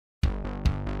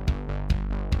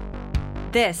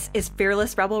This is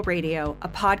Fearless Rebel Radio, a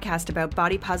podcast about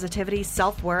body positivity,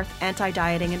 self-worth,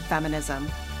 anti-dieting, and feminism.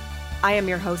 I am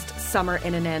your host, Summer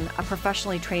Innanen, a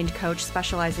professionally trained coach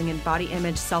specializing in body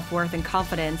image, self-worth, and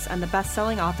confidence, and the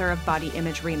best-selling author of Body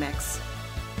Image Remix.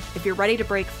 If you're ready to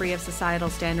break free of societal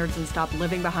standards and stop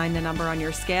living behind the number on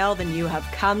your scale, then you have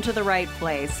come to the right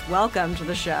place. Welcome to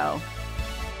the show.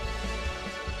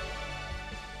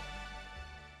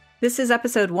 This is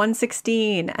episode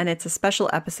 116, and it's a special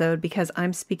episode because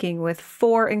I'm speaking with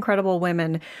 4 incredible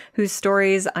women whose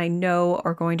stories I know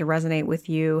are going to resonate with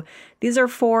you. These are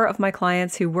 4 of my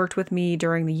clients who worked with me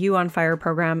during the You on Fire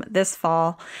program this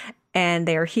fall, and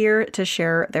they are here to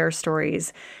share their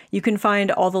stories. You can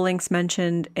find all the links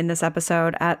mentioned in this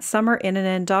episode at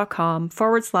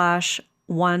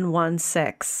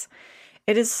summerinnanen.com/116.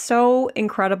 It is so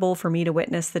incredible for me to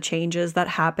witness the changes that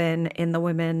happen in the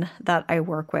women that I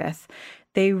work with.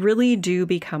 They really do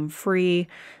become free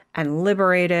and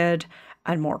liberated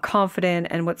and more confident.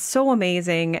 And what's so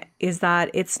amazing is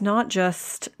that it's not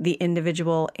just the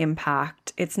individual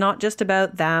impact. It's not just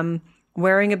about them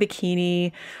wearing a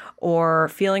bikini or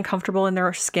feeling comfortable in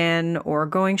their skin or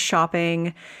going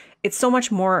shopping. It's so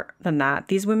much more than that.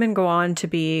 These women go on to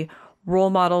be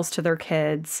role models to their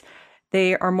kids.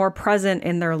 They are more present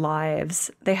in their lives.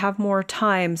 They have more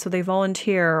time, so they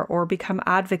volunteer or become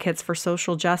advocates for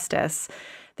social justice.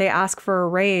 They ask for a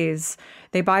raise.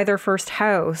 They buy their first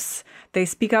house. They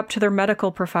speak up to their medical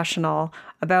professional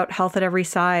about health at every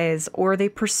size, or they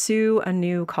pursue a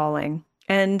new calling.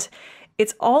 And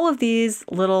it's all of these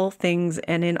little things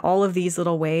and in all of these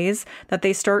little ways that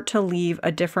they start to leave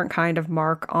a different kind of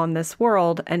mark on this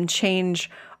world and change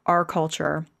our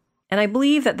culture. And I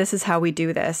believe that this is how we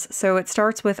do this. So it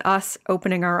starts with us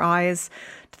opening our eyes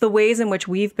to the ways in which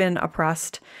we've been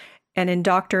oppressed and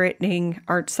indoctrinating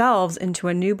ourselves into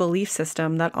a new belief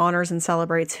system that honors and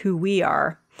celebrates who we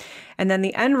are. And then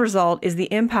the end result is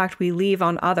the impact we leave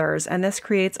on others. And this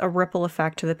creates a ripple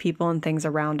effect to the people and things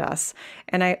around us.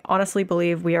 And I honestly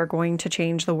believe we are going to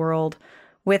change the world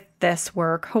with this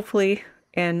work, hopefully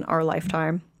in our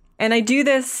lifetime. And I do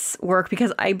this work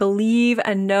because I believe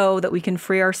and know that we can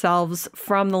free ourselves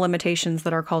from the limitations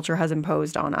that our culture has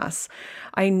imposed on us.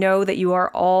 I know that you are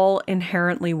all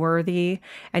inherently worthy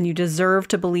and you deserve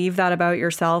to believe that about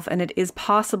yourself. And it is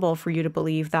possible for you to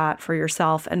believe that for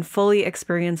yourself and fully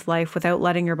experience life without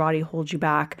letting your body hold you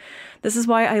back. This is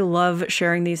why I love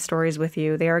sharing these stories with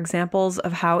you. They are examples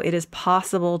of how it is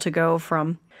possible to go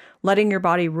from letting your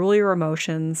body rule your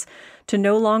emotions to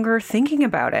no longer thinking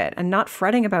about it and not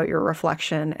fretting about your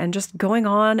reflection and just going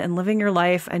on and living your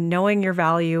life and knowing your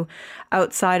value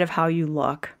outside of how you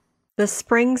look. The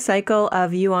spring cycle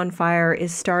of You on Fire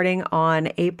is starting on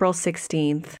April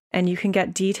 16th, and you can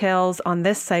get details on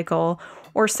this cycle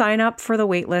or sign up for the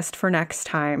waitlist for next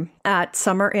time at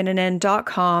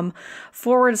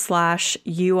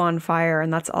summerinnanen.com/You on Fire.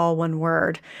 And that's all one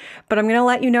word. But I'm going to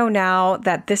let you know now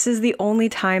that this is the only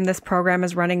time this program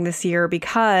is running this year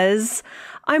because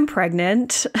I'm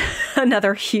pregnant.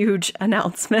 Another huge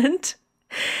announcement.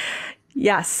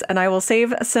 Yes, and I will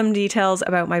save some details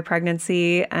about my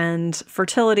pregnancy and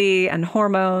fertility and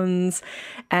hormones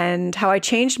and how I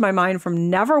changed my mind from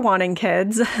never wanting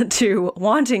kids to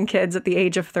wanting kids at the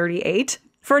age of 38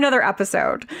 for another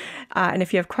episode. And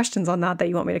if you have questions on that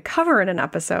you want me to cover in an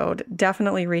episode,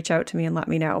 definitely reach out to me and let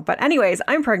me know. But anyways,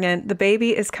 I'm pregnant. The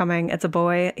baby is coming. It's a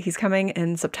boy. He's coming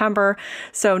in September.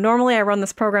 So normally I run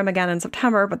this program again in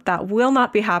September, but that will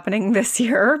not be happening this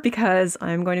year because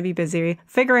I'm going to be busy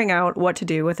figuring out what to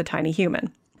do with a tiny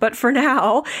human. But for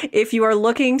now, if you are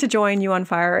looking to join You on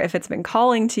Fire, if it's been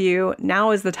calling to you,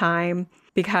 now is the time.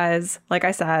 Because, like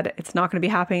I said, it's not going to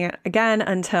be happening again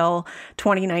until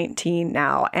 2019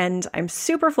 now. And I'm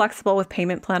super flexible with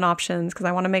payment plan options because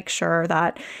I want to make sure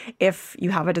that if you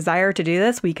have a desire to do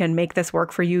this, we can make this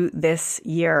work for you this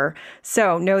year.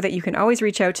 So know that you can always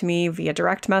reach out to me via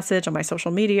direct message on my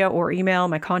social media or email,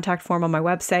 my contact form on my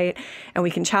website, and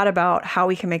we can chat about how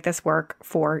we can make this work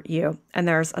for you. And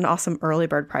there's an awesome early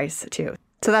bird price too.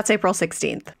 So that's April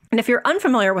 16th. And if you're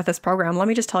unfamiliar with this program, let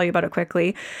me just tell you about it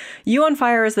quickly. You on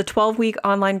Fire is the 12-week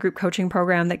online group coaching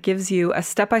program that gives you a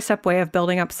step-by-step way of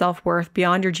building up self-worth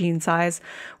beyond your jean size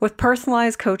with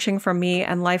personalized coaching from me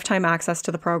and lifetime access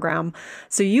to the program.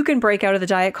 So you can break out of the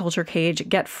diet culture cage,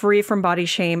 get free from body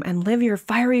shame, and live your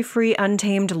fiery-free,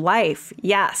 untamed life.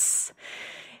 Yes.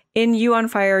 In You on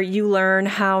Fire, you learn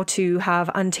how to have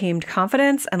untamed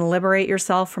confidence and liberate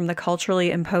yourself from the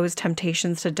culturally imposed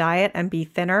temptations to diet and be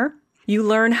thinner. You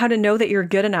learn how to know that you're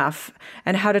good enough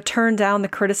and how to turn down the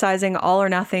criticizing, all or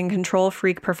nothing, control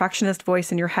freak, perfectionist voice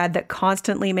in your head that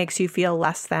constantly makes you feel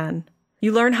less than.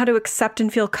 You learn how to accept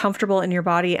and feel comfortable in your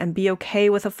body and be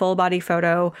okay with a full body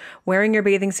photo, wearing your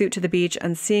bathing suit to the beach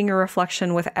and seeing your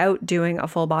reflection without doing a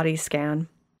full body scan.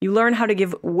 You learn how to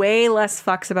give way less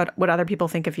fucks about what other people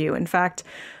think of you. In fact,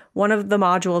 one of the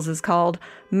modules is called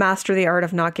Master the Art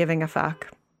of Not Giving a Fuck.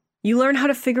 You learn how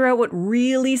to figure out what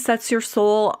really sets your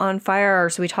soul on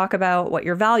fire. So we talk about what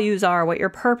your values are, what your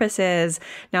purpose is,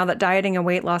 now that dieting and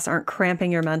weight loss aren't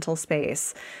cramping your mental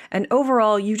space. And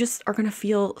overall, you just are going to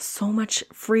feel so much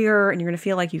freer, and you're going to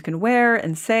feel like you can wear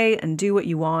and say and do what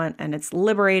you want. And it's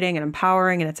liberating and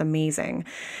empowering, and it's amazing.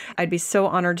 I'd be so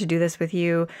honored to do this with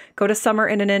you. Go to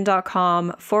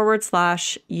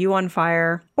summerinnanen.com/you on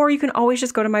fire, or you can always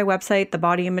just go to my website,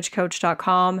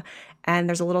 thebodyimagecoach.com. And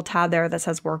there's a little tab there that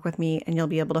says work with me, and you'll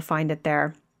be able to find it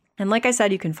there. And like I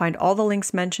said, you can find all the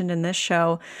links mentioned in this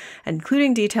show,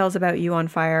 including details about You on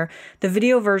Fire, the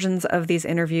video versions of these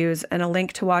interviews, and a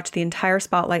link to watch the entire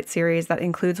Spotlight series that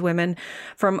includes women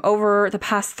from over the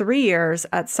past 3 years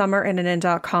at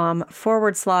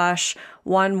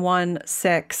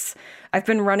summerinnanen.com/116. I've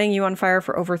been running You on Fire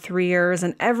for over 3 years,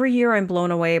 and every year I'm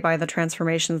blown away by the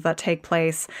transformations that take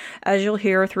place. As you'll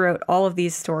hear throughout all of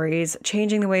these stories,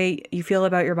 changing the way you feel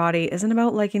about your body isn't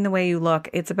about liking the way you look.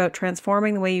 It's about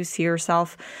transforming the way you see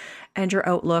yourself and your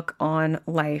outlook on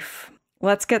life.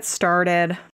 Let's get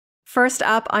started. First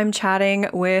up, I'm chatting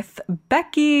with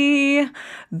Becky.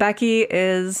 Becky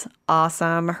is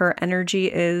awesome. Her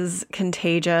energy is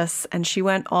contagious, and she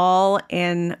went all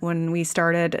in when we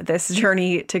started this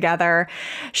journey together.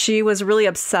 She was really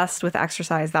obsessed with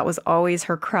exercise. That was always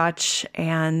her crutch,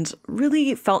 and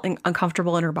really felt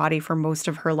uncomfortable in her body for most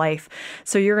of her life.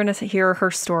 So you're going to hear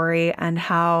her story and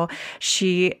how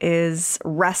she is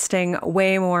resting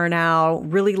way more now,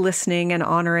 really listening and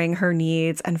honoring her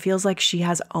needs, and feels like she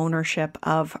has ownership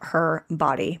of her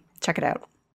body. Check it out.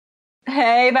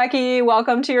 Hey, Becky,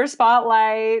 welcome to your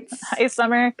Spotlights. Hi,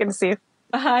 Summer. Good to see you.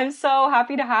 I'm so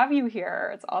happy to have you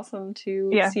here. It's awesome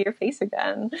to see your face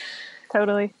again.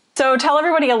 Totally. So tell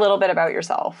everybody a little bit about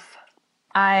yourself.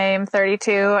 I'm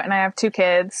 32 and I have 2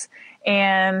 kids,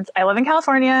 and I live in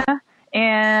California,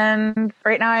 and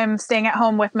right now I'm staying at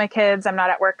home with my kids. I'm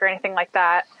not at work or anything like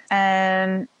that.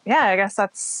 And yeah, I guess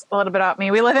that's a little bit about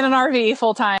me. We live in an RV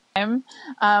full time.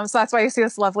 So that's why you see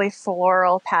this lovely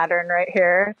floral pattern right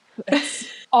here. It's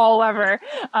all over.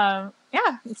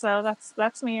 Yeah, so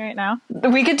that's me right now.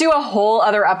 We could do a whole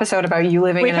other episode about you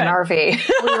living in an RV. We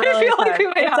really I feel like we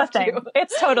might have to.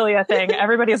 It's totally a thing.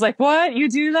 Everybody's like, "What? You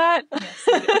do that?" Yes,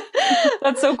 we do.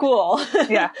 That's so cool.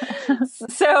 Yeah.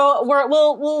 So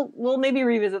we'll maybe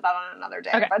revisit that on another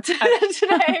day. Okay. But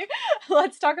today,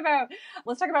 let's talk about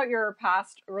your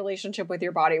past relationship with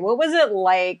your body. What was it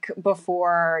like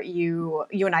before you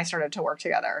and I started to work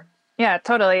together? Yeah,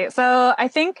 totally. So I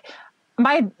think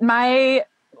my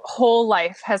whole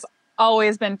life has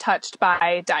always been touched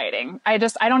by dieting. I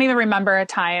don't even remember a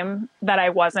time that I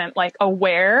wasn't like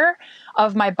aware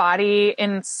of my body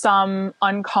in some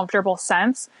uncomfortable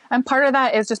sense. And part of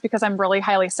that is just because I'm really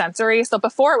highly sensory. So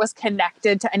before it was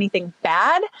connected to anything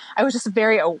bad, I was just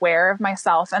very aware of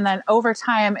myself. And then over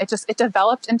time, it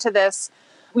developed into this,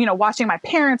 watching my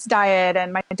parents diet,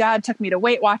 and my dad took me to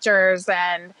Weight Watchers,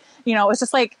 and, it was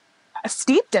just like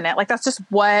steeped in it. Like that's just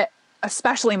what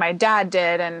especially my dad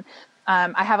did. And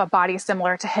I have a body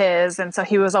similar to his. And so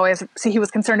he was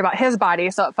concerned about his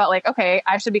body. So it felt like, okay,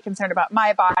 I should be concerned about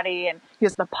my body. And he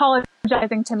was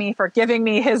apologizing to me for giving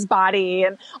me his body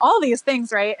and all these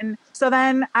things. Right. And so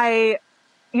then I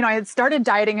had started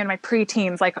dieting in my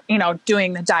preteens,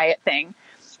 doing the diet thing.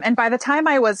 And by the time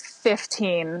I was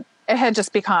 15, it had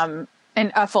just become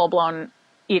a full-blown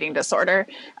eating disorder,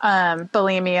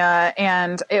 bulimia.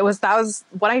 And that was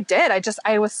what I did.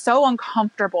 I was so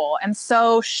uncomfortable and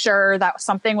so sure that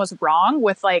something was wrong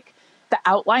with like the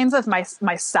outlines of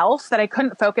myself that I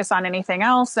couldn't focus on anything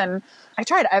else. And I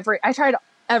tried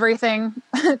everything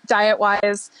diet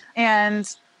wise. And,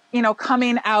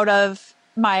 coming out of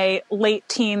my late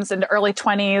teens and early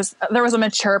 20s, there was a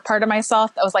mature part of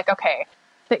myself that was like, okay,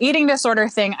 the eating disorder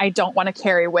thing, I don't want to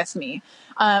carry with me.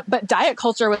 But diet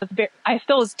culture I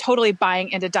still was totally buying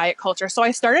into diet culture. So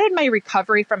I started my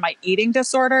recovery from my eating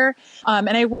disorder. And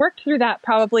I worked through that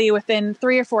probably within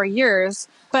 3 or 4 years,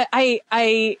 but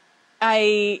I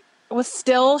was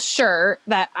still sure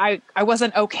that I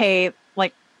wasn't okay,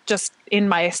 like just in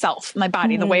myself, my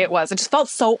body, the way it was. It just felt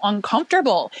so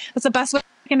uncomfortable. That's the best way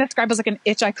I can describe, as like an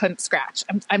itch I couldn't scratch.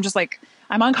 I'm just like,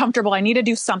 I'm uncomfortable. I need to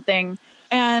do something.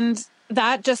 And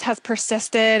that just has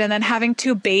persisted. And then having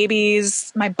 2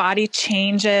 babies, my body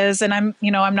changes, and I'm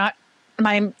not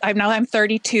I'm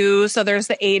 32. So there's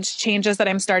the age changes that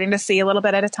I'm starting to see a little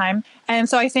bit at a time. And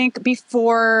so I think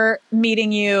before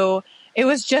meeting you, it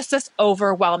was just this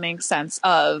overwhelming sense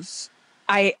of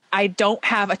I don't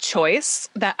have a choice,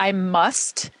 that I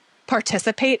must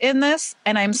participate in this.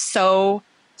 And I'm so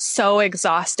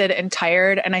exhausted and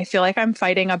tired. And I feel like I'm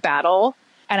fighting a battle,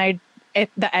 and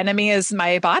the enemy is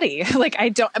my body. Like I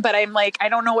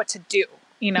don't know what to do.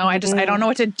 You know, I don't know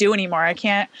what to do anymore.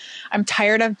 I'm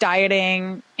tired of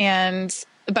dieting,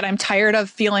 but I'm tired of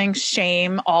feeling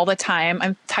shame all the time.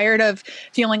 I'm tired of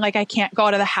feeling like I can't go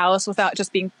out of the house without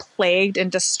just being plagued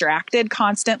and distracted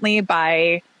constantly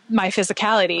by my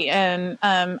physicality. And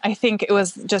I think it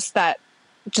was just that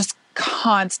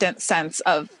constant sense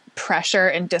of pressure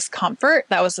and discomfort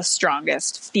that was the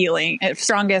strongest feeling,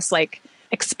 strongest like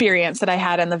experience that I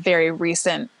had in the very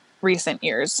recent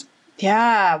years.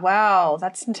 Yeah. Wow.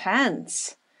 That's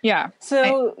intense. Yeah.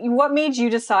 So what made you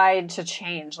decide to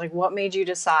change? Like, what made you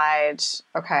decide,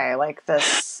 okay, like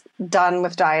this, done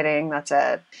with dieting, that's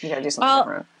it. You gotta do something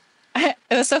different.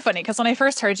 It was so funny because when I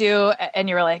first heard you and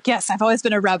you were like, yes, I've always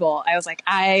been a rebel. I was like,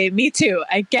 me too.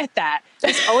 I get that.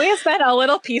 There's always been a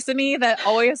little piece of me that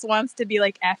always wants to be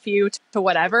like, F you to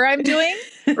whatever I'm doing,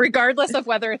 regardless of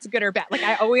whether it's good or bad. Like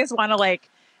I always want to like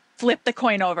flip the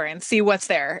coin over and see what's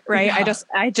there. Right. Yeah.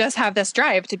 I just have this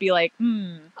drive to be like,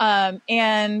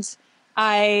 and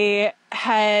I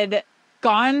had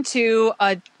gone to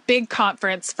a big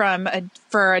conference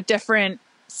for a different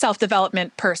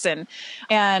self-development person,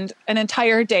 and an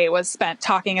entire day was spent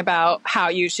talking about how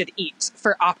you should eat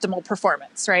for optimal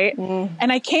performance, right?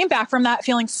 And I came back from that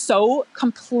feeling so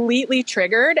completely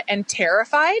triggered and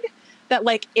terrified that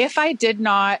like if I did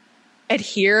not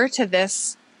adhere to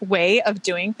this way of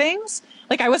doing things,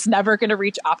 like I was never going to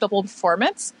reach optimal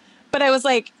performance. But I was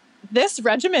like, this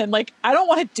regimen, like I don't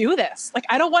want to do this. Like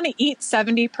I don't want to eat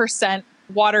 70%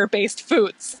 water-based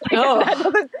foods.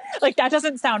 Like, that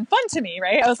doesn't sound fun to me,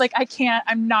 right? I was like,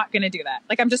 I'm not going to do that.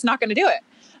 Like, I'm just not going to do it.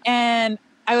 And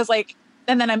I was like,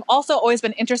 and then I'm also always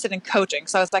been interested in coaching.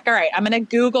 So I was like, all right, I'm going to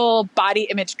Google body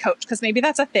image coach, because maybe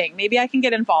that's a thing. Maybe I can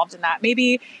get involved in that.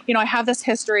 Maybe, I have this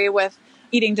history with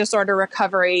eating disorder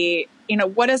recovery.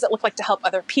 What does it look like to help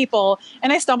other people?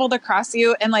 And I stumbled across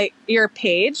you and like your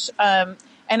page. And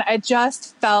I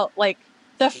just felt like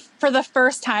for the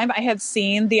first time, I had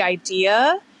seen the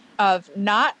idea of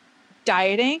not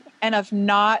dieting and of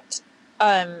not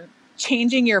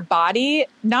changing your body,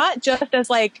 not just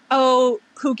as like, oh,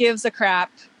 who gives a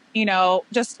crap,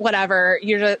 just whatever.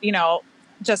 You're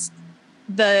just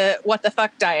the what the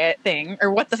fuck diet thing,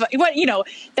 or what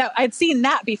that I'd seen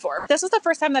that before. This was the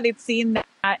first time that I'd seen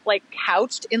that like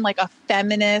couched in like a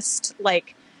feminist,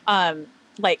 like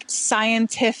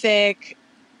scientific,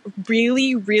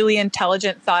 really, really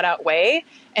intelligent, thought out way.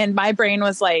 And my brain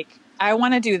was like, I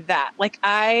want to do that. Like,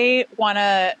 I want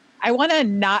to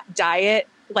not diet,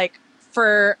 like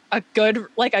for a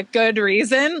good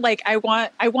reason. Like I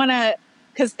want to,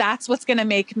 cause that's what's going to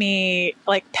make me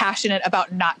like passionate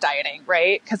about not dieting.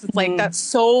 Right. Cause it's like, that's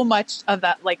so much of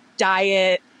that like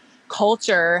diet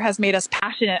culture has made us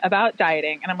passionate about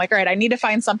dieting. And I'm like, all right, I need to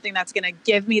find something that's going to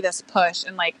give me this push,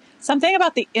 and like something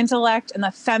about the intellect and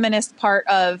the feminist part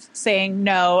of saying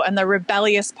no and the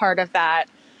rebellious part of that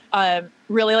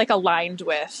really like aligned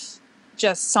with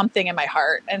just something in my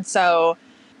heart. And so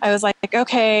I was like,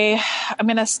 okay, I'm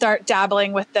going to start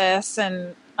dabbling with this.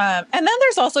 And then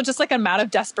there's also just like an amount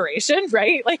of desperation,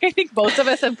 right? Like I think both of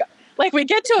us have like, we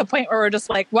get to a point where we're just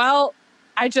like, well,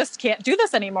 I just can't do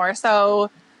this anymore.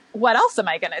 So what else am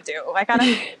I going to do?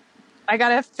 I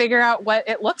gotta figure out what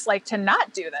it looks like to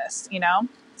not do this,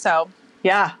 So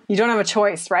yeah, you don't have a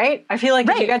choice, right? I feel like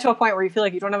if you get to a point where you feel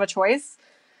like you don't have a choice,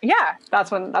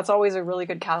 that's always a really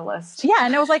good catalyst. Yeah.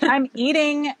 And it was like, I'm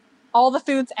eating all the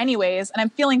foods anyways, and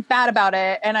I'm feeling bad about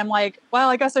it. And I'm like, well,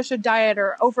 I guess I should diet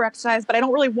or over-exercise, but I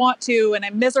don't really want to. And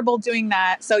I'm miserable doing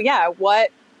that. So yeah,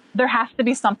 there has to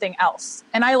be something else.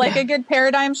 And I like a good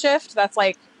paradigm shift. That's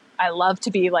like, I love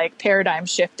to be like paradigm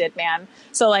shifted, man.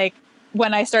 So like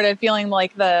when I started feeling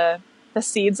like the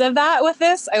seeds of that with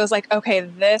this, I was like, okay,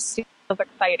 this feels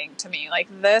exciting to me.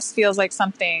 Like this feels like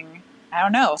something, I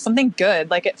don't know, something good.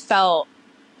 Like something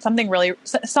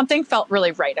felt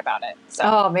really right about it. So.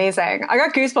 Oh, amazing. I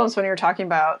got goosebumps when you were talking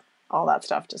about all that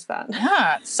stuff just then.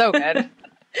 Yeah, it's so good.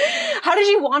 How did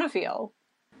you want to feel?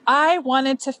 I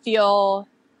wanted to feel,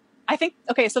 I think,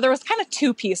 okay, so there was kind of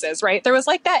two pieces, right? There was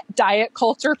like that diet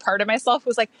culture part of myself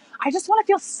was like, I just want to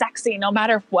feel sexy no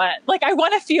matter what. Like, I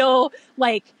want to feel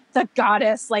like the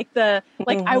goddess, like I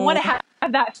want to have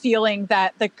of that feeling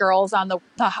that the girls on the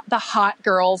hot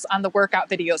girls on the workout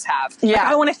videos have. Yeah. Like,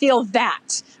 I want to feel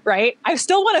that, right? I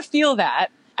still want to feel that.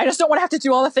 I just don't want to have to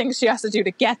do all the things she has to do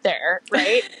to get there,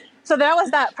 right? So that was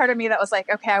that part of me that was like,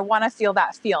 okay, I want to feel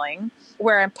that feeling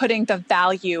where I'm putting the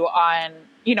value on,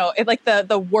 you know, it, like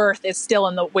the worth is still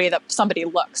in the way that somebody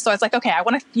looks. So it's like, okay, I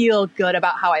want to feel good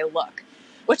about how I look,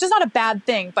 which is not a bad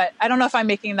thing, but I don't know if I'm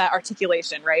making that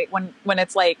articulation right when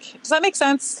it's like, does that make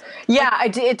sense? Yeah,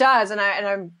 it does, and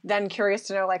I'm then curious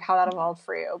to know like how that evolved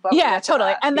for you. But yeah,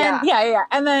 totally. And then yeah,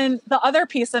 and then the other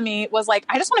piece of me was like,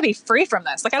 I just want to be free from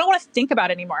this. Like, I don't want to think about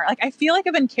it anymore. Like, I feel like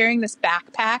I've been carrying this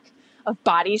backpack of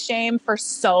body shame for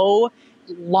so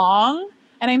long,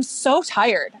 and I'm so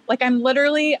tired. Like,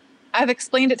 I've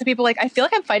explained it to people, like, I feel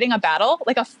like I'm fighting a battle,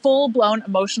 like a full-blown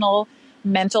emotional,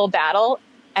 mental battle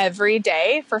every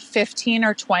day for 15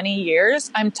 or 20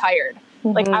 years. I'm tired.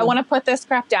 Mm-hmm. Like, I want to put this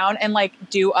crap down and like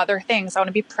do other things. I want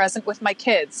to be present with my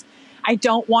kids. I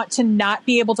don't want to not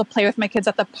be able to play with my kids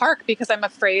at the park because I'm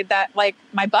afraid that like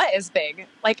my butt is big.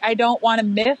 Like, I don't want to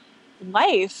miss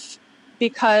life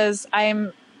because I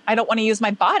don't want to use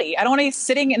my body. I don't want to be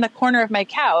sitting in the corner of my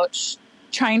couch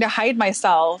trying to hide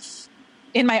myself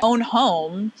in my own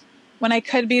home when I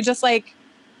could be just like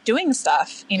doing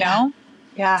stuff, you know?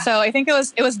 Yeah. So I think it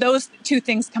was those two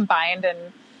things combined,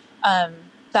 and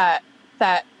that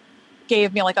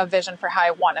gave me like a vision for how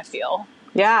I want to feel.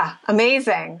 Yeah.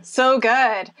 Amazing. So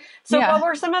good. So what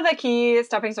were some of the key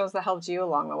stepping stones that helped you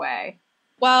along the way?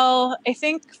 Well, I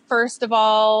think first of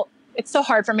all, it's so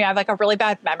hard for me. I have like a really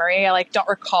bad memory. I like don't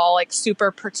recall like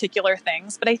super particular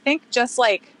things, but I think just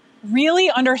like really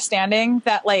understanding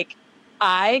that like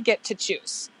I get to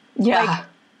choose. Yeah. Like,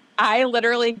 I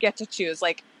literally get to choose.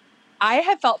 Like, I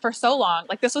have felt for so long,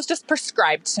 like this was just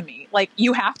prescribed to me. Like,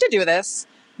 you have to do this.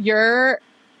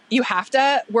 You have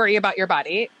to worry about your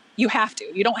body. You have to.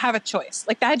 You don't have a choice.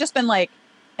 Like, that had just been like,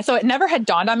 so it never had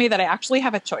dawned on me that I actually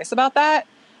have a choice about that.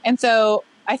 And so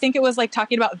I think it was like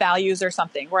talking about values or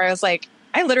something where I was like,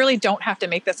 I literally don't have to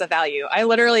make this a value. I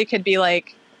literally could be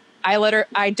like,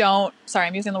 sorry,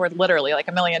 I'm using the word literally like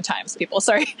a million times, people.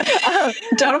 Sorry.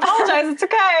 Don't apologize. It's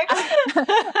okay.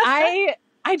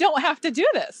 I don't have to do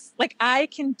this. Like, I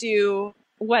can do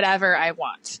whatever I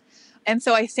want. And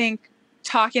so I think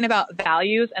talking about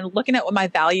values and looking at what my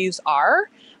values are,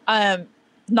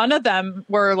 none of them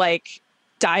were like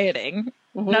dieting.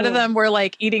 Mm-hmm. None of them were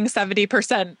like eating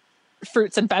 70%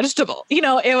 fruits and vegetable. You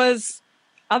know, it was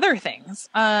other things.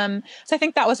 So I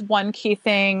think that was one key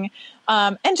thing.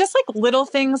 And just like little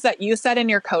things that you said in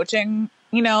your coaching,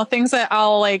 you know, things that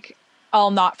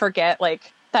I'll not forget.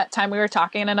 Like that time we were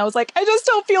talking and I was like, I just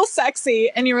don't feel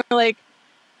sexy. And you were like,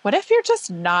 what if you're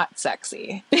just not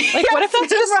sexy? Like, what if that's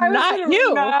just not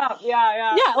you?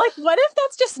 Yeah. Like, what if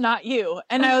that's just not you?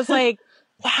 And I was like,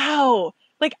 wow,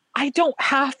 like, I don't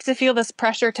have to feel this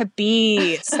pressure to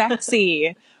be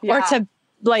sexy or to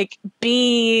like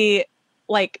be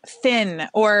like thin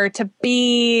or to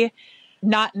be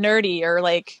not nerdy or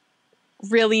like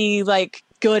really like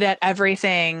good at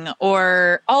everything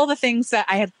or all the things that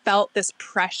I had felt this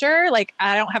pressure, like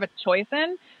I don't have a choice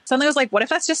in. Suddenly I was like, what if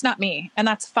that's just not me? And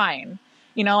that's fine.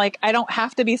 You know, like I don't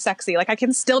have to be sexy. Like I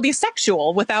can still be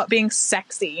sexual without being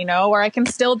sexy, you know, or I can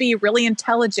still be really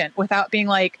intelligent without being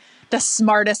like the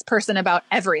smartest person about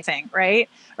everything. Right.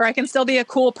 Or I can still be a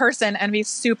cool person and be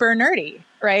super nerdy.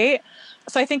 Right.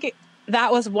 So I think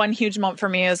that was one huge moment for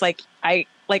me is like,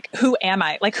 who am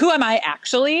I? Like, who am I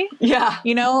actually? Yeah.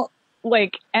 You know,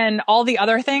 like, and all the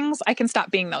other things, I can stop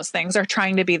being those things or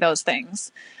trying to be those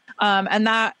things. And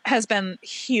that has been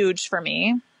huge for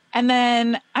me. And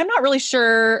then I'm not really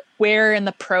sure where in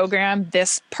the program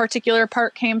this particular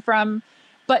part came from,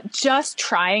 but just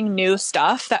trying new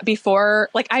stuff that before,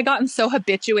 like I gotten so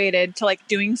habituated to like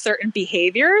doing certain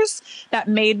behaviors that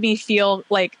made me feel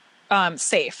like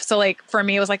safe. So like for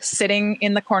me, it was like sitting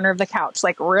in the corner of the couch,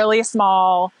 like really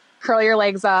small, curl your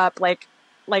legs up, like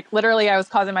literally I was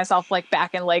causing myself like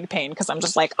back and leg pain because I'm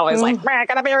just like always like, I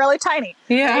gotta be really tiny.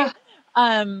 Yeah.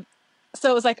 Right? So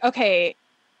it was like, okay,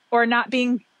 or not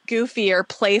being goofy or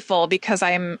playful because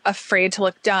I'm afraid to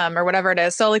look dumb or whatever it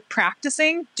is. So like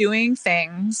practicing doing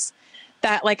things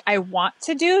that like I want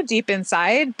to do deep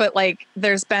inside, but like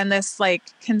there's been this like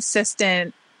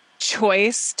consistent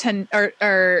choice to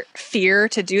or fear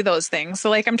to do those things. So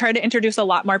like I'm trying to introduce a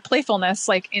lot more playfulness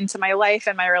like into my life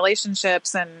and my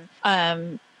relationships,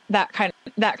 and that kind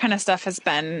of stuff has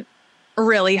been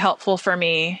really helpful for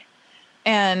me.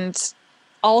 And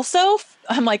also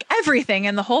I'm like everything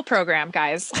in the whole program,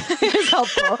 guys, is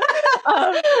helpful.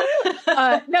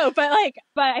 No, but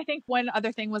I think one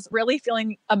other thing was really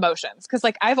feeling emotions. Cause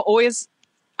like I've always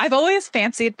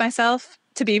fancied myself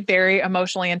to be very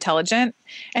emotionally intelligent.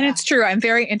 And it's true. I'm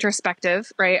very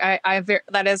introspective, right?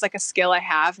 That is like a skill I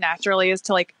have naturally, is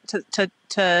to like,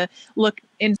 to look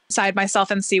inside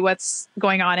myself and see what's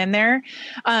going on in there.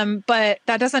 But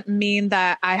that doesn't mean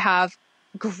that I have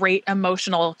great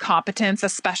emotional competence,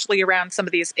 especially around some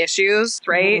of these issues.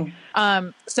 Right.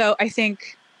 So I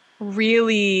think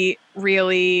really,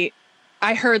 really,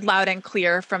 I heard loud and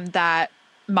clear from that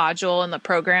module in the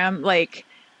program, like,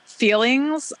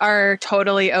 feelings are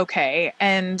totally okay.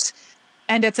 And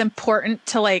it's important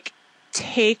to like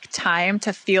take time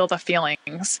to feel the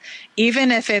feelings,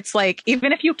 even if it's like,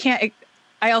 even if you can't.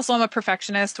 I also am a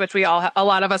perfectionist, which a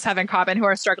lot of us have in common who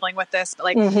are struggling with this, but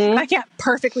like, I can't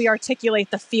perfectly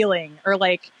articulate the feeling, or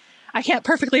like, I can't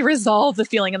perfectly resolve the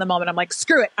feeling in the moment. I'm like,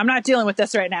 screw it. I'm not dealing with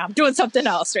this right now. I'm doing something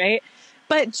else. Right.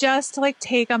 But just to like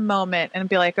take a moment and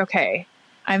be like, okay,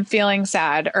 I'm feeling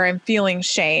sad, or I'm feeling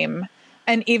shame.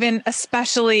 And even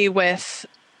especially with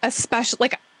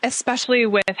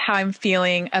how I'm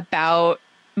feeling about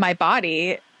my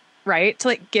body, right? To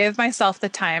like give myself the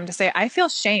time to say, I feel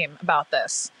shame about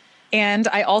this. And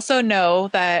I also know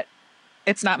that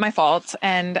it's not my fault,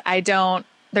 and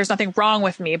there's nothing wrong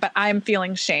with me, but I'm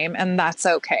feeling shame, and that's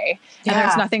okay. Yeah. And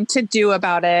there's nothing to do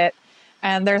about it,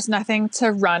 and there's nothing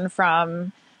to run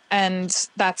from. And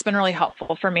that's been really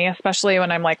helpful for me, especially when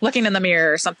I'm like looking in the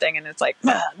mirror or something and it's like,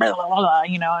 blah, blah, blah, blah,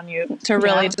 you know, and you to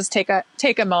really just take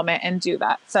a moment and do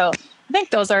that. So I think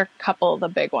those are a couple of the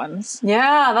big ones.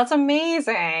 Yeah, that's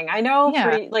amazing. I know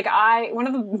one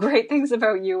of the great things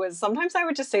about you is sometimes I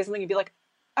would just say something and be like,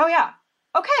 oh yeah,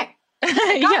 okay.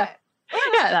 Got it.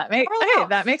 Yeah,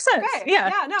 that makes sense. Okay. Yeah,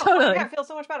 no, totally. I feel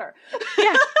so much better.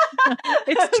 Yeah,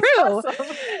 it's true.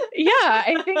 Awesome. Yeah,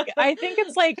 I think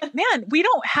it's like, man, we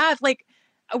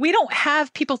don't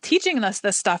have people teaching us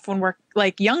this stuff when we're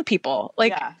like young people,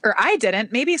 like, or I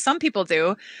didn't. Maybe some people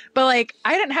do, but like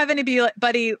I didn't have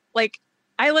anybody. Like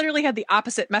I literally had the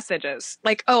opposite messages.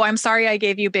 Like, oh, I'm sorry, I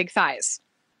gave you big thighs.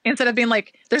 Instead of being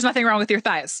like, there's nothing wrong with your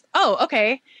thighs. Oh,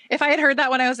 okay. If I had heard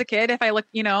that when I was a kid, if I looked,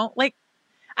 you know, like,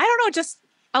 I don't know, just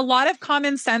a lot of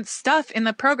common sense stuff in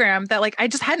the program that like I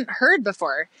just hadn't heard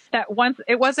before. That once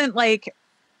it wasn't like,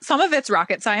 some of it's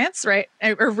rocket science, right?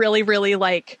 Or really, really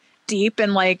like deep,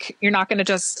 and like you're not going to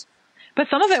just, but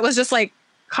some of it was just like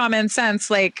common sense.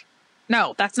 Like,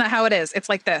 no, that's not how it is. It's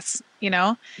like this, you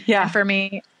know? Yeah. And for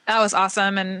me, that was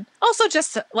awesome. And also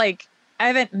just like, I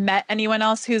haven't met anyone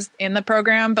else who's in the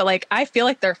program, but like I feel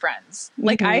like they're friends.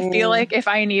 Like I feel like if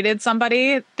I needed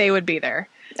somebody, they would be there.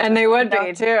 And they would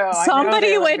be too.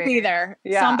 Somebody would be there.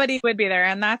 Yeah. Somebody would be there.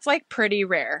 And that's like pretty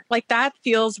rare. Like that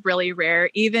feels really rare,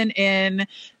 even in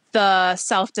the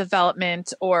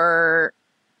self-development or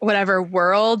whatever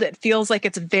world. It feels like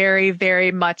it's very,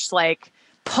 very much like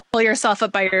pull yourself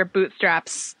up by your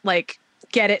bootstraps, like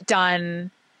get it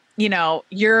done. You know,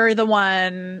 you're the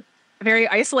one. Very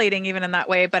isolating even in that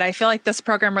way. But I feel like this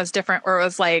program was different, where it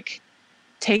was like,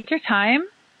 take your time.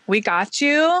 We got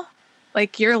you.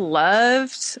 Like you're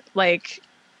loved, like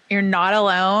you're not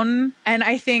alone. And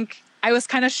I think I was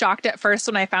kind of shocked at first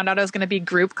when I found out I was going to be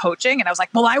group coaching, and I was like,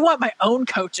 well, I want my own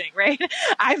coaching, right?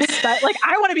 I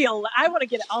want to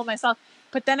get it all myself.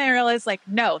 But then I realized like,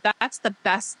 no, that's the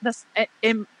best.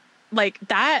 Like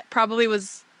that probably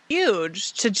was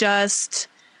huge to just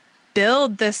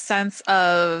build this sense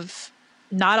of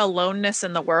not aloneness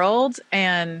in the world,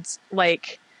 and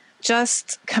like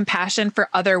just compassion for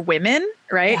other women,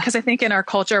 right? Because I think in our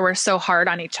culture, we're so hard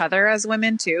on each other as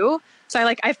women too. So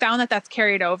I found that that's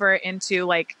carried over into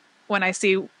like when I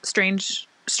see strangers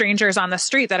on the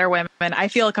street that are women, I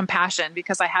feel a compassion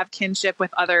because I have kinship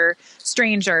with other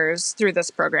strangers through this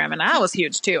program. And that was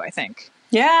huge too, I think.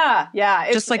 Yeah.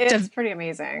 It's pretty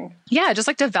amazing. Yeah. Just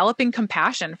like developing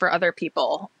compassion for other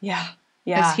people. Yeah.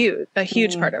 Is huge, a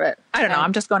huge part of it. I don't know.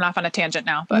 I'm just going off on a tangent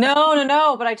now. But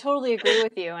No. But I totally agree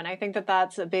with you. And I think that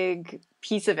that's a big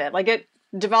piece of it. Like it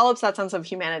develops that sense of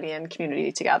humanity and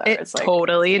community together. It's like,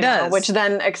 totally does. Which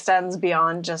then extends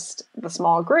beyond just the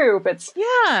small group. It's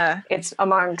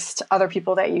amongst other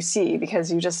people that you see,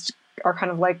 because you just are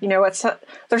kind of like, you know,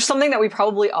 there's something that we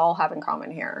probably all have in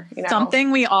common here. You know?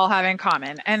 Something we all have in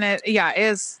common. And that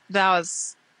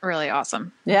was really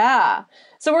awesome. Yeah.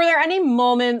 So were there any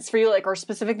moments for you, like, or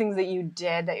specific things that you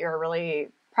did that you're really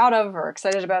proud of or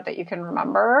excited about that you can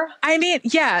remember? I mean,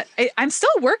 yeah, I'm still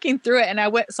working through it. And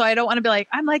so I don't want to be like,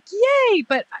 I'm like, yay.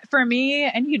 But for me,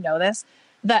 and you know this,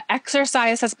 the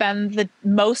exercise has been the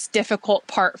most difficult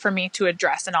part for me to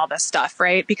address in all this stuff,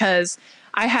 right? Because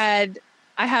I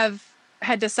have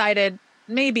decided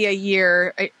maybe a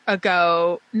year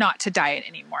ago not to diet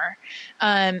anymore.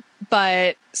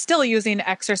 But still using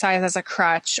exercise as a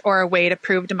crutch or a way to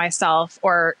prove to myself,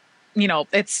 or,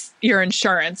 it's your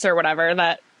insurance or whatever,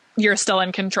 that you're still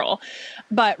in control.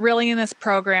 But really in this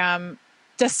program,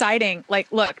 deciding like,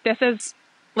 look, this is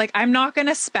like, I'm not going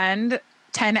to spend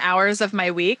 10 hours of my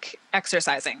week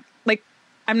exercising. Like,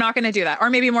 I'm not going to do that. Or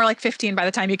maybe more like 15 by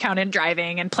the time you count in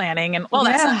driving and planning and all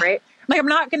that stuff, right? Like, I'm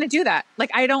not going to do that.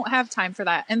 Like, I don't have time for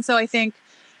that. And so I think,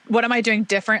 what am I doing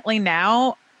differently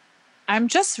now? I'm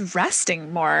just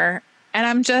resting more. And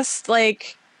I'm just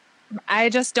like, I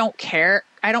just don't care.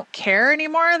 I don't care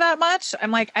anymore that much.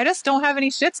 I'm like, I just don't have any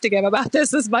shits to give about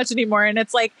this as much anymore. And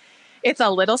it's like, it's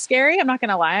a little scary. I'm not going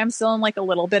to lie. I'm still in like a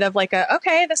little bit of like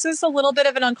okay, this is a little bit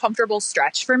of an uncomfortable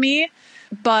stretch for me,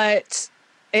 but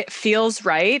it feels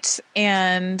right.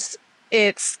 And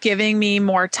it's giving me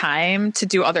more time to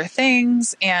do other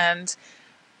things. And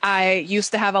I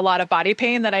used to have a lot of body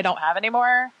pain that I don't have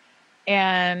anymore.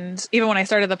 And even when I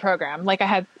started the program, like I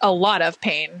had a lot of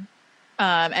pain,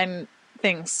 and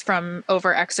things from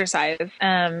over exercise.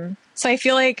 So I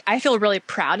feel really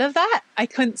proud of that. I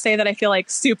couldn't say that I feel like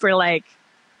super like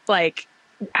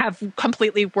have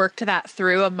completely worked that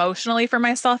through emotionally for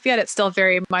myself yet. It's still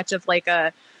very much of like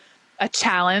a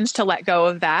challenge to let go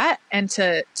of that and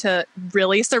to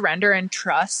really surrender and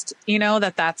trust,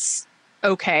 that that's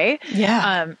okay.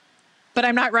 Yeah. But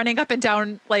I'm not running up and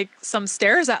down like some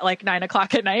stairs at like 9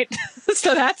 o'clock at night.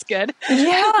 So that's good.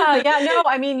 Yeah. No,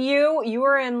 I mean, you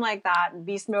were in like that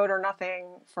beast mode or nothing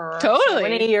for so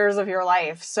many years of your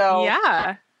life. So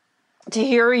yeah, to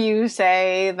hear you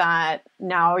say that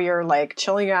now you're like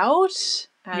chilling out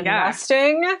and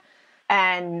resting,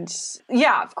 and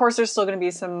of course there's still going to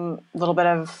be some little bit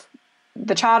of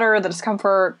the chatter, the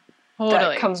discomfort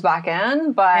that comes back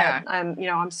in, but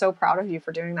I'm so proud of you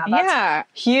for doing that. That's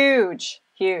huge.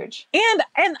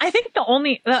 And I think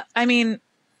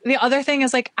the other thing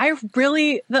is like, I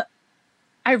really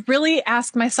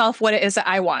ask myself what it is that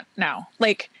I want now.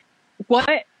 Like,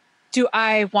 what do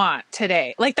I want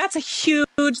today? Like, that's a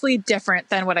hugely different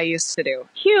than what I used to do.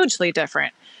 Hugely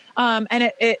different.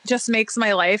 And it just makes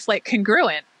my life like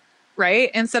congruent, right?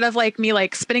 Instead of like me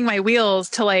like spinning my wheels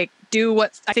to like do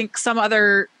what I think some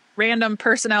other random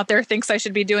person out there thinks I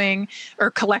should be doing, or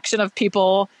collection of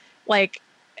people, like,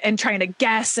 and trying to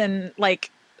guess, and like,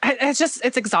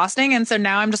 it's exhausting. And so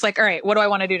now I'm just like, all right, what do I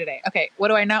want to do today? Okay, what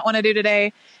do I not want to do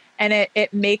today? And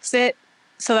it makes it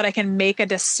so that I can make a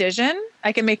decision.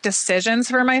 I can make decisions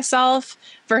for myself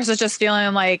versus just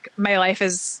feeling like my life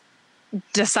is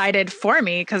decided for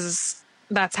me, because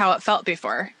that's how it felt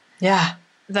before. Yeah.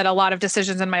 That a lot of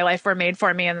decisions in my life were made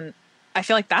for me. And I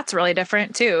feel like that's really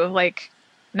different too. Like,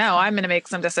 no, I'm going to make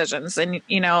some decisions, and,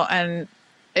 and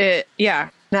it,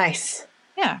 Nice.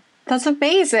 Yeah. That's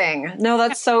amazing. No,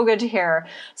 that's so good to hear.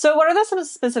 So what are some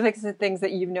specific things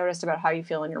that you've noticed about how you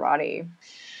feel in your body?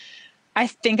 I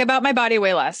think about my body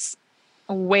way less,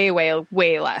 way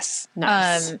less.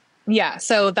 Nice.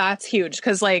 So that's huge.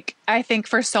 'Cause like, I think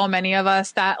for so many of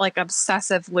us, that like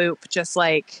obsessive loop, just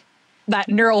like that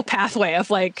neural pathway of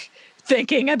like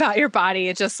thinking about your body,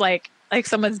 it's just like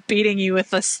someone's beating you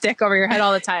with a stick over your head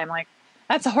all the time. Like,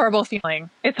 that's a horrible feeling.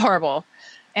 It's horrible.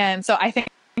 And so I think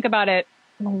about it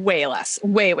way less,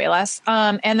 way less.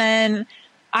 And then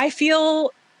I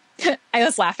feel, I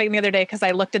was laughing the other day because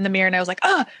I looked in the mirror and I was like,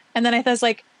 and then I was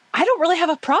like, I don't really have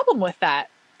a problem with that.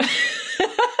 And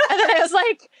then I was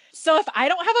like, so if I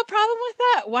don't have a problem with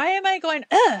that, why am I going,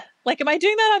 like, am I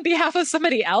doing that on behalf of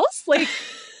somebody else? Like,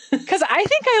 because I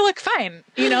think I look fine,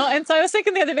 And so I was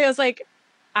thinking the other day, I was like,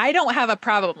 I don't have a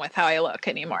problem with how I look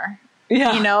anymore.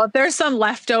 Yeah. There's some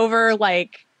leftover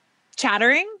like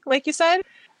chattering, like you said,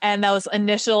 and those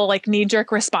initial like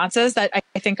knee-jerk responses that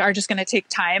I think are just going to take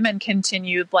time and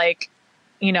continued like,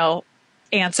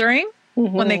 answering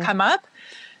when they come up.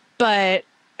 But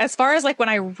as far as like when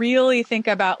I really think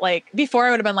about like, before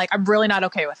I would have been like, I'm really not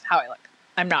okay with how I look.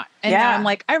 I'm not. And now I'm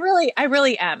like, I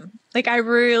really am. Like, I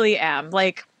really am.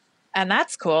 Like, and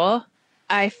that's cool.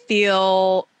 I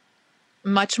feel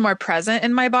much more present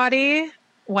in my body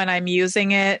when I'm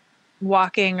using it,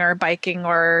 walking or biking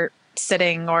or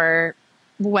sitting or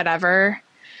whatever.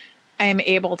 I'm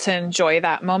able to enjoy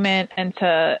that moment and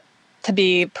to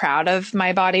be proud of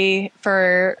my body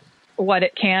for what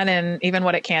it can and even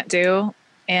what it can't do.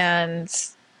 And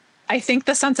I think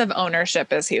the sense of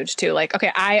ownership is huge too. Like,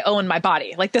 okay, I own my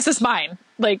body. Like, this is mine.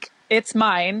 Like, it's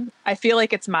mine. I feel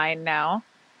like it's mine now.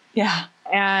 Yeah.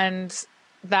 And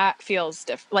that feels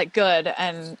like good.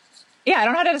 And I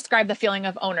don't know how to describe the feeling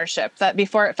of ownership, that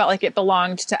before it felt like it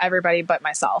belonged to everybody but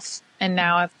myself. And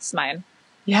now it's mine.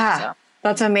 Yeah. So.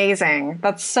 That's amazing.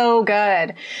 That's so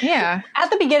good. Yeah.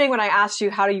 At the beginning, when I asked you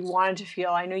how you wanted to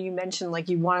feel, I know you mentioned like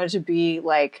you wanted to be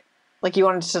like you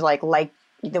wanted to like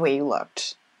the way you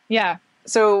looked. Yeah.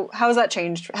 So how has that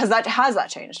changed? Has that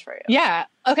changed for you? Yeah.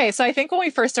 Okay. So I think when we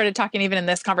first started talking, even in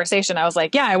this conversation, I was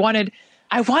like, yeah, I wanted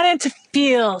to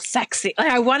feel sexy.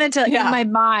 Like I wanted to in my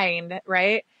mind.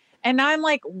 Right. And now I'm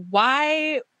like,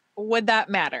 why would that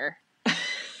matter?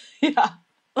 Yeah.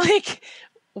 Like,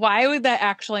 why would that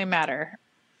actually matter?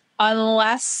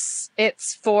 Unless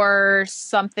it's for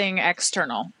something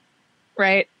external.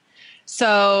 Right.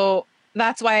 So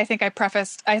that's why I think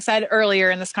I said earlier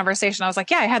in this conversation, I was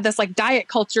like, yeah, I had this like diet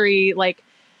culture-y, like,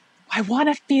 I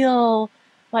want to feel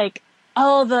like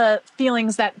all the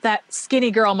feelings that skinny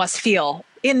girl must feel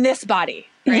in this body.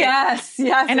 Right? Yes.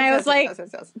 And I was like,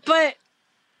 but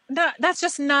no, that's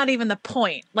just not even the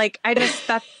point. Like,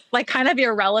 that's like kind of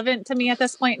irrelevant to me at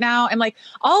this point now. And like,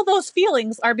 all those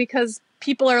feelings are because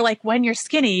people are like, when you're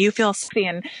skinny, you feel skinny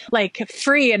and like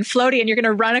free and floaty, and you're going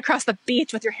to run across the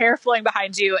beach with your hair flowing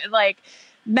behind you. And like,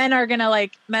 men are going to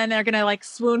like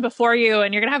swoon before you,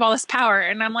 and you're going to have all this power.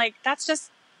 And I'm like, that's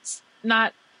just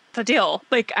not the deal.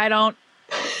 Like, that's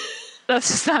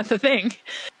just not the thing.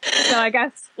 So I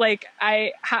guess like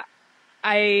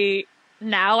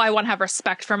now I want to have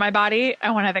respect for my body. I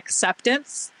want to have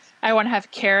acceptance. I want to have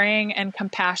caring and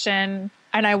compassion.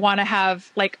 And I want to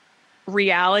have like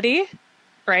reality,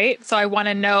 right? So I want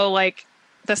to know like,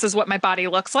 this is what my body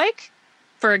looks like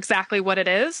for exactly what it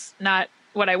is, not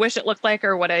what I wish it looked like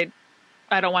or what I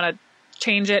don't want to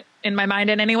change it in my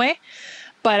mind in any way.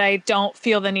 But I don't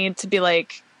feel the need to be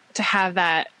like, to have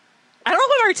that. I don't know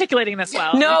if I'm articulating this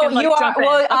well. No, can, like, you are.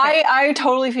 Well, okay. I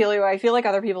totally feel you. I feel like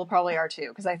other people probably are too,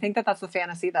 because I think that's the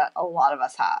fantasy that a lot of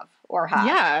us have or have.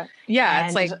 Yeah. Yeah. And,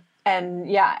 it's like,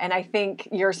 and I think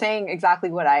you're saying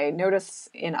exactly what I notice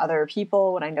in other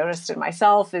people, what I noticed in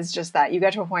myself is just that you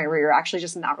get to a point where you're actually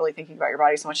just not really thinking about your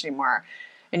body so much anymore.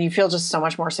 And you feel just so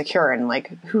much more secure in like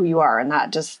who you are, and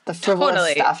that just the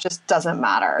frivolous stuff just doesn't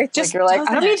matter. It just like you're like,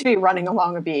 I don't need to be running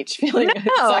along a beach feeling sexy.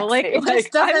 Like it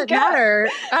just doesn't matter.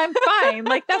 I'm fine.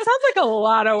 Like that sounds like a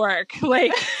lot of work.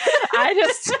 Like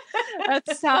that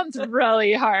sounds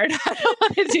really hard. I don't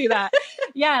want to do that.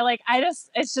 Yeah, like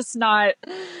it's just not.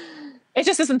 It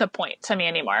just isn't the point to me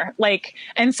anymore. Like,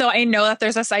 and so I know that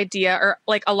there's this idea, or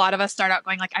like a lot of us start out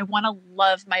going like, I want to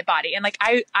love my body, and like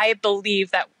I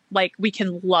believe that. Like we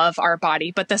can love our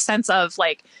body, but the sense of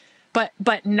like, but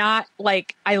not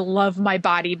like I love my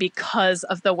body because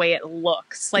of the way it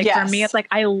looks. Like for me, it's like,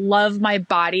 I love my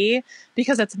body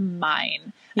because it's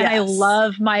mine. And I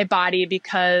love my body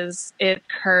because it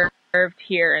curved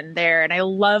here and there. And I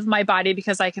love my body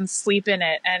because I can sleep in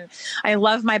it. And I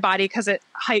love my body because it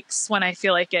hikes when I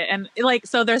feel like it. And like,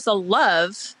 so there's a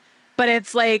love, but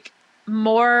it's like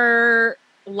more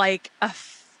like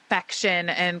affection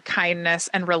and kindness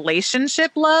and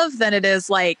relationship love than it is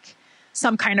like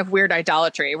some kind of weird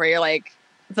idolatry where you're like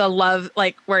the love,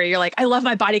 like where you're like, I love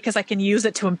my body because I can use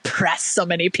it to impress so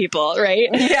many people. Right.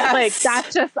 Yes. Like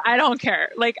that's just, I don't care.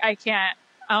 Like I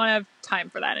don't have time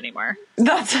for that anymore.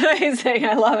 That's amazing.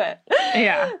 I love it.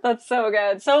 Yeah. That's so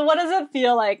good. So what does it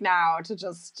feel like now to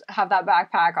just have that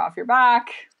backpack off your back?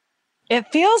 It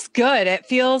feels good. It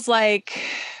feels like,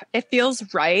 it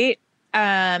feels right.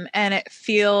 And it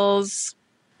feels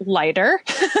lighter.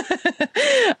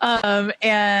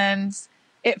 And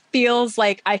it feels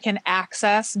like I can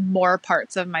access more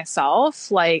parts of myself,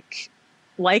 like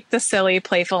the silly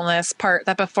playfulness part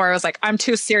that before I was like, I'm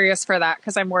too serious for that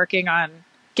because I'm working on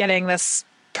getting this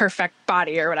perfect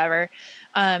body or whatever.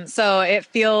 So it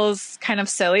feels kind of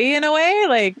silly in a way.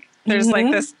 Like there's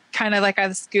like this kind of like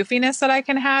this goofiness that I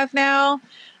can have now.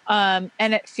 And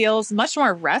it feels much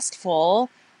more restful.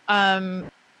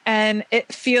 And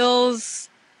it feels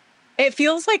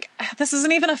like this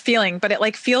isn't even a feeling, but it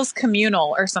like feels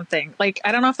communal or something. Like,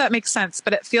 I don't know if that makes sense,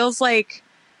 but it feels like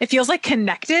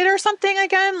connected or something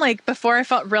again. Like before I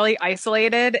felt really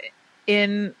isolated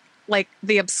in like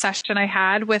the obsession I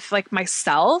had with like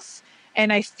myself.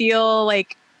 And I feel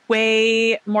like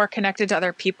way more connected to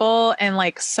other people and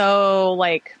like, so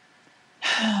like,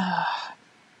 I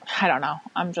don't know.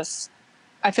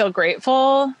 I feel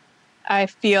grateful. I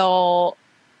feel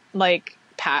like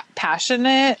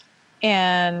passionate,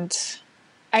 and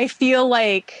I feel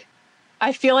like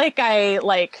I can't,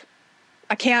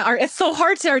 it's so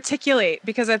hard to articulate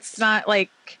because it's not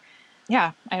like,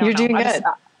 yeah, I don't know. You're doing good.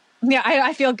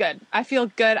 I feel good. I feel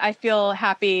good. I feel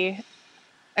happy.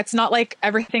 It's not like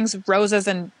everything's roses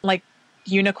and like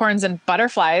unicorns and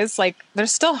butterflies. Like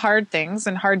there's still hard things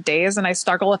and hard days, and I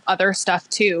struggle with other stuff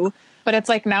too. But it's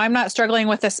like now I'm not struggling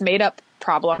with this made up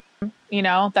problem, you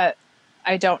know, that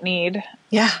I don't need.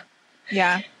 Yeah.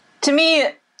 Yeah. To me,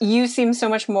 you seem so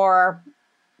much more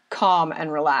calm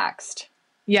and relaxed.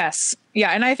 Yes.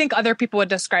 Yeah. And I think other people would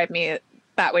describe me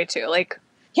that way too. Like,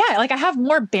 yeah, like I have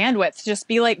more bandwidth to just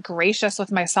be like gracious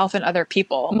with myself and other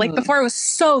people. Mm-hmm. Like before it was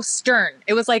so stern.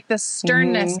 It was like this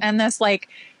sternness and this like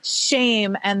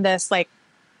shame and this like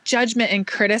judgment and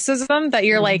criticism that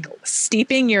you're like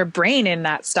steeping your brain in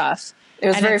that stuff. It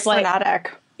was and very frenetic.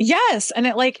 Like, yes. And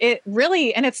it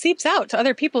really, and it seeps out to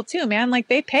other people too, man. Like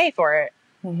they pay for it.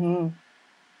 Mm-hmm.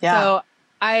 Yeah. So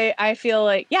I feel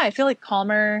like, I feel like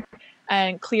calmer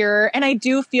and clearer. And I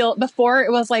do feel, before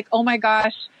it was like, oh my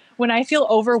gosh, when I feel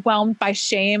overwhelmed by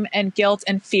shame and guilt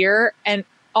and fear and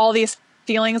all these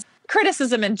feelings,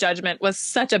 criticism and judgment was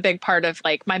such a big part of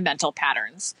like my mental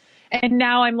patterns. And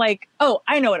now I'm like, oh,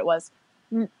 I know what it was.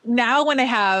 Now when I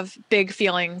have big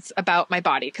feelings about my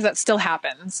body, because that still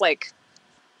happens, like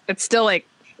it's still like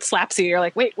slaps you. You're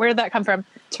like, wait, where did that come from?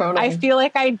 Totally. I feel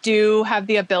like I do have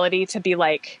the ability to be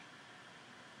like,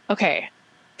 okay,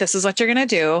 this is what you're going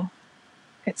to do.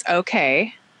 It's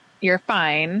okay. You're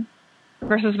fine.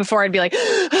 Versus before I'd be like,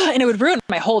 and it would ruin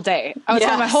my whole day. I would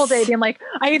spend my whole day being like,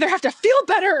 I either have to feel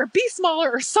better or be smaller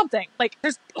or something. Like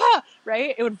there's,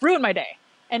 right? It would ruin my day.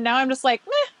 And now I'm just like,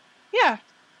 yeah,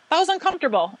 that was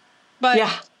uncomfortable. But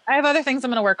I have other things I'm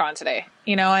going to work on today,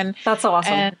 you know? And that's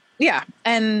awesome.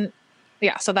 And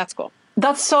so that's cool.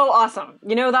 That's so awesome.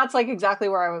 You know, that's like exactly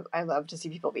where I love to see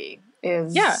people be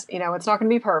is, you know, it's not going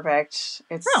to be perfect.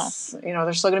 It's, you know,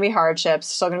 there's still going to be hardships,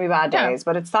 still going to be bad days,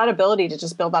 but it's that ability to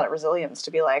just build that resilience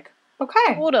to be like,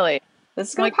 okay, totally, this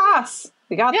is going to pass.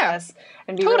 We got this.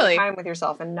 And be really kind with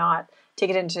yourself and not take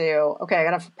it into, okay, I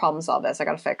got to problem solve this. I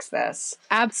got to fix this.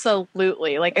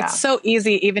 Absolutely. Like it's so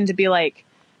easy even to be like,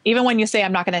 even when you say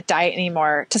I'm not going to diet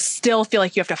anymore, to still feel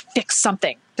like you have to fix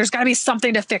something. There's got to be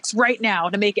something to fix right now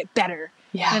to make it better.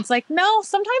 Yeah. And it's like, no,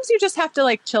 sometimes you just have to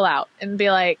like chill out and be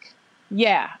like,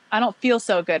 I don't feel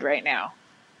so good right now.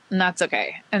 And that's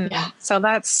okay. And so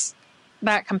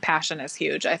that compassion is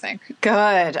huge, I think.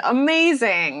 Good.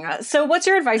 Amazing. So what's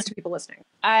your advice to people listening?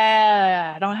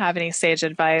 I don't have any sage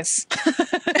advice.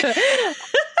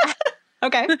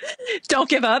 Okay. Don't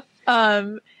give up.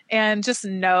 And just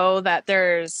know that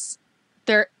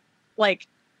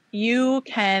you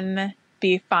can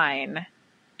be fine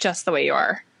just the way you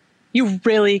are. You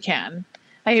really can.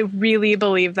 I really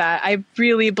believe that. I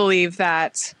really believe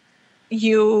that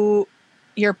your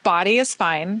body is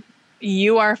fine.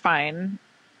 You are fine.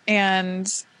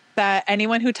 And that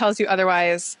anyone who tells you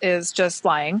otherwise is just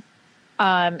lying.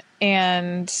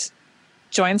 And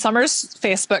join Summer's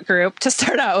Facebook group to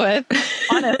start out with.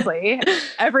 Honestly,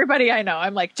 everybody I know,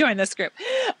 I'm like, join this group.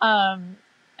 And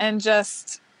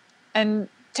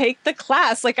take the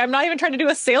class. Like, I'm not even trying to do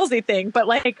a salesy thing, but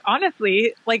like,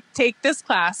 honestly, like take this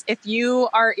class. If you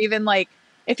are even like,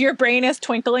 if your brain is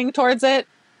twinkling towards it,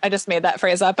 I just made that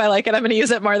phrase up. I like it. I'm going to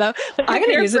use it more though. I'm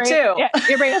going to use it too.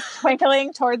 Your brain is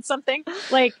twinkling towards something.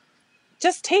 Like,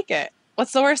 just take it.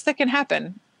 What's the worst that can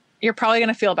happen? You're probably going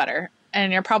to feel better.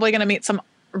 And you're probably going to meet some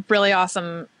really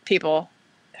awesome people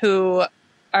who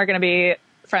are going to be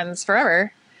friends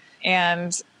forever.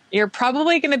 And you're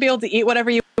probably going to be able to eat whatever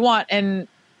you want and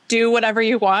do whatever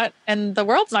you want. And the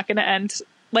world's not going to end.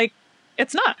 Like,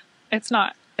 it's not. It's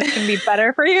going to be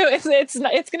better for you. It's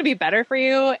going to be better for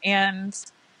you. And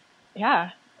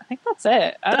I think that's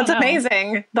it. That's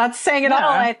amazing. That's saying it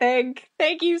all, I think.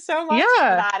 Thank you so much for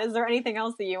that. Is there anything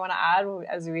else that you want to add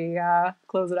as we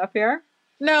close it up here?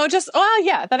 No,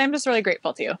 that I'm just really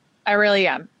grateful to you. I really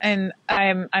am. And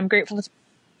I'm grateful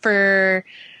for,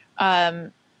 I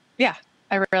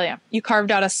really am. You carved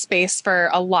out a space for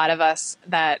a lot of us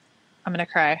that I'm going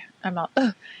to cry.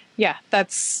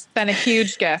 That's been a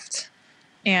huge gift.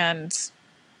 And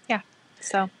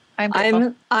so I'm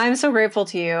grateful. I'm so grateful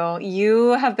to you.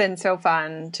 You have been so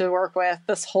fun to work with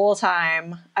this whole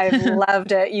time. I've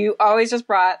loved it. You always just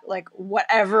brought like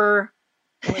whatever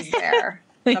was there.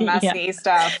 The messy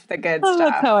stuff, the good stuff.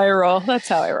 That's how I roll.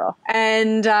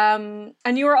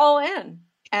 And you were all in.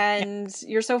 And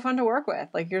you're so fun to work with.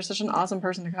 Like, you're such an awesome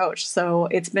person to coach. So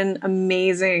it's been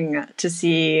amazing to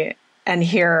see and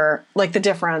hear like the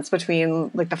difference between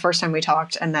like the first time we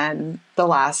talked and then the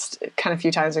last kind of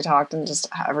few times we talked and just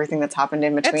everything that's happened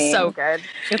in between. It's so good.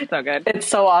 It's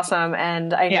so awesome.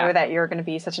 And I know that you're going to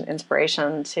be such an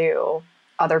inspiration to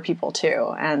other people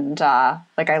too. And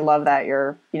like, I love that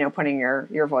you're, you know, putting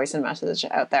your voice and message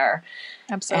out there.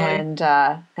 Absolutely.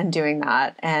 And doing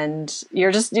that. And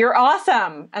you're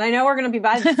awesome. And I know we're going to be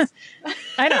buds.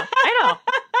 I know.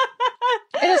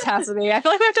 It just has to be. I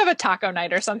feel like we have to have a taco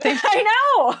night or something. I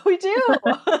know, we do.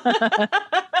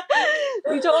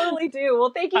 We totally do.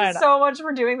 Well, thank you so much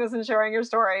for doing this and sharing your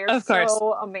story. You're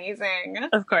so amazing.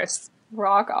 Of course.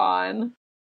 Rock on.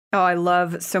 Oh, I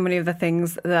love so many of the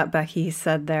things that Becky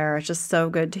said there. It's just so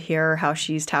good to hear how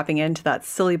she's tapping into that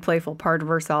silly, playful part of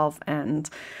herself and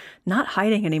not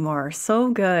hiding anymore. So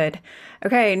good.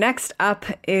 Okay, next up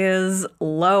is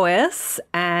Lois,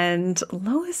 and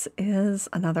Lois is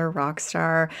another rock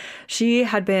star. She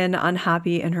had been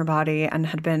unhappy in her body and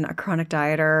had been a chronic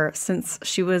dieter since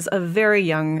she was a very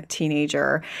young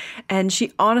teenager, and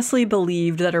she honestly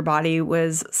believed that her body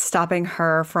was stopping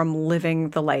her from living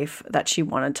the life that she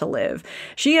wanted to live.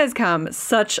 She has come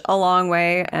such a long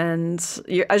way, and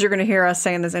as you're going to hear us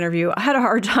say in this interview, I had a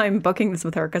hard time booking this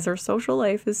with her because her social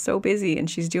life is so busy, and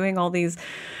she's doing all these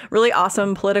really awesome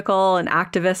political and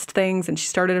activist things, and she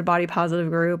started a body positive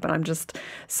group, and I'm just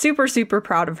super, super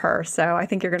proud of her. So I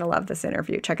think you're going to love this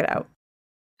interview. Check it out.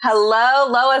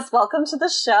 Hello, Lois. Welcome to the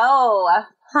show.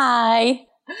 Hi.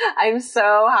 I'm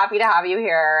so happy to have you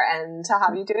here and to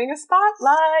have you doing a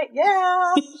spotlight.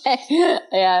 Yeah.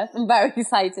 Yeah, I'm very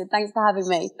excited. Thanks for having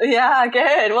me. Yeah,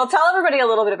 good. Well, tell everybody a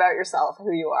little bit about yourself,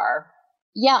 who you are.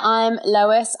 Yeah, I'm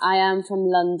Lois. I am from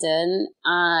London.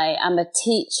 I am a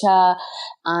teacher.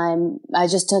 I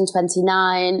just turned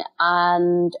 29,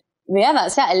 and yeah,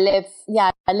 that's it. I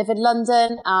live in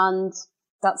London, and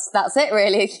that's it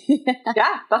really.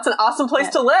 Yeah, that's an awesome place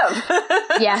to live.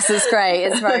 Yes, it's great.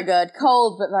 It's very good.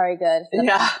 Cold, but very good.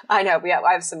 Yeah, I know. Yeah,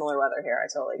 I have similar weather here. I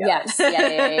totally get it.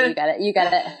 Yeah, you get it. You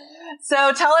get it.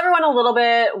 So tell everyone a little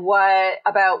bit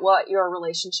about what your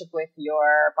relationship with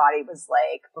your body was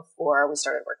like before we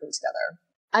started working together.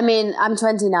 I mean, I'm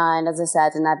 29, as I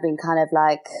said, and I've been kind of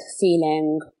like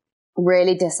feeling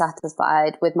really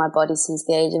dissatisfied with my body since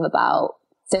the age of about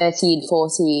 13,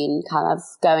 14, kind of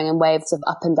going in waves of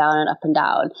up and down and up and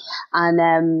down.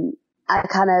 And I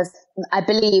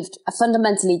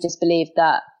fundamentally just believed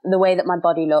that the way that my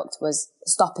body looked was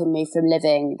stopping me from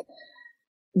living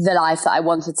the life that I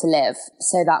wanted to live.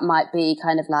 So that might be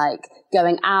kind of like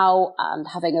going out and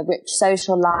having a rich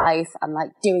social life and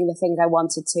like doing the things I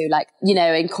wanted to, like, you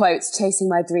know, in quotes, chasing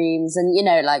my dreams and, you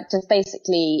know, like just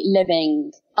basically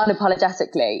living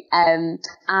unapologetically. And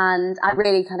I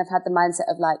really kind of had the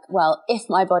mindset of like, well, if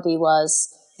my body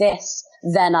was this,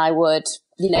 then I would,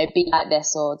 you know, be like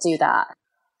this or do that.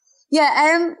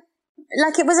 Yeah.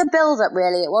 Like it was a build up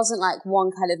really. It wasn't like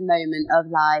one kind of moment of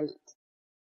like,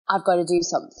 I've got to do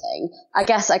something. I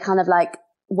guess I kind of like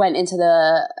went into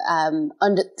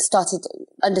started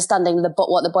understanding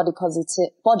what the body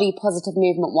positive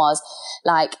movement was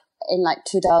like in like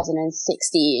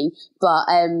 2016, but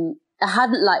I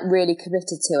hadn't like really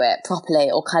committed to it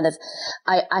properly, or kind of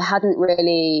I hadn't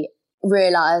really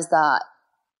realized that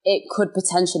it could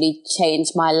potentially change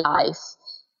my life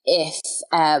if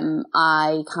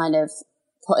I kind of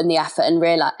put in the effort and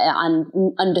realized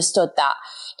and understood that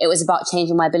it was about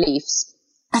changing my beliefs.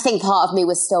 I think part of me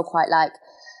was still quite like,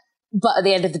 but at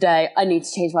the end of the day, I need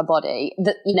to change my body,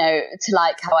 that, you know, to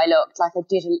like how I looked. Like I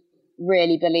didn't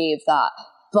really believe that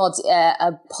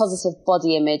a positive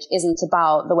body image isn't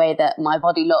about the way that my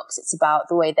body looks. It's about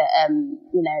the way that,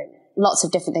 you know, lots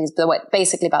of different things, but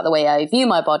basically about the way I view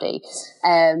my body.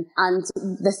 And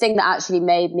the thing that actually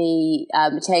made me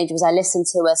change was I listened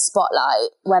to a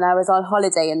spotlight when I was on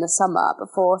holiday in the summer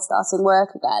before starting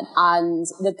work again. And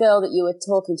the girl that you were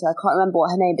talking to, I can't remember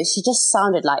what her name, but she just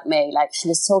sounded like me. Like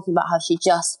she was talking about how she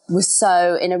just was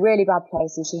so in a really bad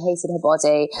place and she hated her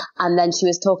body. And then she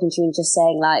was talking to you and just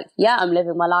saying like, yeah, I'm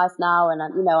living my life now and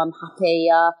you know, I'm happy.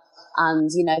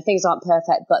 And, you know, things aren't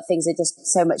perfect, but things are just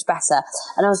so much better.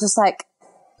 And I was just like,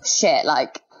 shit,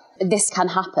 like this can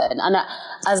happen. And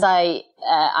I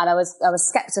was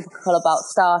skeptical about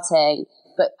starting,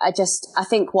 but I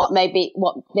think what maybe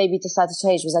decided to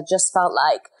change was I just felt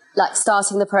like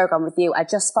starting the program with you. I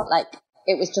just felt like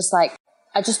it was just like,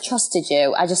 I just trusted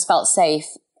you. I just felt safe.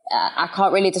 I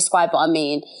can't really describe what I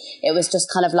mean. It was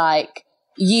just kind of like,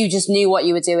 you just knew what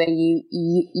you were doing.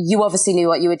 You obviously knew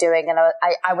what you were doing. And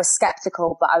I was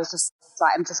skeptical, but I was just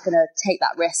like, I'm just going to take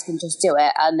that risk and just do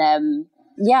it. And,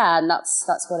 and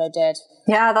that's what I did.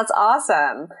 Yeah, that's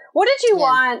awesome. What did you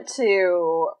want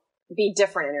to be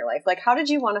different in your life? Like, how did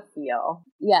you want to feel?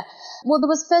 Yeah. Well, there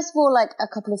was first of all, like a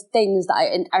couple of things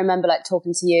that I remember like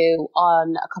talking to you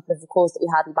on a couple of the calls that we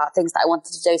had about things that I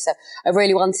wanted to do. So I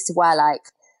really wanted to wear like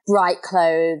bright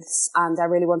clothes, and I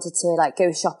really wanted to like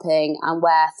go shopping and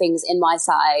wear things in my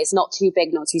size, not too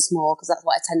big, not too small, because that's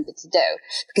what I tended to do,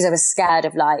 because I was scared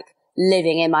of like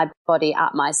living in my body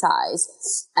at my size,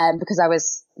 because I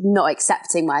was not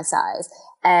accepting my size.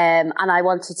 And I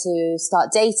wanted to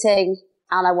start dating,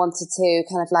 and I wanted to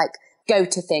kind of like go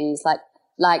to things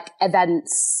like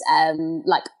events,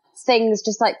 like things,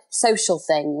 just like social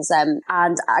things. And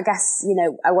I guess, you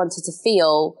know, I wanted to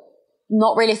feel,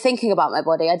 not really thinking about my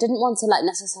body. I didn't want to like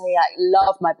necessarily like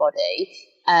love my body.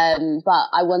 But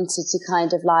I wanted to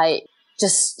kind of like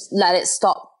just let it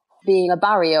stop being a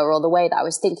barrier, or the way that I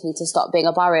was thinking to stop being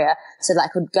a barrier, so that I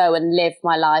could go and live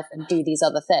my life and do these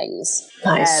other things.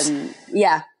 Nice.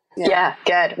 Yeah,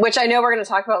 good. Which I know we're going to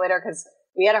talk about later, because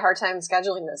we had a hard time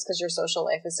scheduling this because your social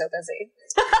life is so busy.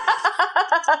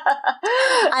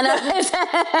 I know.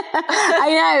 I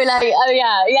know, like, oh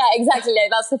yeah, exactly.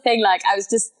 Like, that's the thing. Like, I was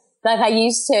just, like, I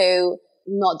used to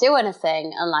not do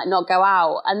anything and like not go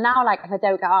out. And now, like, if I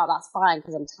don't go out, that's fine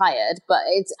because I'm tired. But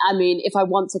it's, I mean, if I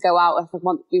want to go out, if I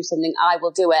want to do something, I will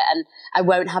do it. And I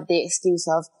won't have the excuse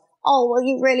of, oh, well,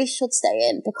 you really should stay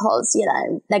in because, you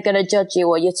know, they're going to judge you,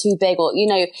 or you're too big, or, you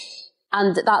know,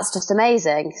 and that's just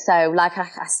amazing. So, like,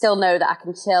 I still know that I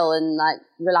can chill and, like,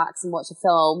 relax and watch a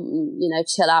film, you know,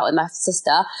 chill out with my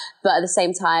sister. But at the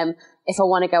same time, if I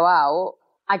want to go out,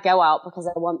 I go out because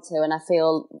I want to and I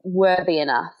feel worthy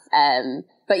enough.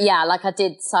 But yeah, like, I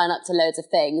did sign up to loads of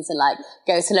things and, like,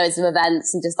 go to loads of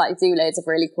events and just, like, do loads of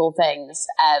really cool things.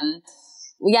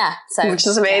 Yeah. So, which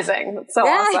is amazing. That's so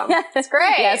awesome. Yeah. It's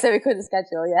great. Yeah. So we couldn't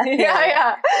schedule. Yeah.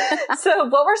 Yeah. So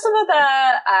what were some of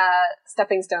the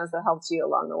stepping stones that helped you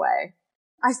along the way?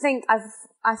 I think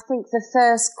the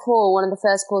first call, one of the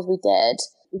first calls we did,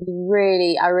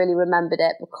 I really remembered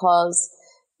it because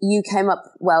you came up,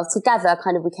 well, together,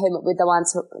 kind of, we came up with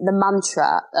the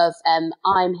mantra of,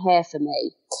 I'm here for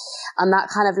me. And that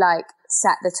kind of like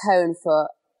set the tone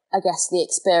for, I guess, the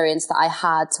experience that I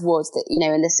had towards the, you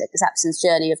know, in this acceptance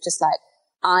journey of just like,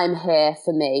 I'm here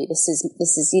for me. This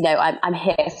is, you know, I'm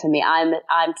here for me. I'm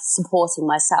supporting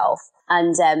myself.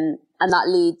 And that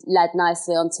led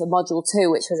nicely onto module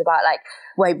 2, which was about like,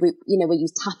 where you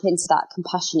tap into that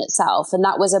compassionate self. And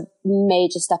that was a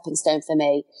major stepping stone for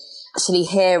me. Actually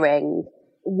hearing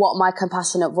what my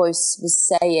compassionate voice was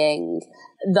saying,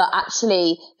 that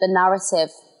actually the narrative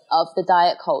of the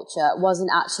diet culture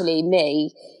wasn't actually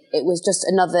me. It was just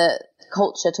another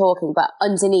culture talking, but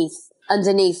underneath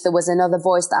there was another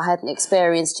voice that I hadn't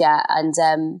experienced yet.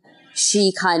 And,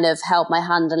 she kind of held my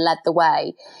hand and led the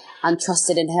way and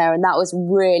trusted in her. And that was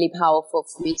really powerful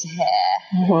for me to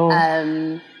hear.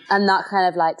 Mm-hmm. And that kind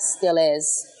of like still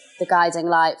is the guiding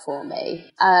light for me.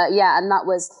 And that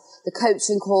was the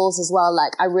coaching calls as well.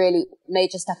 Like, I really,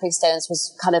 major stepping stones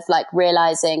was kind of like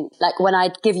realizing, like, when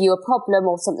I'd give you a problem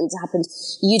or something to happen,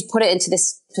 you'd put it into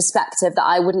this perspective that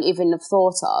I wouldn't even have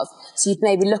thought of. So you'd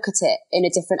maybe look at it in a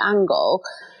different angle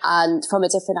and from a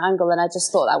different angle. And I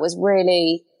just thought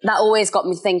that always got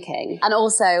me thinking. And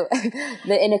also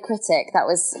the inner critic, that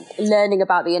was learning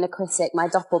about the inner critic, my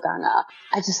doppelganger.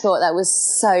 I just thought that was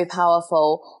so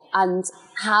powerful. And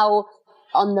how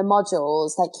on the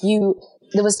modules, like,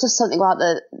 there was just something about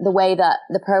the way that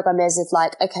the program is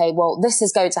like, okay, well, this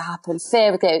is going to happen.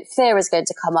 Fear is going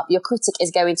to come up. Your critic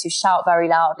is going to shout very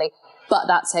loudly, but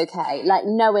that's okay. Like,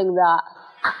 knowing that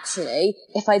actually,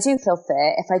 if I do feel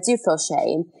fear, if I do feel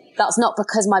shame, that's not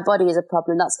because my body is a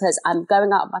problem. That's because I'm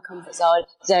going out of my comfort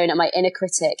zone and my inner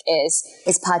critic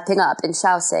is piping up and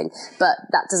shouting. But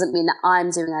that doesn't mean that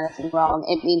I'm doing anything wrong.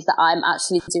 It means that I'm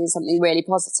actually doing something really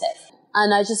positive.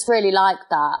 And I just really like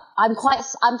that. I'm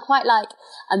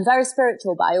very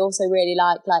spiritual, but I also really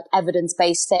like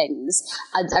evidence-based things.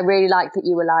 And I really like that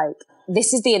you were like,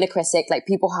 this is the inner critic, like,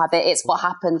 people have it. It's what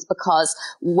happens because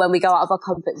when we go out of our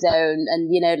comfort zone,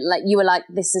 and, you know, like, you were like,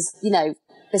 this is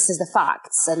the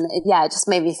facts. And it just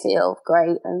made me feel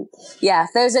great. And yeah,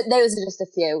 those are just a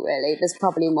few, really. There's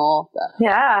probably more, but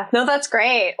yeah, no, that's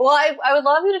great. Well, I would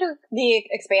love you to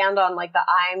expand on like the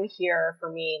I'm here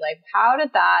for me. Like, how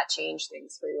did that change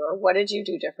things for you, or what did you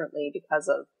do differently because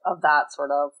of that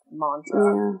sort of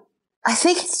mantra? Yeah. I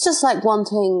think it's just like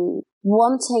wanting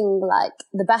like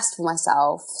the best for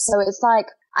myself. So it's like,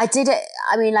 I did it.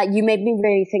 I mean, like, you made me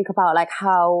really think about like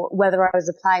whether I was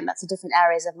applying that to different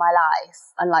areas of my life,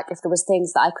 and like if there was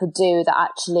things that I could do that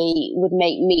actually would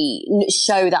make me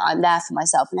show that I'm there for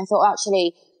myself. And I thought,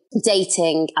 actually,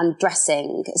 dating and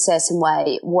dressing a certain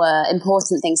way were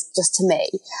important things just to me.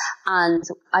 And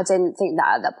I didn't think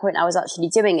that at that point I was actually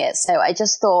doing it. So I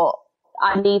just thought,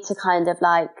 I need to kind of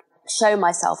like show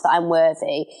myself that I'm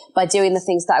worthy by doing the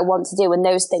things that I want to do. And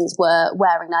those things were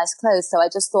wearing nice clothes. So I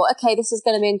just thought, okay, this is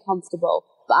going to be uncomfortable,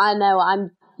 but I know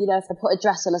if I put a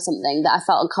dress on or something that I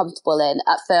felt uncomfortable in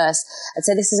at first, I'd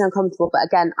say this is uncomfortable, but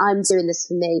again, I'm doing this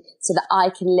for me so that I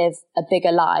can live a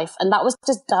bigger life. And that was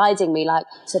just guiding me, like,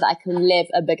 so that I can live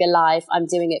a bigger life. I'm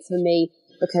doing it for me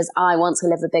because I want to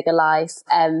live a bigger life.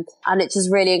 And it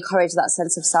just really encouraged that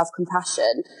sense of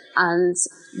self-compassion. And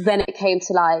when it came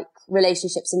to like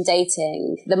relationships and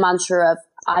dating, the mantra of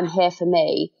I'm here for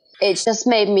me, it just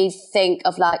made me think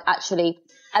of like actually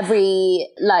every,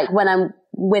 like when I'm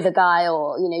with a guy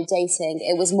or, you know, dating,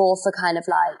 it was more for kind of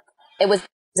like, it was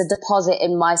a deposit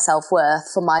in my self-worth,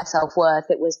 for my self-worth.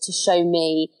 It was to show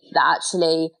me that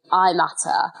actually I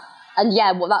matter. And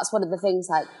yeah, well, that's one of the things,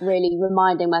 like really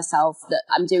reminding myself that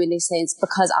I'm doing these things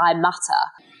because I matter.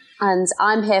 And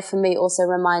I'm here for me also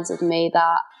reminded me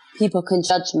that people can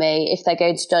judge me. If they're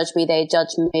going to judge me, they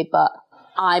judge me, but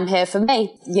I'm here for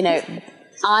me. You know,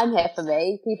 I'm here for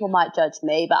me. People might judge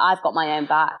me, but I've got my own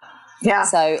back. Yeah.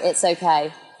 So it's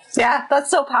okay. Yeah,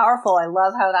 that's so powerful. I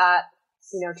love how that,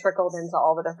 you know, trickled into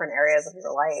all the different areas of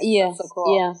your life. Yeah. That's so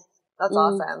cool. Yeah. That's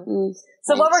awesome.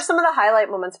 So Thanks. what were some of the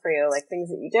highlight moments for you? Like things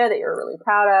that you did that you were really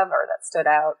proud of or that stood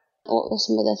out? What were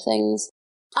some of the things?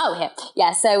 Oh, here.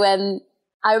 Yeah. So,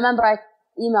 I remember I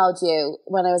emailed you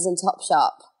when I was in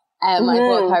Topshop. I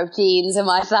bought a pair of jeans in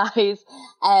my size.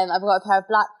 I bought a pair of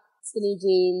black skinny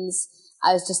jeans.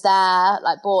 I was just there,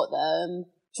 like bought them,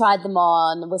 tried them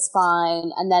on, was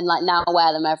fine. And then like now I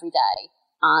wear them every day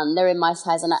and they're in my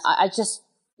size. And I just,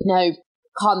 you know,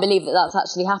 can't believe that that's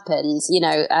actually happened, you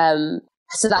know.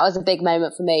 So that was a big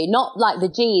moment for me. Not like the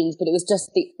jeans, but it was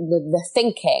just the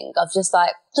thinking of just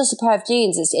like, just a pair of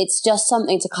jeans. It's just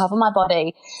something to cover my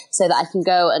body so that I can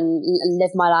go and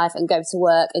live my life and go to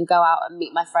work and go out and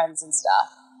meet my friends and stuff.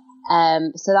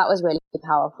 So that was really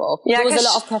powerful. Yeah, there was a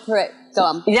lot of preparation. Go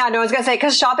on. Yeah, no, I was going to say,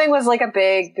 because shopping was like a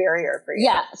big barrier for you.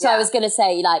 Yeah, so I was going to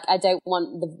say, like, I don't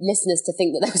want the listeners to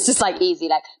think that it was just like easy.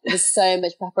 Like, there was so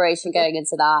much preparation going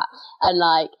into that. And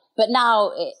like, but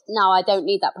now I don't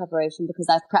need that preparation because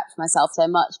I've prepped myself so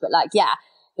much. But like, yeah,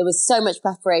 there was so much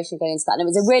preparation going into that. And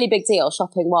it was a really big deal,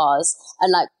 shopping was.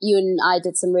 And like, you and I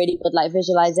did some really good like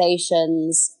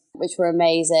visualizations, which were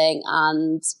amazing.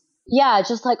 And yeah,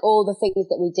 just like all the things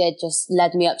that we did just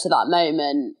led me up to that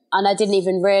moment. And I didn't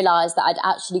even realize that I'd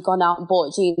actually gone out and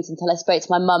bought jeans until I spoke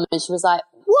to my mum and she was like,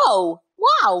 whoa,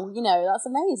 wow, you know, that's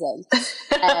amazing.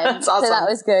 That's awesome. So that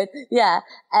was good. Yeah.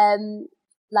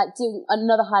 Like doing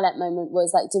another highlight moment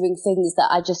was like doing things that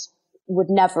I just would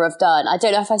never have done. I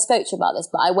don't know if I spoke to you about this,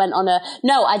 but I went on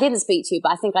no, I didn't speak to you,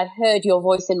 but I think I heard your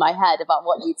voice in my head about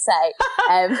what you'd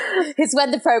say. It's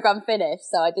when the program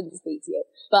finished, so I didn't speak to you.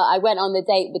 But I went on the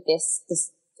date with this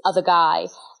other guy,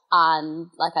 and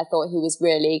like I thought he was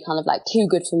really kind of like too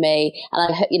good for me,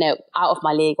 and I, you know, out of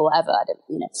my league or whatever. I don't,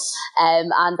 you know.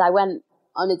 And I went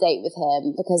on a date with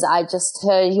him because I just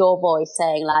heard your voice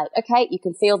saying like, okay, you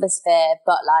can feel this fear,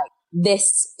 but like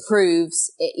this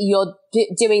proves you're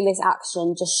doing this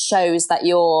action just shows that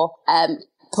you're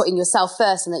putting yourself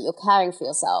first and that you're caring for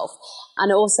yourself.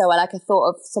 And also, like I thought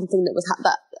of something that was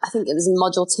that I think it was in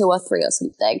module 2 or 3 or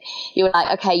something. You were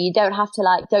like, okay, you don't have to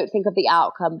like, don't think of the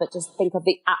outcome, but just think of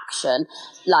the action.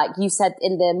 Like you said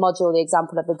in the module, the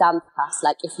example of the dance class,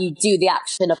 like if you do the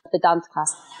action of the dance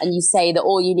class and you say that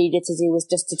all you needed to do was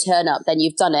just to turn up, then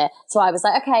you've done it. So I was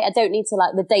like, okay, I don't need to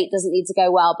like, the date doesn't need to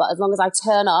go well, but as long as I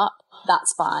turn up,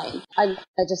 that's fine. I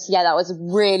just, yeah, that was a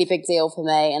really big deal for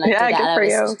me. And I did it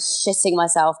and I was shitting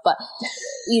myself, but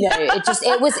you know, it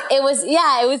was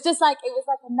just like, it was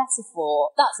like a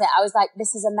metaphor. That's it. I was like,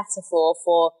 this is a metaphor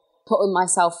for putting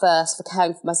myself first, for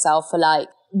caring for myself, for like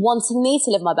wanting me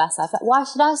to live my best life. Like, why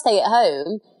should I stay at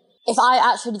home? If I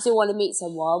actually do want to meet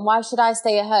someone, why should I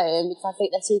stay at home if I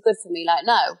think they're too good for me? Like,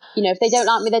 no, you know, if they don't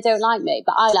like me, they don't like me,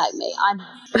 but I like me.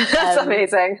 That's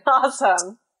amazing.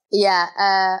 Awesome. Yeah,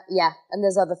 and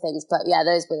there's other things, but yeah,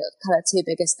 those were the kind of 2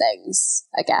 biggest things,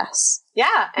 I guess.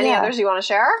 Yeah, any others you want to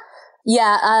share?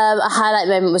 Yeah, a highlight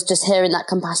moment was just hearing that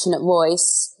compassionate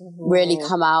voice really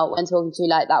come out when talking to you.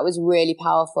 Like, that was really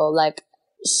powerful. Like,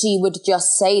 she would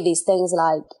just say these things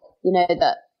like, you know,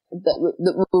 that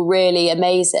were really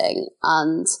amazing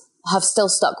and have still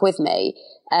stuck with me.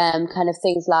 Kind of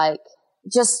things like,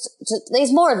 just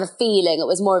it's more of a feeling. It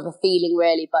was more of a feeling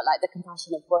really, but like the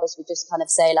compassionate voice would just kind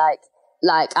of say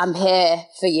like I'm here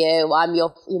for you. I'm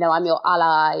your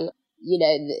ally. You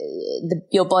know,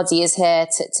 your body is here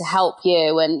to help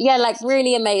you. And yeah, like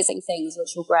really amazing things,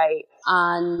 which were great.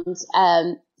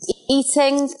 And,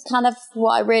 eating kind of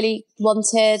what I really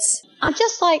wanted. And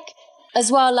just like,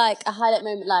 as well, like a highlight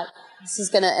moment, like this is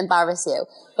going to embarrass you,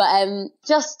 but,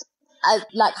 just,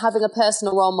 like having a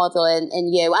personal role model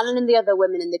in you and in the other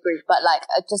women in the group, but like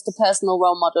just a personal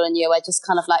role model in you. I just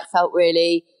kind of like felt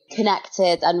really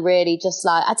connected and really just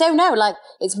like, I don't know, like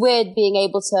it's weird being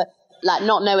able to like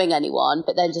not knowing anyone,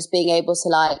 but then just being able to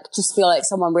like, just feel like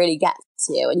someone really gets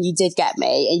you, and you did get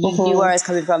me, and you knew where I was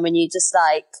coming from, and you just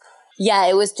like, yeah,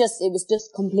 it was just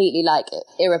completely like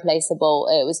irreplaceable.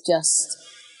 It was just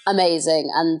amazing.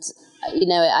 And, you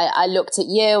know, I looked at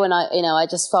you and I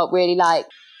just felt really like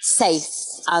safe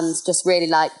and just really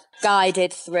like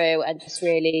guided through and just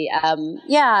really,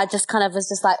 I just kind of was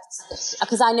just like,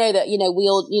 because I know that, you know, we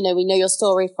all, you know, we know your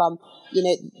story from,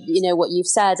 you know what you've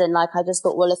said. And like, I just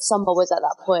thought, well, if Summer was at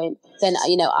that point, then,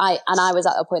 you know, I was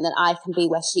at that point, then I can be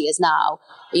where she is now.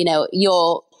 You know,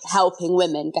 you're helping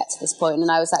women get to this point. And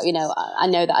I was like, you know, I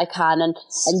know that I can. And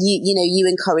you know, you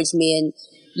encouraged me and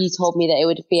you told me that it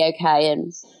would be okay.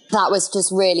 And that was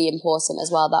just really important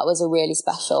as well. That was a really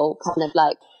special kind of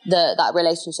like, that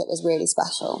relationship was really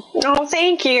special. Oh,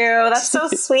 thank you. That's so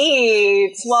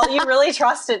sweet. Well, you really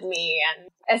trusted me.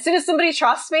 And as soon as somebody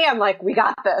trusts me, I'm like, we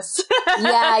got this.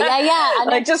 Yeah.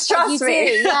 And like, just trust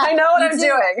me. Yeah, I know what I'm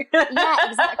doing. Yeah,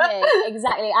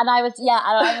 exactly. And I was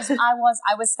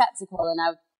skeptical and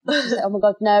I was like, oh my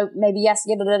God, no, maybe yes,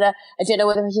 I don't know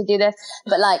whether we should do this.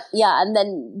 But like, yeah, and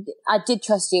then I did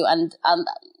trust you and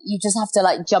you just have to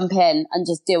like jump in and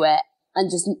just do it. And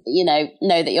just, you know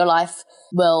that your life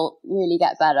will really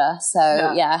get better.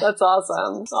 So, yeah. That's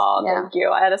awesome. Oh, yeah. Thank you.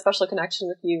 I had a special connection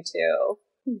with you, too.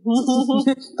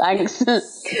 Thanks.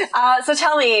 So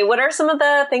tell me, what are some of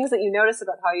the things that you notice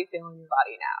about how you feel in your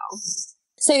body now?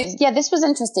 So, yeah, this was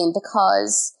interesting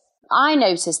because I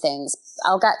noticed things.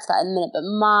 I'll get to that in a minute, but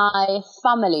my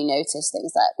family noticed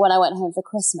things that when I went home for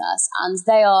Christmas, and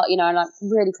they are, you know, and I'm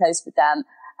really close with them,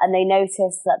 and they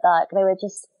noticed that like they were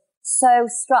just so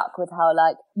struck with how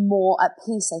like more at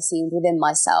peace I seemed within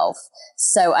myself.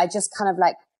 So I just kind of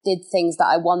like did things that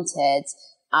I wanted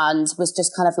and was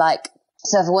just kind of like,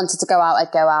 so if I wanted to go out,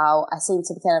 I'd go out. I seemed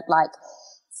to be kind of like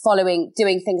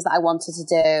doing things that I wanted to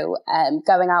do,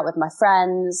 going out with my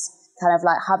friends, kind of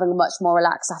like having a much more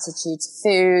relaxed attitude to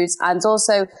food. And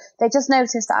also they just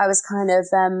noticed that I was kind of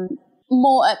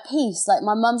more at peace. Like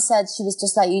my mum said, she was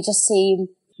just like, you just seem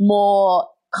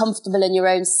more comfortable in your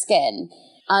own skin.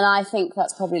 And I think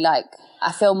that's probably like,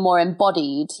 I feel more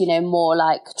embodied, you know, more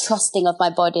like trusting of my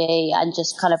body and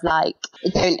just kind of like,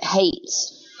 don't hate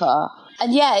her.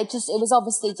 And yeah, it was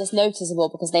obviously just noticeable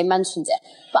because they mentioned it.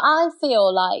 But I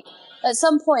feel like at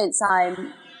some points I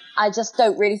just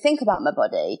don't really think about my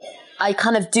body. I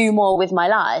kind of do more with my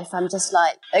life. I'm just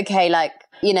like, okay, like,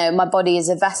 you know, my body is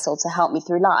a vessel to help me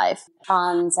through life.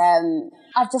 And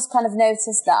I've just kind of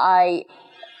noticed that I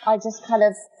just kind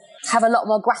of have a lot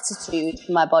more gratitude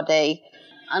for my body,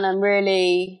 and I'm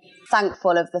really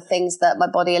thankful of the things that my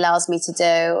body allows me to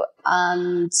do.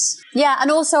 And yeah, and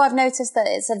also I've noticed that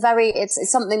it's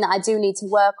something that I do need to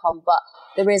work on, but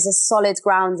there is a solid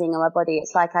grounding in my body.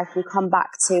 It's like I can come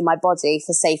back to my body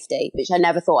for safety, which I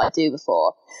never thought I'd do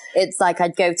before. It's like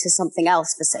I'd go to something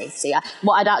else for safety.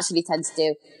 What I'd actually tend to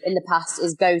do in the past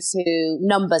is go to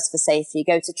numbers for safety,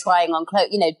 go to trying on clothes,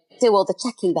 you know, do all the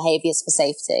checking behaviors for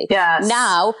safety. Yes.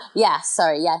 Now,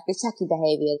 the checking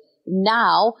behaviors.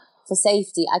 Now, for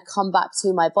safety, I come back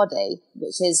to my body,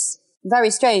 which is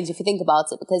very strange if you think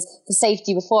about it, because for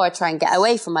safety before I try and get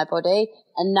away from my body,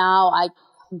 and now I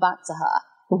come back to her,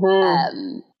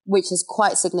 which is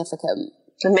quite significant.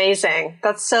 Amazing.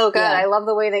 That's so good. Yeah. I love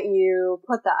the way that you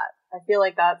put that. I feel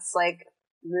like that's like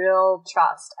real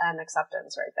trust and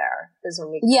acceptance right there is when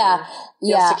we feel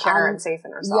secure and safe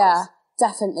in ourselves. Yeah,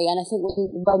 definitely. And I think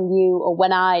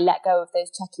when I let go of those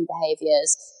checking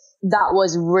behaviors, that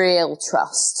was real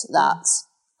trust, that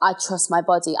I trust my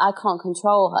body. I can't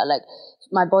control her. Like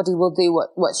my body will do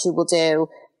what she will do.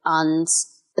 And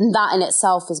that in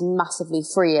itself is massively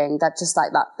freeing. That just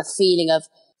like that, the feeling of,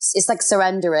 it's like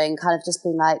surrendering, kind of just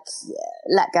being like,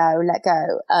 let go. That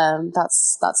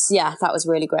was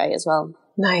really great as well.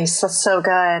 Nice. That's so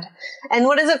good. And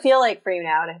what does it feel like for you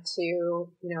now to,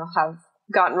 you know, have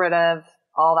gotten rid of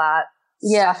all that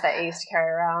stuff that you used to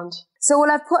carry around? So, well,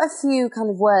 I've put a few kind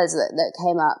of words that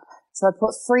came up. So I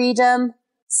put freedom,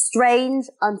 strange,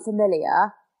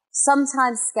 unfamiliar,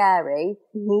 sometimes scary,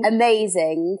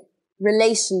 amazing,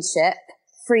 relationship,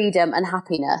 freedom, and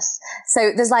happiness.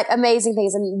 So there's like amazing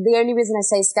things. And the only reason I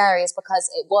say scary is because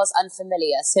it was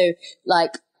unfamiliar. So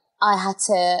like I had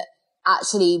to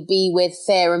actually be with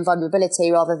fear and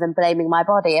vulnerability rather than blaming my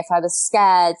body. If I was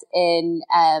scared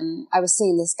I was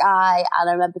seeing this guy, and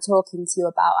I remember talking to you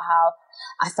about how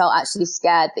I felt actually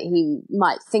scared that he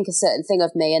might think a certain thing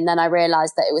of me. And then I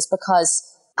realized that it was because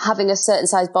having a certain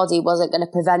size body wasn't going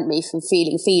to prevent me from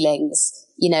feeling feelings,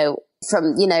 you know,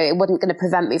 it wasn't going to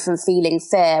prevent me from feeling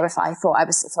fear if I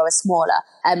was smaller.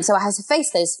 So I had to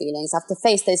face those feelings. I have to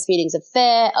face those feelings of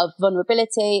fear, of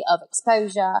vulnerability, of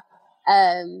exposure.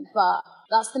 But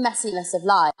that's the messiness of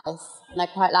life. And I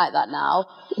quite like that now.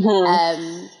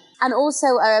 And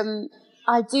also,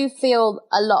 I do feel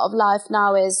a lot of life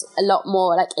now is a lot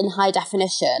more like in high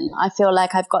definition. I feel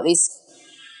like I've got these,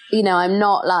 you know, I'm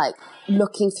not like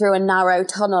looking through a narrow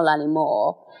tunnel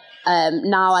anymore.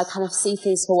 Now I kind of see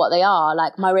things for what they are.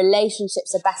 Like my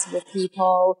relationships are better with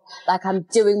people. Like I'm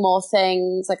doing more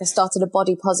things. Like I started a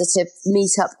body positive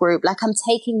meetup group. Like I'm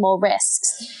taking more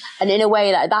risks. And in a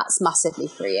way like that's massively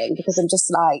freeing because I'm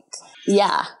just like,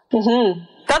 yeah. Mm-hmm.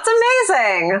 That's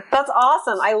amazing. That's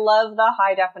awesome. I love the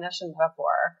high definition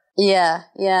metaphor. Yeah,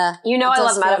 yeah. You know, I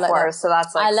love metaphors, like so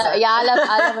that's like, I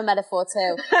love a metaphor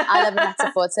too. I love a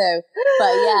metaphor too.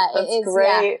 But yeah, that's it is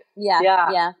great. Yeah.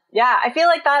 I feel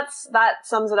like that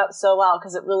sums it up so well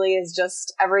because it really is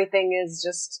just everything is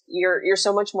just you're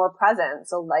so much more present.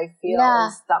 So life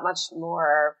feels that much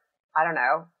more, I don't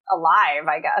know, alive,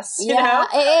 I guess. You know?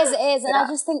 It is. And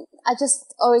I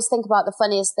just always think about the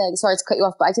funniest thing. Sorry to cut you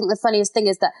off, but I think the funniest thing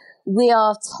is that we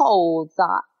are told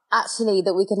that actually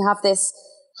that we can have this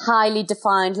highly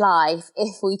defined life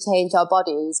if we change our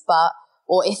bodies,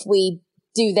 or if we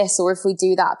do this or if we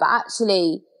do that. But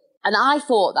actually, and I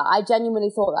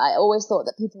genuinely thought that, I always thought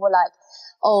that people were like,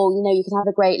 oh, you know, you can have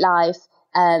a great life,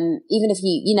 even if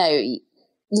you know,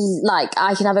 like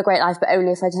I can have a great life, but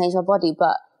only if I change my body.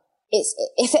 But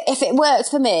if it worked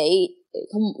for me,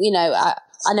 you know,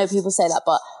 I know people say that,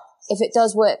 but if it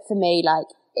does work for me, like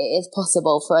it is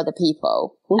possible for other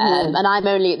people. Mm-hmm. And I'm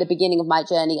only at the beginning of my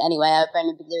journey anyway. I've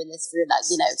only been doing this for like,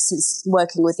 you know, since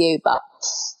working with you, but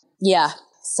yeah.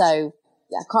 So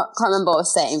yeah, can't remember what I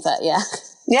was saying, but yeah.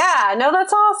 Yeah, no,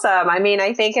 that's awesome. I mean,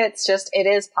 I think it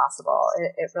is possible.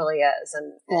 It really is.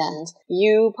 And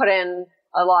you put in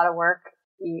a lot of work.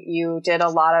 You did a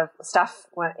lot of stuff,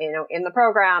 you know, in the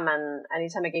program, and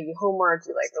anytime I gave you homework,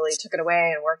 you like really took it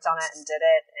away and worked on it and did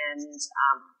it. And,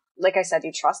 like I said,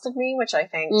 you trusted me, which I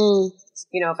think,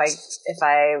 you know, if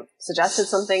I suggested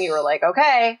something, you were like,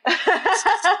 okay.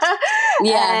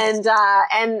 Yeah. And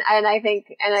I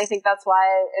think that's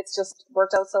why it's just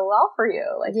worked out so well for you.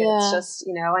 Like, it's just,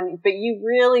 you know, but you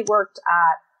really worked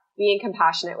at being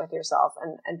compassionate with yourself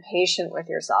and patient with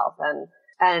yourself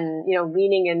and, you know,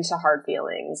 leaning into hard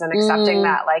feelings and accepting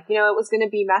that, like, you know, it was going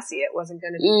to be messy. It wasn't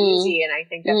going to be easy. And I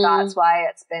think that's why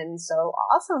it's been so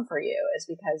awesome for you, is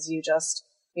because you just,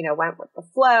 you know, went with the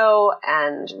flow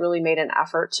and really made an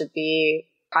effort to be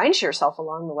kind to yourself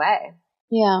along the way.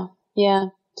 Yeah. Yeah.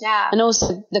 Yeah. And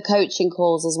also the coaching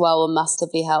calls as well were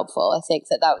massively helpful. I think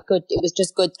that was good. It was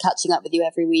just good catching up with you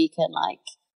every week and like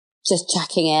just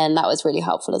checking in. That was really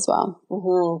helpful as well.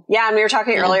 Mm-hmm. Yeah. And we were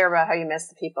talking earlier about how you miss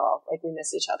the people. Like we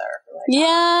miss each other. Like,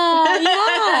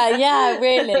 yeah,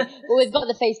 really. Well, we've got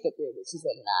the Facebook group, which is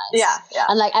really nice. Yeah.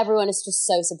 And like everyone is just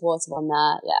so supportive on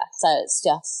there. Yeah. So it's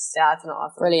just. Yeah, it's an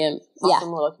awesome. Brilliant.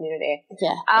 Awesome little community.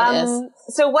 Yeah. It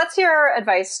is. So what's your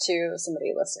advice to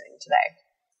somebody listening today?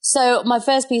 So my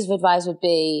first piece of advice would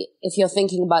be, if you're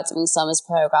thinking about doing Summer's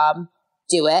program,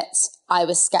 do it. I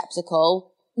was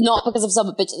skeptical, not because of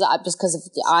Summer, but just because of,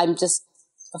 I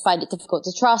find it difficult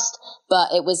to trust, but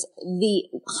it was the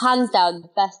hands down the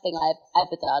best thing I've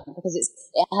ever done because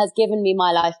it has given me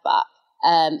my life back.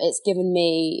 It's given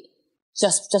me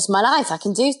just my life.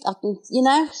 You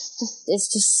know,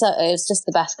 it's just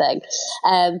the best thing.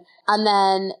 And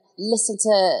then listen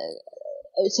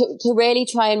to really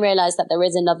try and realize that there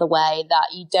is another way, that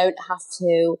you don't have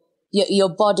to, your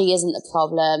body isn't the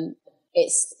problem.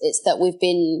 It's that we've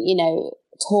been, you know,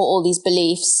 taught all these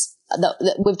beliefs,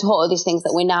 that we've taught all these things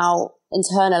that we now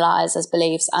internalize as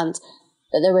beliefs, and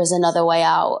that there is another way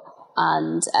out.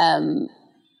 And,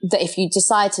 that if you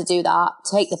decide to do that,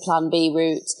 take the plan B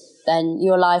route, then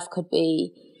your life could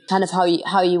be kind of how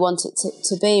you want it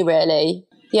to be, really.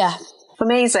 Yeah.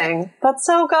 Amazing. That's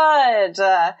so good.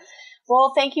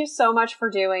 Well, thank you so much for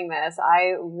doing this.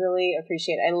 I really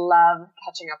appreciate it. I love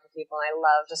catching up with people, and I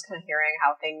love just kind of hearing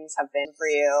how things have been for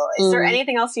you. Is there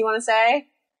anything else you want to say?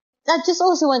 I just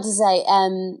also want to say,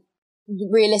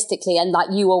 realistically, and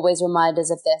like you always remind us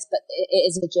of this, but it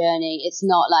is a journey. It's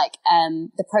not like,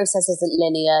 the process isn't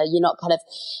linear. You're not kind of,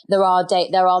 there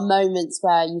are moments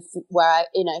where I,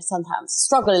 you know, sometimes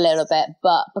struggle a little bit,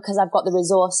 but because I've got the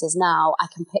resources now, I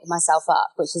can pick myself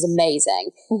up, which is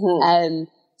amazing.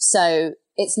 Mm-hmm. So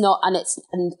it's not,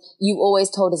 and you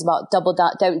always told us about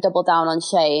don't double down on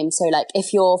shame. So like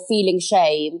if you're feeling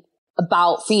shame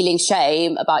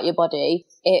about your body,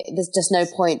 there's just no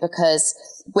point, because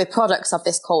we're products of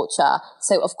this culture.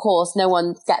 So of course no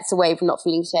one gets away from not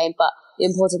feeling shame, but the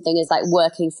important thing is like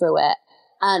working through it.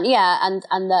 And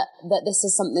and that this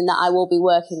is something that I will be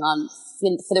working on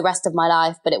for the rest of my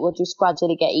life, but it will just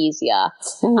gradually get easier.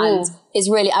 Mm-hmm. And it's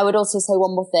really, I would also say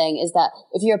one more thing is that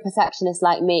if you're a perfectionist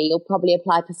like me, you'll probably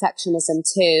apply perfectionism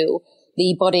to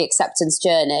the body acceptance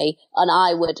journey, and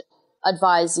I would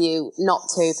advise you not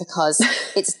to, because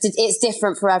it's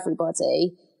different for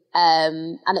everybody.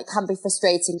 And it can be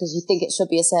frustrating because you think it should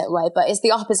be a certain way, but it's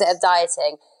the opposite of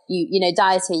dieting. You know,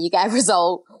 dieting, you get a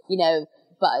result, you know,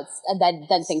 and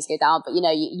then things go down, but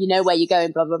you know where you're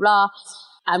going, blah, blah, blah.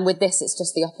 And with this, it's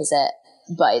just the opposite,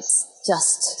 but it's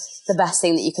just the best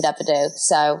thing that you could ever do.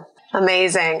 So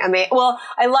amazing. Well,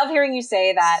 I love hearing you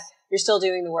say that you're still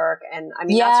doing the work. And I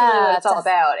mean, that's really what it's all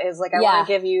about, is like, I want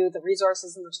to give you the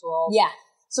resources and the tools. Yeah.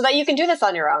 So that you can do this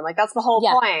on your own. Like, that's the whole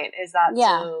point, is that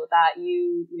so that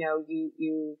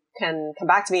you can come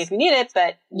back to me if you need it,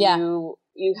 but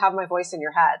you have my voice in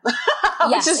your head,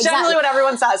 which is generally what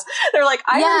everyone says. They're like,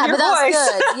 I heard your voice.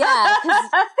 Good. Yeah,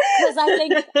 because I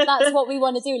think that's what we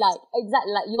want to do. Like,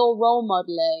 exactly, like you're role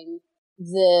modeling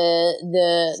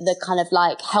the kind of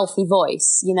like healthy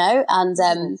voice, you know, and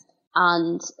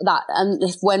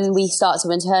if when we start to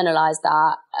internalize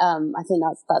that, I think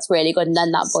that's really good, and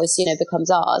then that voice, you know,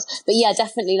 becomes ours. But yeah,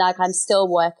 definitely, like, I'm still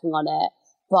working on it,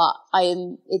 but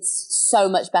it's so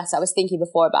much better. I was thinking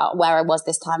before about where I was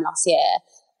this time last year,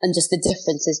 and just the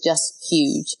difference is just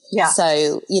huge. Yeah.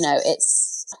 So, you know,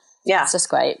 it's just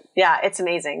great. Yeah, it's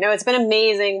amazing. No, it's been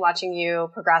amazing watching you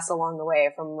progress along the way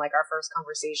from like our first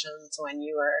conversations when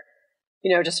you were,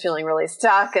 you know, just feeling really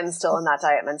stuck and still in that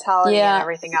diet mentality and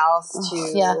everything else,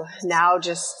 to now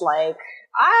just like,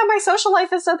 my social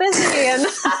life is so busy and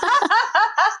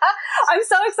I'm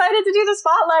so excited to do the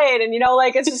spotlight. And, you know,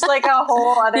 like, it's just like a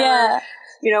whole other,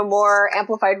 you know, more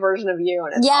amplified version of you.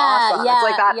 And it's awesome. It's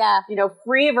like that, you know,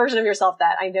 free version of yourself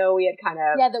that I know we had kind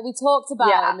of. Yeah, that we talked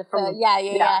about in the first. Yeah.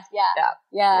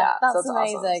 That's so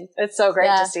amazing. Awesome. It's so great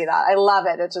to see that. I love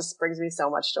it. It just brings me so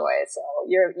much joy. So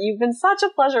you've been such a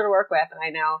pleasure to work with. And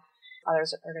I know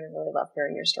others are going to really love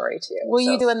hearing your story too. Well,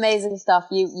 you do amazing stuff.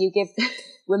 You give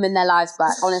women their lives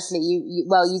back. Honestly,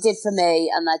 you did for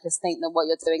me. And I just think that what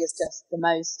you're doing is just the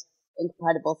most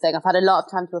incredible thing. I've had a lot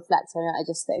of time to reflect on it. I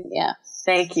just think,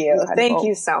 Thank you. Incredible. Thank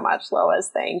you so much, Lois.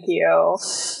 Thank you.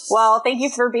 Well, thank you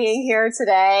for being here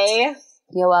today.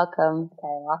 You're welcome.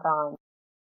 Okay, rock on.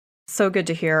 So good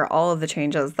to hear all of the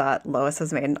changes that Lois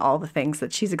has made and all the things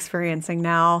that she's experiencing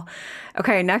now.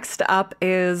 Okay, next up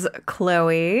is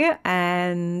Chloe.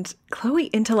 And Chloe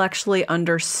intellectually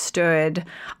understood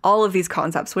all of these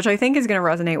concepts, which I think is going to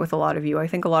resonate with a lot of you. I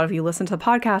think a lot of you listen to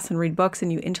podcasts and read books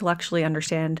and you intellectually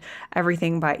understand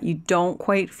everything, but you don't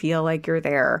quite feel like you're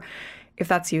there. If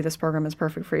that's you, this program is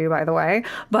perfect for you, by the way.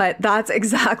 But that's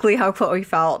exactly how Chloe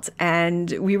felt.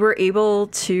 And we were able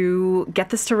to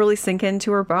get this to really sink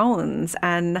into her bones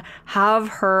and have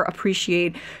her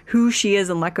appreciate who she is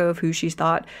and let go of who she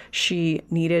thought she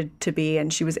needed to be.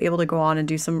 And she was able to go on and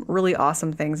do some really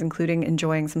awesome things, including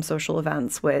enjoying some social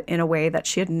events in a way that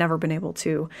she had never been able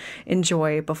to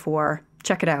enjoy before.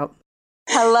 Check it out.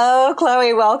 Hello,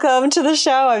 Chloe. Welcome to the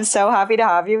show. I'm so happy to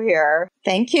have you here.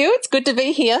 Thank you. It's good to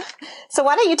be here. So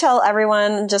why don't you tell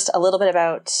everyone just a little bit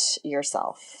about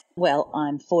yourself? Well,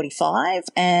 I'm 45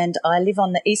 and I live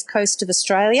on the east coast of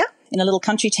Australia in a little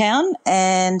country town,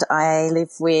 and I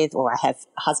have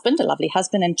a husband, a lovely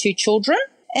husband, and 2 children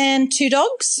and 2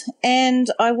 dogs. And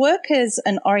I work as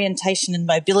an orientation and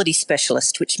mobility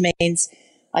specialist, which means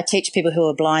I teach people who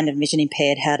are blind and vision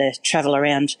impaired how to travel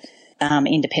around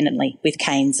independently with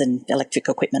canes and electric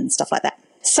equipment and stuff like that.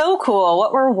 So cool.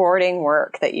 What rewarding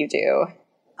work that you do.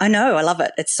 I know. I love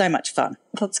it. It's so much fun.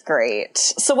 That's great.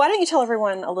 So why don't you tell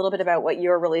everyone a little bit about what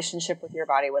your relationship with your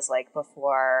body was like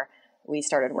before we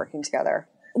started working together?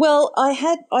 Well, I've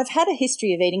had a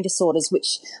history of eating disorders,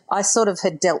 which I sort of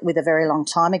had dealt with a very long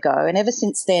time ago. And ever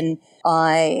since then,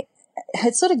 I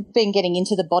had sort of been getting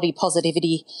into the body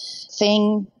positivity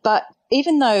thing. But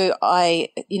even though I,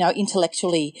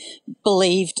 intellectually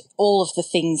believed all of the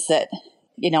things that,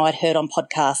 I'd heard on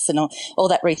podcasts and all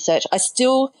that research, I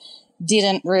still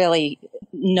didn't really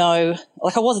know,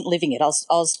 like I wasn't living it. I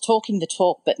was talking the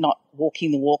talk but not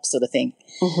walking the walk sort of thing.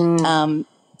 Mm-hmm.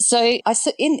 So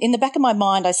in the back of my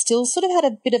mind, I still sort of had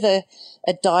a bit of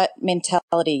a diet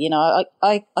mentality.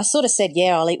 I sort of said,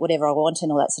 I'll eat whatever I want and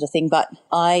all that sort of thing. But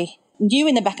I knew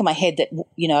in the back of my head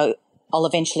that, I'll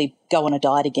eventually go on a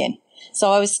diet again.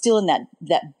 So I was still in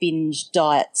that binge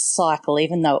diet cycle,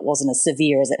 even though it wasn't as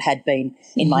severe as it had been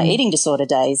in my eating disorder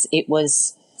days. It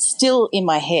was still in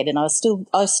my head, and I was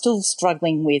still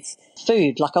struggling with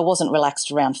food. Like I wasn't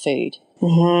relaxed around food.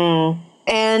 Mm-hmm.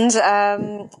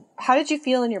 And how did you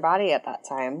feel in your body at that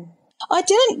time? I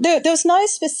didn't. There was no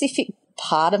specific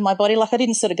part of my body. Like I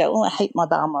didn't sort of go, I hate my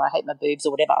bum or I hate my boobs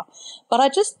or whatever. But I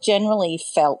just generally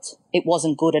felt it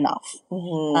wasn't good enough.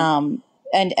 Mm-hmm.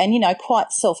 and you know,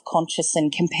 quite self-conscious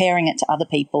and comparing it to other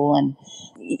people. And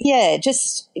yeah,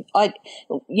 just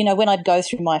you know, when I'd go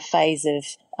through my phase of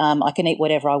I can eat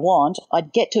whatever I want,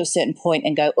 I'd get to a certain point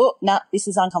and go, oh, no, this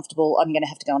is uncomfortable. I'm going to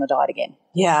have to go on a diet again.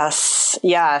 Yes.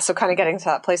 Yeah. So kind of getting to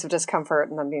that place of discomfort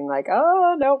and then being like,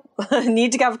 oh, nope, I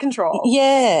need to have control.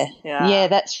 Yeah. Yeah,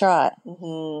 that's right.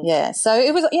 Mm-hmm. Yeah. So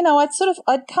it was, you know,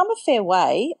 I'd come a fair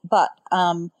way, but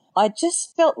I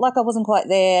just felt like I wasn't quite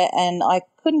there, and I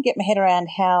couldn't get my head around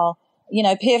how, you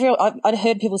know, I'd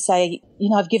heard people say, you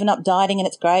know, I've given up dieting and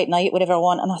it's great and I eat whatever I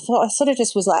want. And I thought, I sort of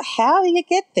just was like, how do you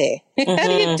get there? Mm-hmm. How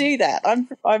do you do that?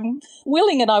 I'm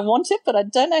willing and I want it, but I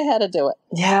don't know how to do it.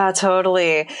 Yeah,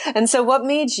 totally. And so what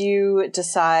made you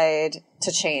decide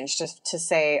to change, just to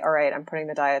say, all right, I'm putting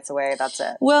the diets away, that's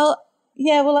it? Well,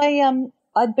 yeah,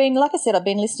 I'd been, like I said, I've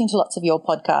been listening to lots of your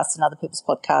podcasts and other people's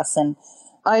podcasts, and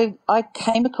I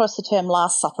came across the term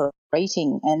Last Supper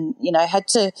eating, and, you know,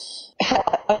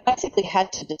 I basically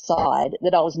had to decide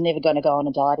that I was never going to go on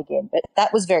a diet again. But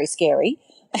that was very scary.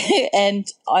 And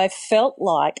I felt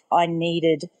like I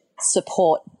needed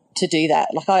support to do that.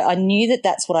 Like I knew that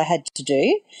that's what I had to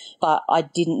do, but I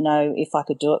didn't know if I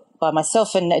could do it by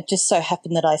myself. And it just so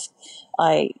happened that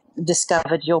I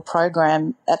discovered your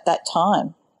program at that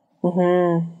time.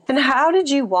 Mm-hmm. And how did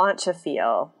you want to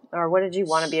feel, or what did you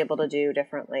want to be able to do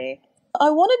differently? I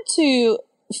wanted to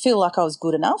feel like I was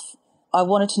good enough. I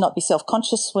wanted to not be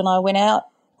self-conscious when I went out.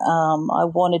 I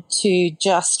wanted to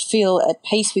just feel at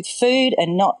peace with food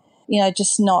and not, you know,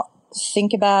 just not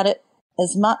think about it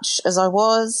as much as I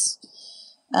was.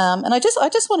 And I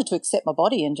just wanted to accept my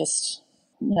body and just,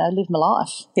 you know, live my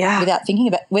life. Yeah. Without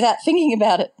thinking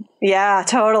about it. Yeah,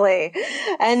 totally.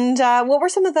 And what were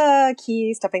some of the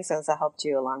key stepping stones that helped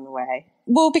you along the way?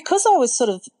 Well, because I was sort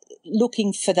of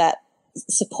looking for that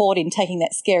support in taking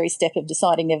that scary step of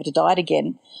deciding never to diet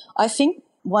again, I think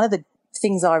one of the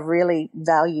things I really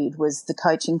valued was the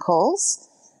coaching calls,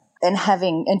 and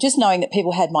just knowing that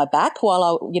people had my back while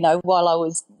I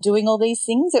was doing all these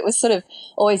things. It was sort of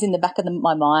always in the back of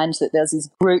my mind that there was this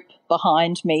group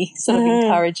behind me sort of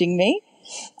encouraging me.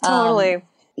 Totally.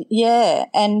 Yeah.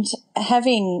 And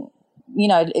having, you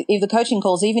know, if the coaching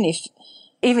calls, even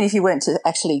if you weren't to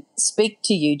actually speak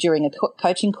to you during a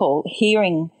coaching call,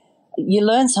 you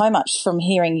learn so much from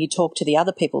hearing you talk to the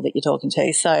other people that you're talking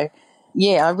to. So,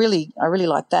 yeah, I really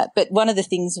like that. But one of the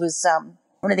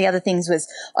other things was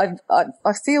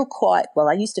I feel quite, well,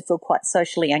 I used to feel quite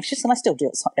socially anxious, and I still do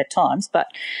it at times, but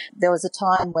there was a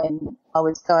time when I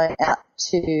was going out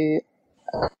to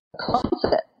a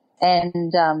concert,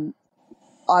 and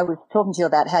I was talking to you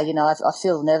about how, you know, I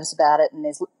feel nervous about it, and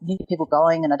there's new people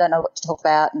going and I don't know what to talk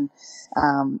about, and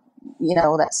you know,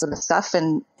 all that sort of stuff.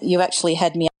 And you actually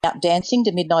had me out dancing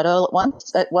to Midnight Oil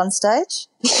at one stage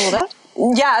before that.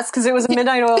 Yes, because it was a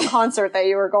Midnight Oil concert that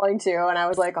you were going to, and I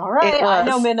was like, all right, I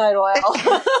know Midnight Oil.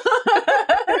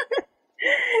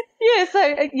 Yeah,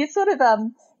 so you sort of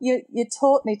you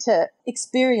taught me to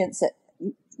experience it,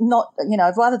 not, you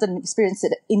know, rather than experience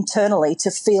it internally,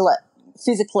 to feel it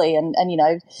physically and you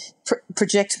know,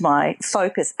 project my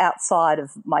focus outside of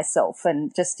myself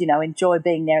and just, you know, enjoy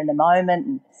being there in the moment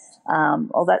and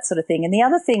all that sort of thing. And the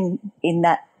other thing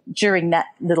during that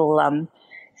little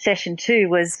session too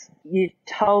was you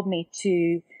told me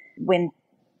to, when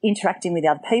interacting with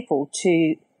other people,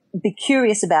 to be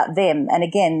curious about them. And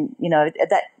again, you know,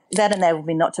 that enabled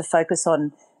me not to focus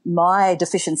on my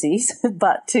deficiencies,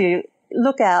 but to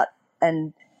look out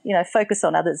and, you know, focus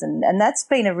on others. And that's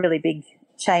been a really big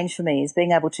change for me, is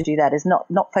being able to do that, is not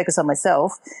focus on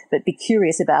myself, but be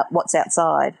curious about what's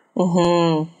outside.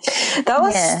 Mm-hmm. That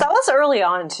was early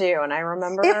on too, and I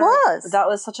remember that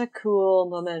was such a cool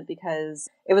moment because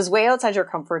it was way outside your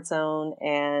comfort zone,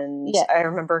 and I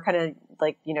remember kind of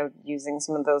like, you know, using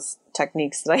some of those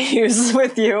techniques that I use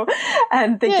with you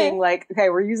and thinking like, okay,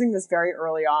 we're using this very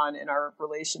early on in our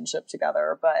relationship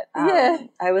together, but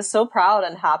I was so proud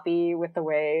and happy with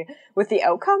the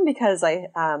outcome because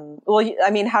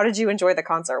I mean, how did you enjoy the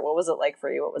concert? What was it like for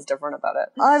you? What was different about it?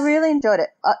 I really enjoyed it.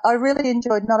 I really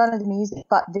enjoyed not only the music,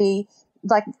 but the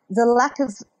lack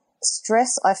of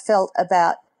stress I felt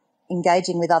about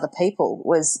engaging with other people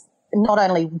was not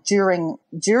only during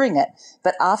it,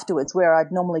 but afterwards, where I'd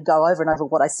normally go over and over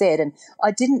what I said. And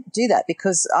I didn't do that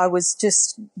because I was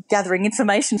just gathering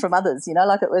information from others, you know,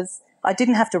 like I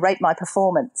didn't have to rate my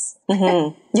performance.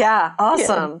 Mm-hmm. Yeah.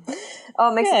 Awesome. Yeah.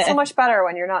 Oh, it makes it so much better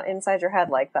when you're not inside your head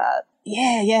like that.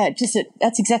 Yeah.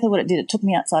 That's exactly what it did. It took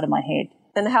me outside of my head.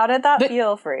 And how did that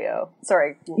feel for you?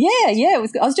 Sorry. Yeah. I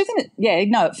was doing it. Yeah,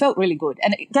 no, it felt really good.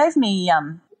 And it gave me,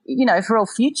 you know, for all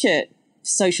future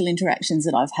social interactions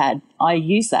that I've had, I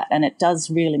use that, and it does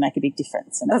really make a big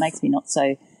difference, and it makes me not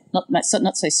so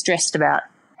stressed about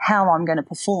how I'm going to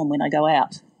perform when I go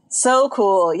out. So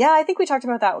cool. Yeah, I think we talked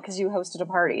about that because you hosted a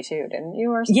party too, didn't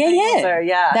you? Or something?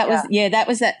 That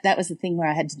was the thing where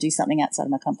I had to do something outside of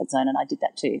my comfort zone, and I did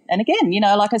that too. And again,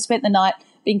 I spent the night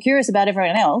being curious about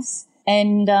everyone else,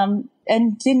 and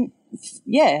didn't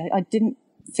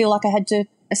feel like I had to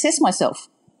assess myself.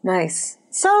 Nice.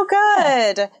 So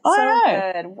good.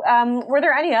 Yeah. Good. Were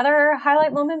there any other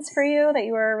highlight moments for you that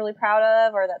you were really proud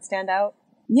of or that stand out?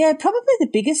 Yeah, probably the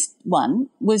biggest one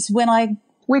was when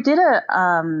we did a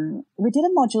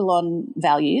module on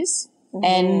values,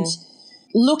 and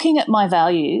looking at my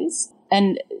values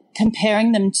and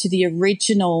comparing them to the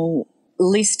original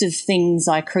list of things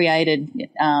I created,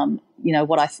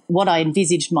 what I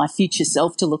envisaged my future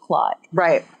self to look like.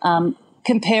 Right.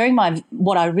 Comparing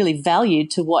what I really valued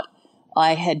to what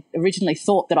I had originally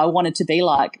thought that I wanted to be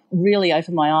like really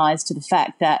opened my eyes to the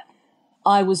fact that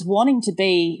I was wanting to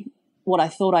be what I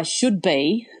thought I should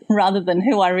be rather than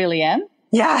who I really am.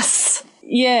 Yes.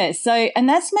 Yeah. So, and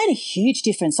that's made a huge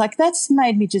difference. Like, that's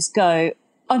made me just go,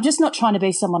 I'm just not trying to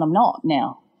be someone I'm not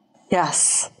now.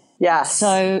 Yes. Yes.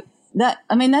 So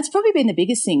that's probably been the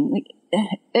biggest thing.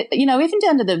 Even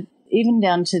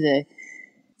down to the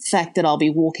fact that I'll be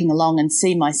walking along and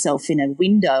see myself in a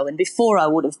window, and before I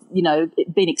would have,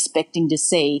 been expecting to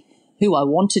see who I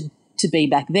wanted to be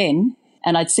back then,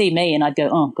 and I'd see me and I'd go,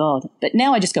 oh God. But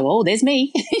now I just go, oh, there's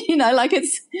me.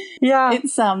 It's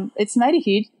made a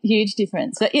huge, huge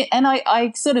difference. But and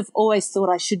I sort of always thought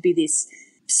I should be this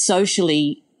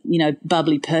socially,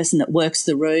 bubbly person that works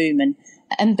the room,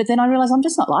 but then I realised I'm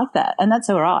just not like that, and that's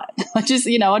all right. I just,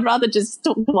 I'd rather just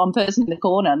talk to one person in the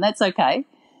corner, and that's okay.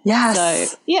 Yes.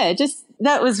 So yeah,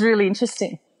 that was really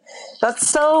interesting. That's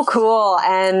so cool.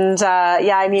 And,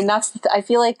 I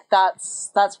feel like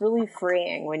that's really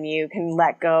freeing when you can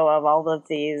let go of all of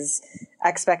these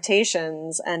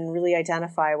expectations and really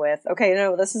identify with, okay,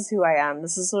 no, this is who I am.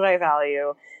 This is what I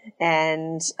value.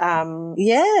 And,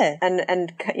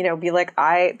 be like,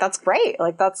 that's great.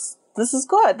 Like, this is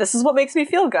good. This is what makes me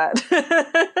feel good.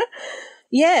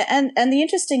 Yeah, and the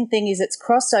interesting thing is it's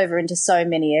crossed over into so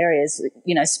many areas,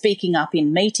 speaking up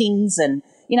in meetings and,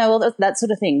 that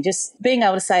sort of thing. Just being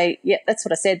able to say, yeah, that's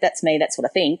what I said, that's me, that's what I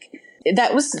think.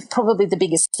 That was probably the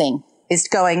biggest thing, is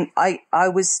going, I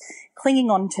was clinging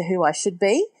on to who I should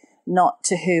be, not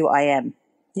to who I am.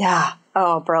 Yeah.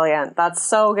 Oh, brilliant. That's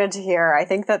so good to hear. I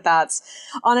think that's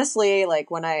honestly,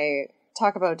 like, when I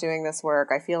talk about doing this work,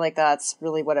 I feel like that's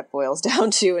really what it boils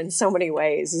down to in so many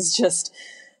ways, is just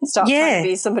stop trying to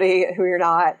be somebody who you're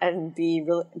not, and be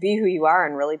who you are,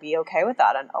 and really be okay with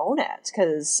that and own it,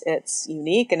 because it's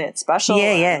unique and it's special.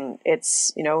 And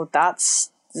it's,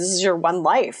 this is your one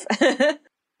life.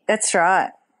 That's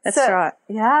right. That's right.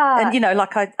 Yeah. And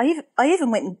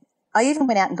I even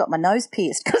went out and got my nose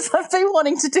pierced, because I've been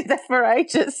wanting to do that for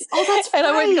ages. Oh, that's and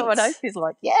right. I went and got my nose pierced,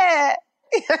 like, yeah.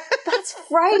 That's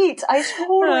right. I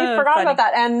totally forgot about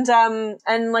that.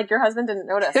 And like, your husband didn't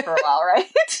notice for a while, right?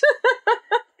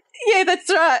 Yeah, that's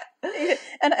right.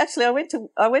 And actually, I went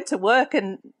to work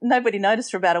and nobody noticed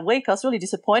for about a week. I was really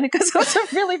disappointed, because it was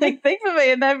a really big thing for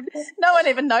me, and no one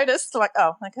even noticed. Like,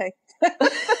 oh, okay,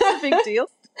 big deal.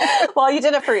 Well, you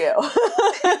did it for you.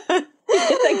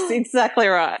 That's exactly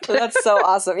right. That's so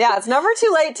awesome. Yeah, it's never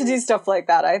too late to do stuff like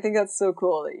that. I think that's so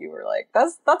cool that you were like,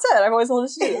 that's it. I've always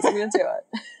wanted to do this. I'm going to do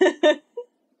it.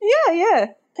 Yeah.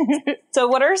 So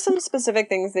what are some specific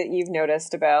things that you've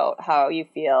noticed about how you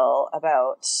feel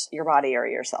about your body or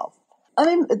yourself? I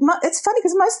mean, it's funny,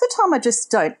 because most of the time I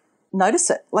just don't notice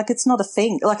it. Like, it's not a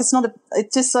thing. Like, I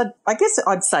guess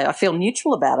I'd say I feel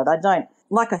neutral about it. I don't,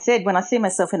 like I said, when I see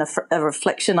myself in a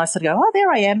reflection, I sort of go, oh, there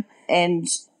I am. And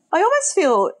I almost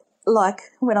feel like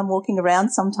when I'm walking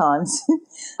around sometimes,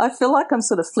 I feel like I'm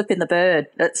sort of flipping the bird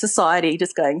at society,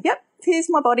 just going, yep, here's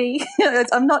my body.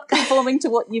 I'm not conforming to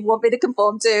what you want me to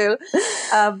conform to.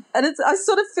 And I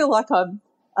sort of feel like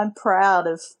I'm proud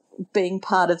of being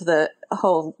part of the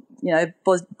whole,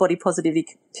 body positivity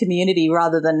community,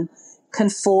 rather than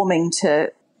conforming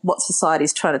to what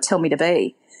society's trying to tell me to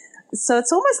be. So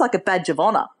it's almost like a badge of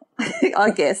honour,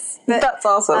 I guess. But, that's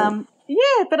awesome.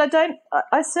 But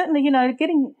I certainly,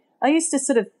 I used to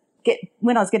sort of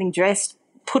when I was getting dressed,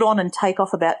 put on and take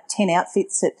off about 10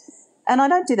 outfits and I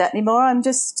don't do that anymore. I'm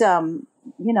just, I'll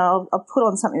put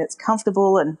on something that's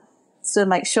comfortable, and sort of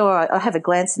make sure I have a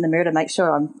glance in the mirror to make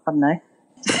sure I don't know,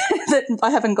 that I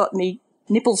haven't got any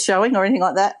nipples showing or anything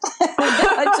like that.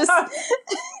 I just,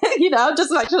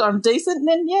 just make sure I'm decent, and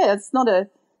then, it's not a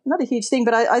huge thing.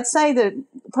 But I'd say that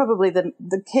probably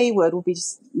the key word will be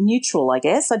just neutral, I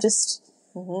guess. I just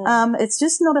It's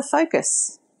just not a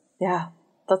focus. Yeah.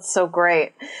 That's so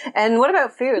great. And what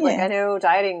about food? Yeah. Like, I know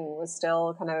dieting was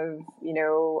still kind of, you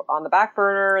know, on the back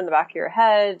burner, in the back of your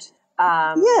head.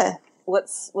 Yeah.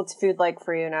 What's food like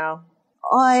for you now?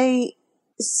 I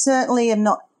certainly am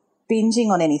not binging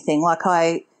on anything. Like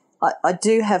I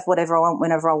do have whatever I want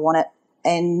whenever I want it.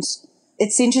 And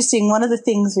it's interesting. One of the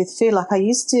things with food, like I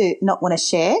used to not want to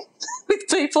share with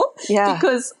people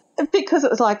because it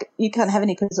was like, you can't have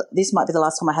any because this might be the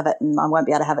last time I have it and I won't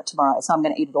be able to have it tomorrow. So I'm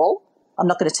going to eat it all. I'm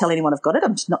not going to tell anyone I've got it.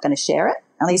 I'm just not going to share it.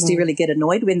 And I used to really get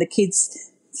annoyed when the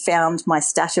kids found my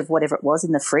stash of whatever it was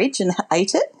in the fridge and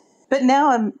ate it. But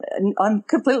now I'm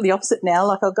completely opposite now.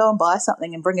 Like I'll go and buy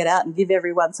something and bring it out and give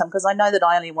everyone some because I know that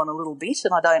I only want a little bit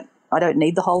and I don't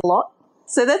need the whole lot.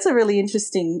 So that's a really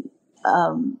interesting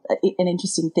an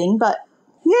interesting thing. But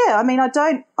yeah, I mean I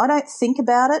don't think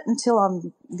about it until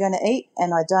I'm going to eat,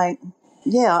 and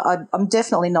I'm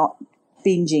definitely not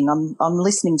binging. I'm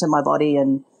listening to my body,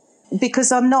 and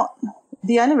because I'm not,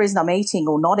 the only reason I'm eating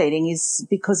or not eating is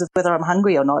because of whether I'm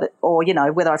hungry or not, or, you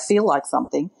know, whether I feel like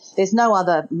something. There's no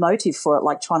other motive for it,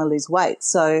 like trying to lose weight.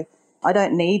 So I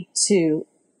don't need to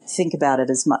think about it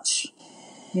as much,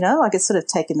 you know, like it's sort of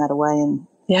taken that away, and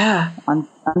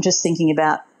I'm just thinking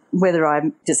about whether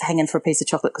I'm just hanging for a piece of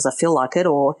chocolate because I feel like it,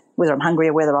 or whether I'm hungry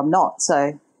or whether I'm not.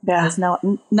 So there's no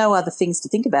other things to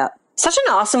think about. Such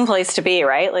an awesome place to be,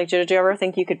 right? Like, did you ever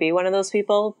think you could be one of those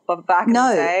people back in the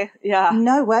day? Yeah.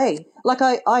 No way. Like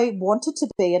I wanted to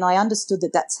be, and I understood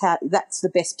that that's the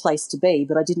best place to be,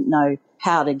 but I didn't know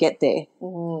how to get there,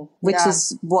 which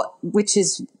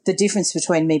is the difference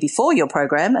between me before your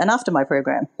program and after my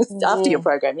program, after your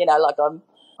program, you know, like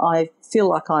I feel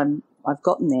like I've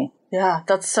gotten there. Yeah,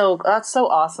 that's so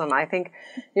awesome. I think,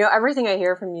 you know, everything I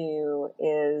hear from you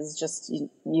is just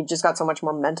you've just got so much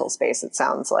more mental space, it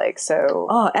sounds like.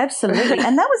 So absolutely.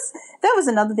 And that was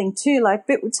another thing too, like,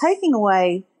 but taking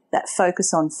away that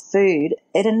focus on food,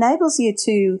 it enables you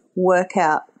to work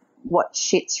out what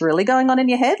shit's really going on in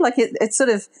your head. Like it sort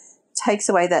of takes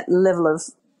away that level of,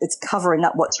 it's covering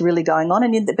up what's really going on,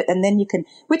 and then you can,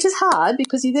 which is hard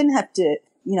because you then have to,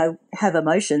 you know, have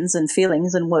emotions and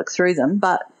feelings and work through them.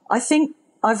 But I think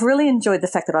I've really enjoyed the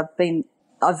fact that I've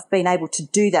been able to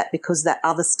do that because that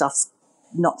other stuff's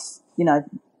not, you know,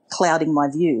 clouding my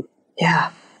view.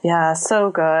 Yeah. Yeah.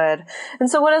 So good. And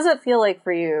so what does it feel like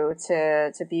for you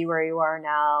to be where you are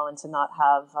now and to not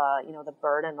have, you know, the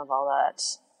burden of all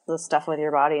the stuff with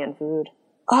your body and food?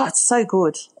 Oh, it's so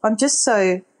good. I'm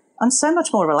so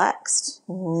much more relaxed.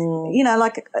 You know,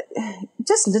 like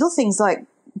just little things like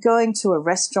going to a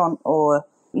restaurant, or,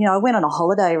 you know, I went on a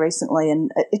holiday recently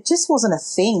and it just wasn't a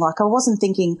thing. Like I wasn't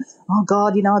thinking, oh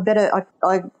God, you know, I'm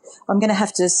going to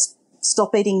have to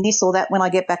stop eating this or that when I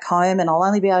get back home, and I'll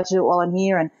only be able to do it while I'm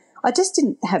here. And I just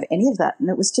didn't have any of that. And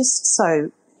it was just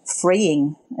so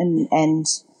freeing, and,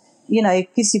 you know,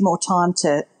 it gives you more time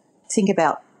to think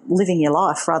about living your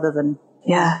life rather than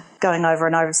going over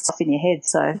and over stuff in your head.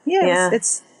 So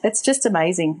it's just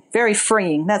amazing. Very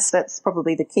freeing. That's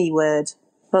probably the key word.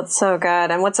 That's so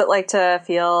good. And what's it like to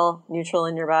feel neutral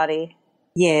in your body?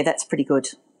 Yeah, that's pretty good.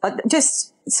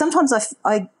 Sometimes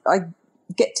I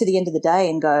get to the end of the day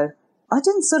and go, I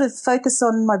didn't sort of focus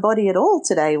on my body at all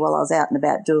today while I was out and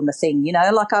about doing my thing, you know,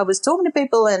 like I was talking to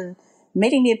people and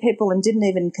meeting new people and didn't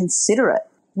even consider it,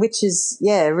 which is,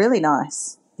 really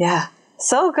nice. Yeah.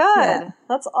 So good. Yeah.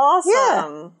 That's awesome.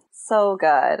 Yeah. So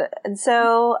good. And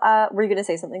so, were you going to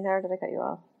say something there? Or did I cut you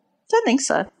off? Don't think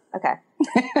so. Okay.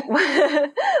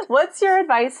 What's your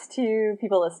advice to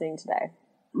people listening today?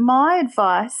 My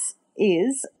advice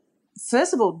is,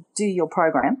 first of all, do your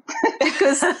program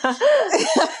because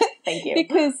thank you.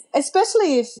 Because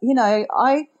especially if, you know,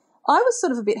 I was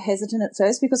sort of a bit hesitant at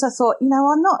first because I thought, you know,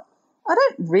 I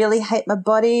don't really hate my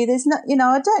body. There's not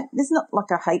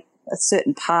like I hate a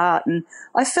certain part, and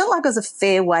I felt like I was a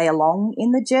fair way along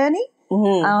in the journey.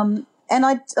 And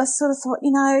I sort of thought,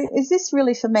 you know, is this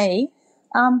really for me?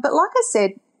 But like I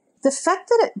said, the fact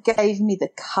that it gave me the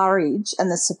courage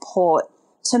and the support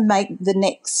to make the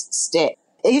next step,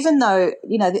 even though,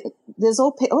 you know, there's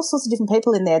all sorts of different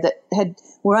people in there that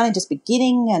were only just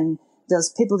beginning, and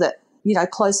there's people that, you know,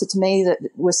 closer to me that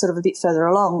were sort of a bit further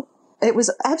along. It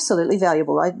was absolutely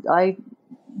valuable. I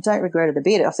don't regret it a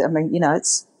bit. I mean, you know,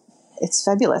 it's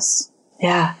fabulous.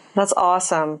 Yeah, that's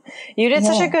awesome. You did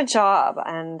such a good job,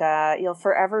 and you'll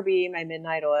forever be my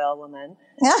midnight oil woman.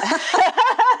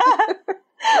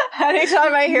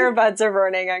 Anytime I hear buds are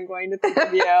burning, I'm going to think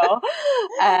of you.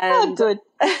 And good.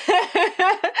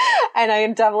 And I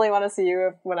definitely want to see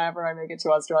you whenever I make it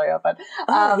to Australia. But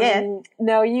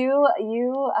no,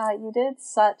 you did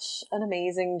such an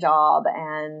amazing job,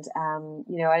 and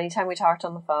anytime we talked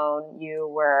on the phone, you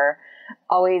were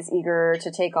always eager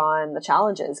to take on the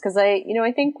challenges, because I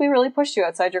think we really pushed you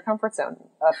outside your comfort zone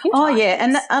a few times. Oh yeah,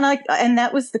 and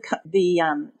that was the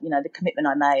commitment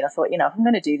I made. I thought, if I'm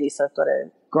going to do this, I've got to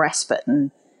grasp it,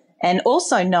 and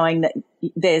also knowing that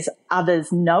there's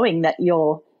others knowing that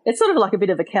it's sort of like a bit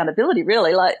of accountability,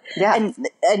 really,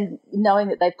 and knowing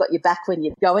that they've got your back when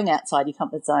you're going outside your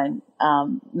comfort zone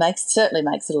certainly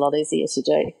makes it a lot easier to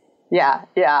do. Yeah,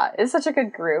 it's such a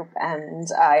good group, and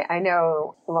I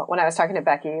know when I was talking to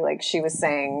Becky, like she was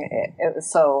saying, it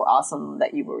was so awesome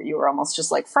that you were almost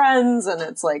just like friends, and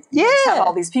it's like you just have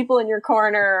all these people in your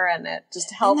corner, and it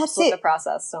just helps with the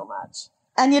process so much.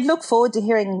 And you'd look forward to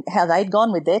hearing how they'd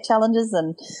gone with their challenges,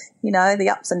 and the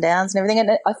ups and downs and everything.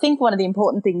 And I think one of the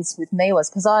important things with me was,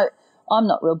 because I'm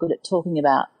not real good at talking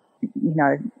about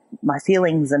my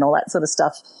feelings and all that sort of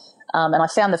stuff, and I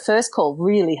found the first call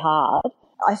really hard.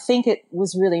 I think it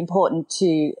was really important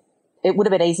it would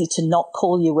have been easy to not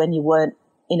call you when you weren't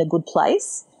in a good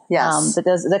place. Yes. But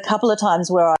there's a couple of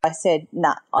times where I said,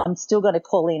 nah, I'm still going to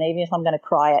call in, even if I'm going to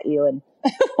cry at you and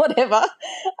whatever,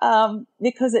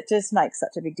 because it just makes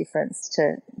such a big difference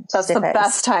That's the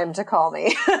best time to call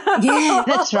me. Yeah,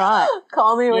 that's right.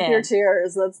 Call me with your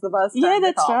tears. That's the best time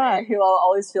to call me. You'll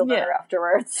always feel better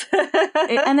afterwards.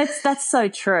 And that's so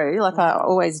true. Like I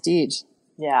always did.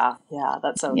 Yeah,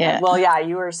 that's so good. Well,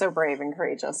 you were so brave and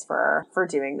courageous for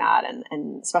doing that,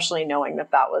 and especially knowing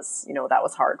that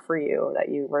was hard for you, that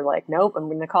you were like, nope, I'm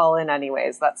going to call in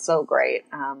anyways. That's so great.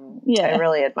 I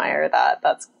really admire that.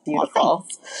 That's beautiful.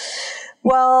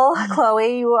 Well,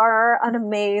 Chloe, you are an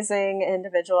amazing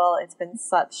individual. It's been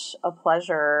such a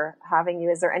pleasure having you.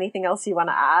 Is there anything else you want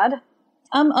to add?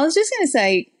 I was just going to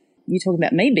say, you're talking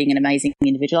about me being an amazing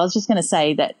individual. I was just going to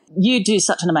say that you do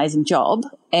such an amazing job.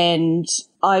 And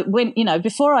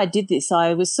before I did this,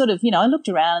 I was sort of, I looked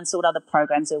around and saw what other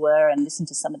programs there were and listened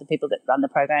to some of the people that run the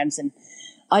programs. And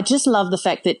I just love the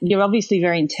fact that you're obviously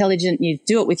very intelligent. You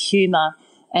do it with humour,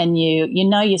 and you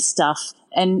know your stuff.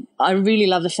 And I really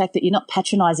love the fact that you're not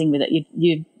patronising with it.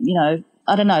 You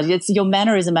I don't know. Your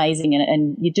manner is amazing,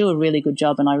 and you do a really good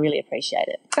job, and I really appreciate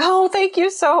it. Oh, thank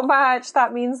you so much.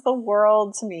 That means the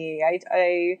world to me.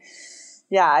 I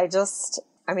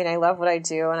love what I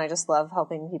do, and I just love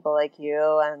helping people like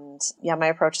you. And my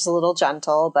approach is a little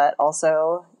gentle, but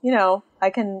also, I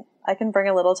can bring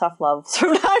a little tough love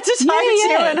from time to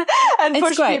time too, and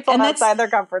push people outside their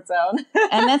comfort zone.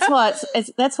 And that's why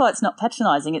it's not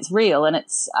patronizing. It's real, and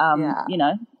it's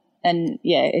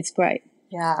it's great.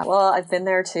 Yeah, well, I've been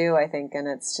there too, I think, and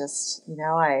it's just,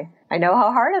 I know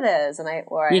how hard it is, and I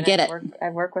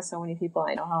work with so many people.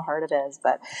 I know how hard it is,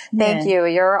 but thank you.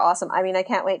 You're awesome. I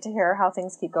can't wait to hear how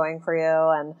things keep going for you,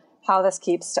 and how this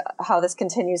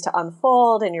continues to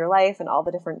unfold in your life, and all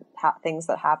the different things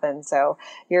that happen. So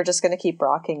you're just going to keep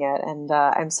rocking it, and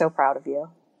I'm so proud of you.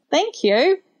 Thank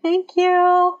you. Thank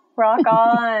you. Rock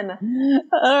on.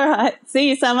 All right. See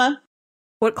you, Summer.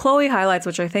 What Chloe highlights,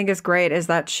 which I think is great, is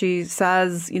that she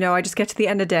says, I just get to the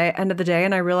end of the day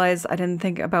and I realize I didn't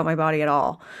think about my body at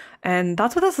all. And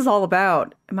that's what this is all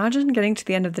about. Imagine getting to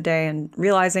the end of the day and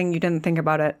realizing you didn't think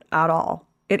about it at all.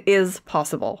 It is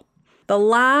possible. The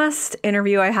last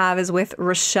interview I have is with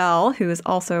Rochelle, who is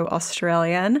also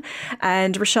Australian.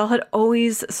 And Rochelle had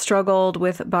always struggled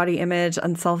with body image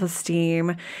and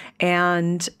self-esteem.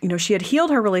 And, she had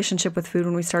healed her relationship with food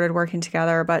when we started working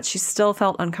together, but she still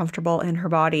felt uncomfortable in her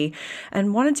body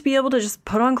and wanted to be able to just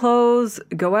put on clothes,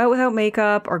 go out without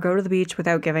makeup, or go to the beach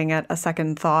without giving it a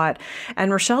second thought.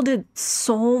 And Rochelle did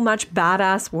so much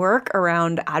badass work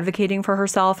around advocating for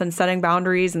herself and setting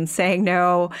boundaries and saying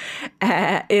no.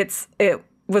 It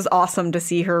was awesome to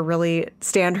see her really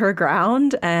stand her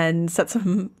ground and set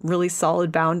some really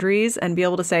solid boundaries and be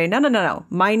able to say, no,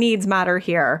 my needs matter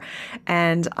here.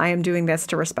 And I am doing this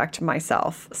to respect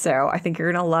myself. So I think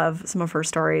you're going to love some of her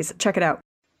stories. Check it out.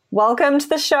 Welcome to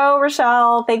the show,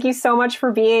 Rochelle. Thank you so much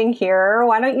for being here.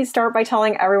 Why don't you start by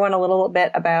telling everyone a little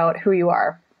bit about who you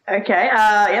are? Okay.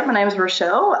 My name is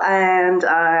Rochelle, and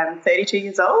I'm 32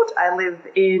 years old. I live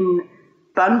in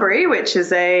Bunbury, which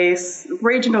is a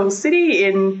regional city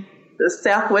in the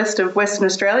southwest of Western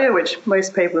Australia, which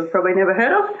most people have probably never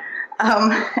heard of.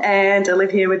 And I live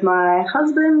here with my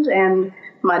husband and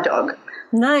my dog.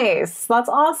 Nice. That's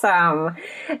awesome.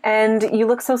 And you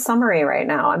look so summery right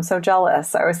now. I'm so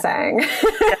jealous, I was saying.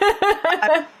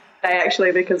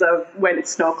 Actually, because I went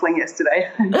snorkeling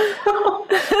yesterday.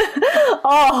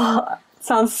 Oh,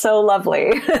 Sounds so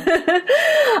lovely.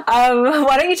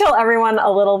 Why don't you tell everyone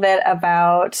a little bit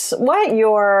about what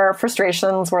your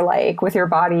frustrations were like with your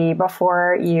body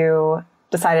before you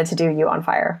decided to do You on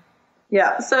Fire?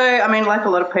 Yeah, so I mean, like a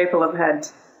lot of people, I've had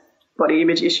body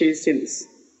image issues since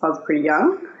I was pretty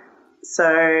young.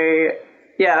 So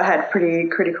yeah, I had pretty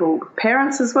critical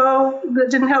parents as well that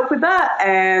didn't help with that,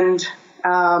 and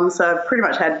so I've pretty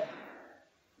much had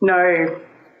no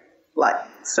like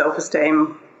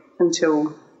self-esteem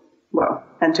until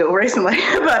recently.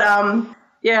 But I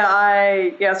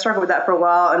struggled with that for a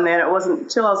while, and then it wasn't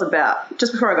until I was about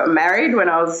just before I got married, when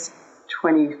I was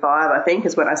 25, I think,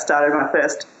 is when I started my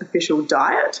first official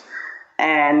diet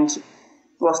and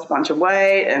lost a bunch of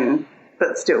weight,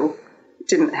 but still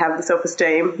didn't have the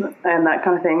self-esteem and that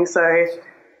kind of thing. So,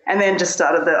 and then just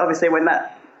started obviously when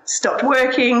that stopped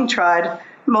working, tried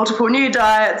multiple new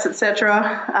diets,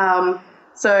 etc.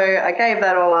 So I gave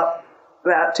that all up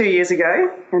about 2 years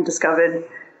ago and discovered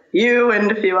you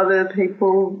and a few other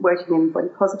people working in body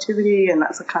positivity and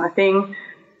that kind of thing.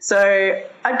 So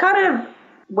I kind of,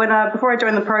 before I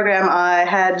joined the program, I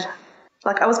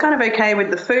was kind of okay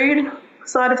with the food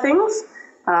side of things.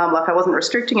 I wasn't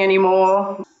restricting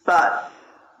anymore, but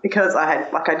because I'd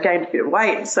gained a bit of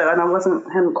weight, and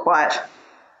I hadn't quite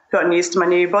gotten used to my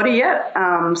new body yet.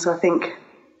 So I think,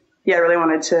 I really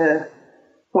wanted to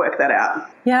work that out.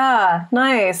 Yeah,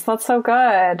 nice. That's so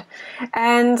good.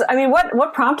 And I mean,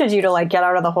 what prompted you to get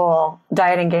out of the whole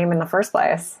dieting game in the first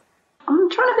place? I'm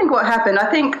trying to think what happened. I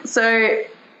think so.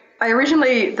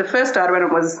 The first diet I went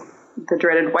on was the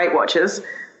dreaded Weight Watchers,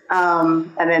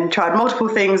 and then tried multiple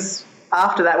things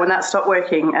after that when that stopped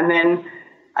working. And then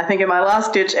I think in my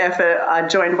last ditch effort, I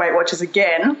joined Weight Watchers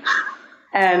again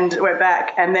and went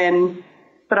back. And then,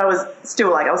 but I was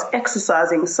still I was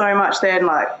exercising so much then,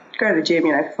 going to the gym,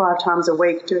 5 times a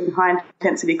week, doing high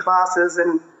intensity classes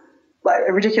and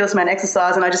a ridiculous amount of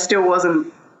exercise. And I just still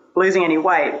wasn't losing any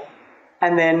weight.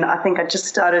 And then I think I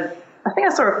saw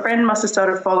a friend must have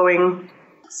started following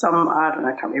some, I don't know,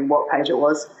 I can't remember what page it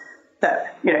was,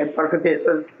 that, brought up a bit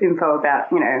of info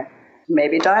about,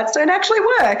 maybe diets don't actually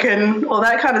work and all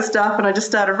that kind of stuff. And I just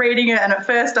started reading it. And at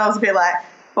first I was a bit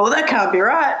well, that can't be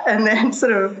right. And then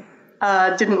sort of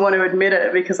didn't want to admit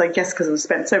it because I've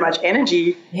spent so much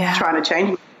energy trying to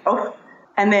change myself.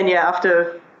 And then,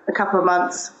 after a couple of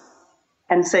months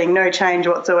and seeing no change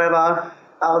whatsoever,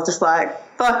 I was just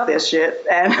fuck this shit.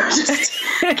 And I just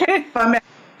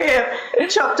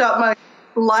chopped up my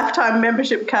lifetime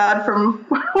membership card from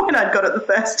when I'd got it the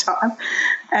first time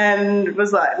and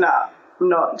was nah, I'm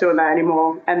not doing that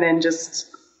anymore. And then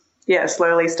just,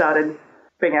 slowly started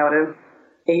being able to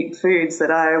eat foods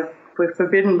that I were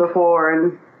forbidden before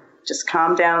and just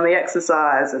calm down on the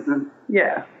exercise. And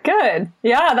Good.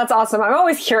 Yeah, that's awesome. I'm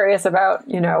always curious about,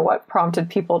 what prompted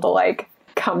people to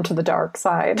come to the dark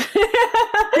side,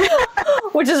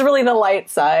 which is really the light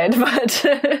side. But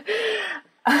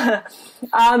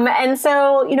and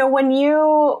so, when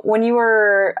you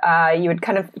were, you had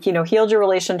kind of, healed your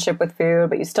relationship with food,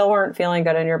 but you still weren't feeling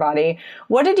good in your body.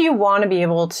 What did you want to be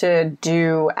able to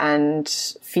do and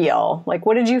feel?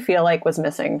 What did you feel was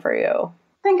missing for you?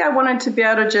 I think I wanted to be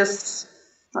able to just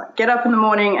get up in the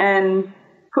morning and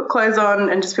put clothes on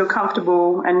and just feel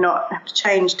comfortable and not have to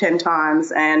change 10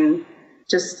 times and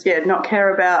just, not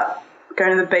care about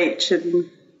going to the beach and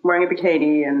wearing a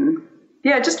bikini and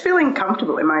just feeling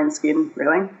comfortable in my own skin,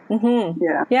 really. Mm-hmm.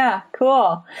 Yeah,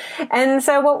 cool. And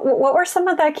so what were some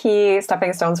of the key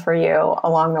stepping stones for you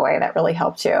along the way that really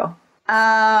helped you?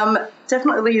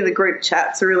 Definitely the group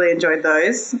chats. I really enjoyed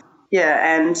those.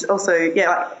 Yeah, and also,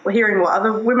 hearing what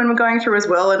other women were going through as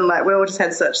well, and we all just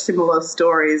had such similar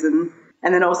stories, and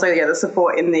then also, the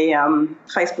support in the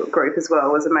Facebook group as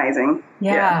well was amazing.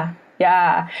 Yeah.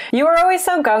 You were always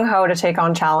so gung-ho to take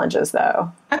on challenges,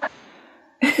 though.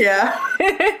 Yeah.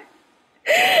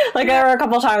 There were a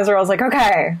couple of times where I was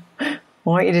okay, I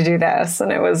want you to do this.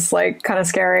 And it was kind of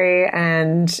scary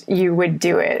and you would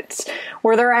do it.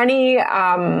 Were there any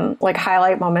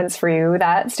highlight moments for you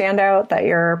that stand out that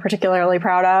you're particularly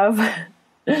proud of?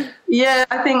 Yeah,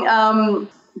 I think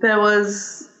there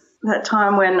was that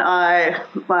time when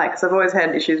because I've always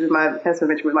had issues with as I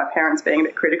mentioned, with my parents being a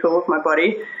bit critical of my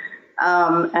body.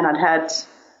 And I'd had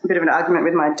a bit of an argument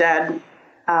with my dad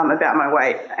about my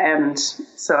weight, and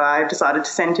so I decided to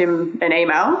send him an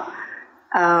email,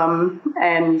 and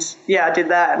I did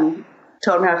that and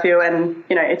told him how I feel, and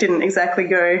it didn't exactly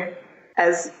go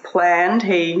as planned.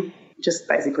 He just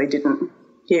basically didn't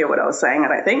hear what I was saying, I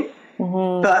don't think.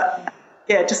 Mm-hmm. But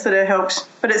it just sort of helped.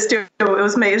 But it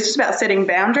was me. It was just about setting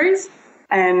boundaries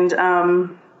and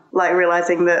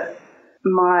realizing that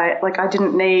I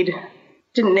didn't need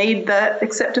didn't need that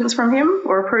acceptance from him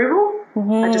or approval.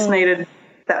 I just needed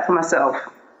that for myself.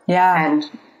 Yeah. And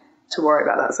to worry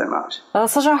about that so much. That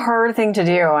was such a hard thing to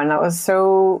do. And that was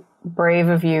so brave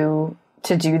of you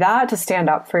to do that, to stand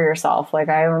up for yourself. Like,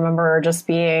 I remember just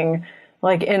being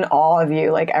like in awe of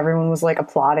you. Like, everyone was like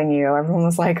applauding you. Everyone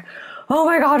was like, oh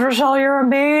my God, Rochelle, you're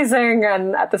amazing.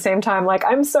 And at the same time, like,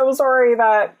 I'm so sorry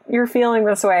that you're feeling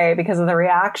this way because of the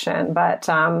reaction. But,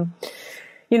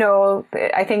 you know,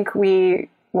 I think when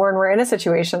we're in a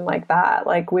situation like that,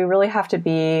 like, we really have to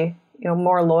be, you know,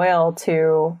 more loyal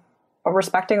to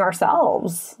respecting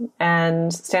ourselves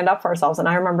and stand up for ourselves. And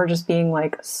I remember just being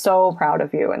like so proud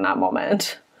of you in that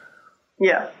moment.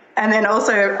 Yeah. And then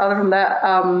also, other than that,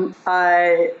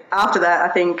 after that,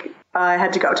 I think I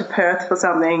had to go up to Perth for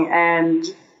something, and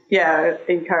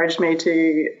encouraged me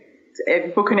to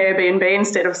book an Airbnb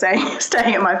instead of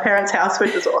staying at my parents' house,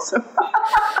 which was awesome.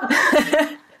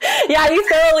 Yeah, you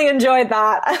thoroughly enjoyed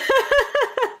that.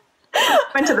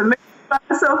 Went to the moon by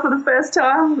myself for the first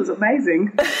time. It was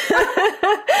amazing.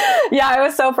 Yeah, I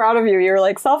was so proud of you. You were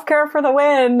like, self-care for the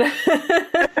win.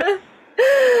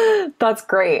 That's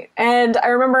great. And I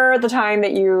remember the time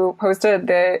that you posted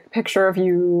the picture of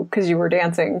you because you were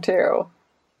dancing too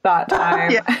that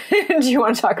time. Do you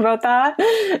want to talk about that?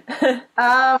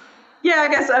 I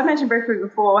guess I mentioned briefly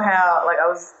before how like I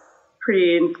was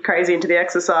pretty crazy into the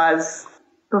exercise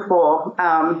before.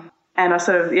 And I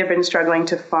sort of been struggling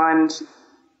to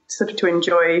to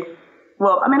enjoy.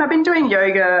 Well, I mean, I've been doing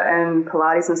yoga and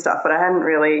Pilates and stuff, but I hadn't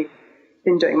really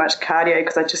been doing much cardio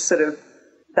because I just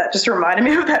that just reminded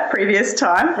me of that previous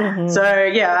time. Mm-hmm. So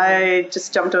I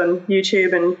just jumped on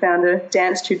YouTube and found a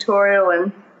dance tutorial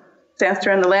and danced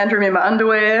around the lounge room in my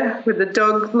underwear with the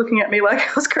dog looking at me like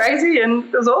I was crazy, and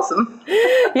it was awesome.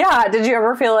 Yeah. Did you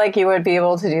ever feel like you would be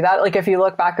able to do that? Like, if you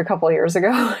look back a couple of years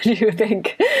ago, do you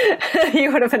think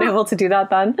you would have been able to do that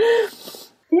then?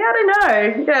 Yeah, I don't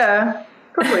know. Yeah,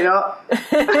 probably not.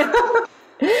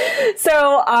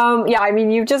 So, I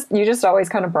mean, you just always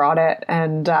kind of brought it,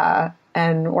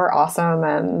 and we're awesome,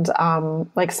 and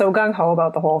like so gung ho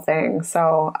about the whole thing.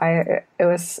 So it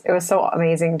was so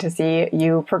amazing to see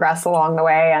you progress along the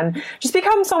way and just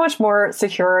become so much more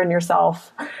secure in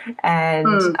yourself, and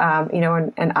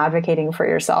and advocating for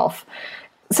yourself.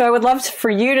 So I would love for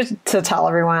you to tell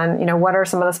everyone, you know, what are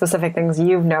some of the specific things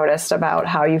you've noticed about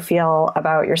how you feel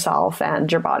about yourself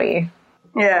and your body?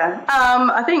 Yeah,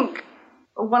 I think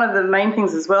one of the main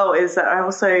things as well is that I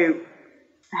also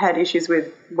had issues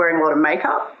with wearing a lot of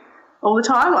makeup all the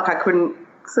time. Like, I couldn't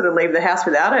sort of leave the house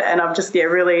without it. And I've just,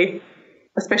 really,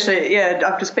 especially,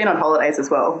 I've just been on holidays as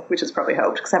well, which has probably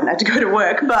helped because I haven't had to go to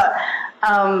work. But,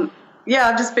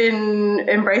 I've just been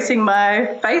embracing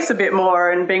my face a bit more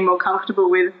and being more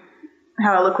comfortable with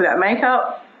how I look without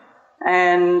makeup.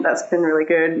 And that's been really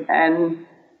good. And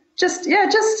just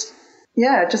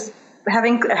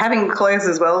having clothes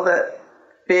as well that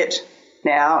fit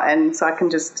now. And so I can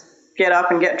just get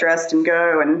up and get dressed and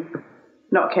go and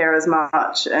not care as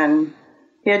much, and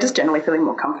just generally feeling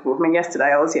more comfortable. I mean,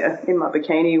 yesterday I was in my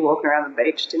bikini walking around the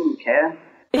beach, didn't care.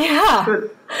 Yeah,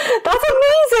 that's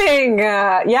amazing.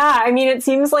 I mean, it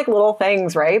seems like little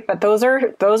things, right? But those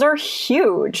are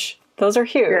huge. Those are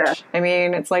huge. Yeah. I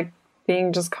mean, it's like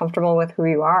being just comfortable with who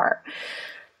you are.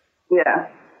 Yeah.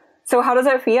 So how does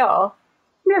it feel?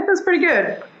 Yeah, it feels pretty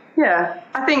good. Yeah,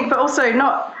 I think, but also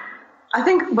not. I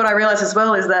think what I realized as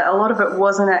well is that a lot of it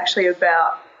wasn't actually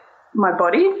about my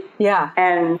body. Yeah.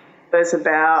 And it was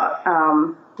about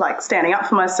like standing up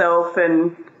for myself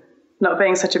and not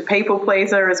being such a people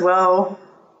pleaser as well,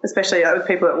 especially with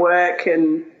people at work,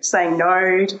 and saying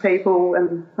no to people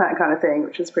and that kind of thing,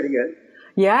 which was pretty good.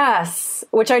 Yes,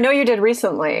 which I know you did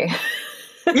recently.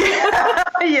 Yeah,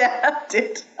 I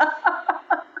did.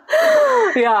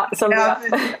 Yeah. So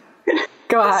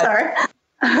go ahead. Sorry.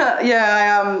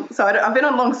 So I've been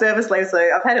on long service leave, so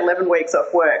I've had 11 weeks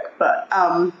off work, but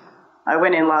I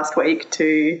went in last week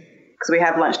because we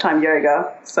have lunchtime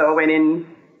yoga, so I went in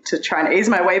to try and ease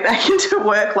my way back into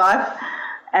work life,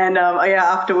 and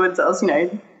afterwards I was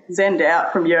zenned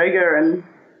out from yoga and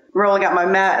rolling up my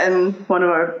mat, and one of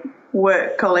my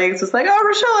work colleagues was like, "Oh,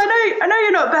 Rochelle, I know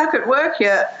you're not back at work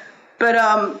yet," but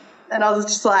and I was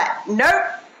just like, "Nope,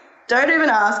 don't even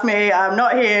ask me, I'm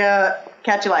not here.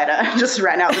 Catch you later." Just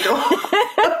ran out the door.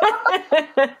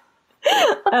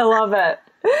 I love it.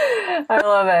 I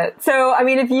love it. So, I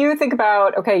mean, if you think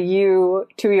about, okay, you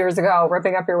 2 years ago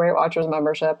ripping up your Weight Watchers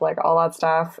membership, like all that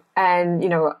stuff, and,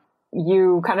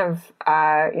 you kind of,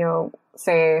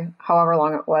 say however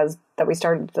long it was that we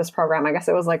started this program, I guess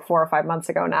it was like 4 or 5 months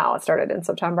ago now. It started in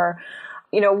September.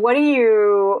 What do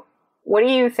you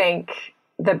think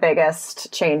the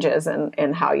biggest changes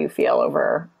in how you feel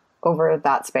over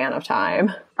that span of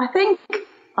time? I think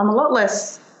I'm a lot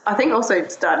less. I think also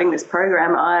starting this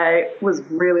program, I was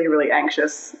really, really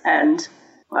anxious and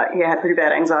had pretty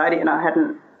bad anxiety, and I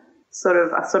hadn't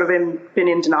been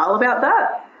in denial about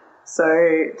that.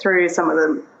 So through some of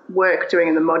the work doing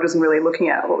in the modules and really looking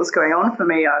at what was going on for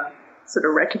me, I sort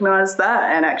of recognised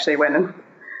that and actually went and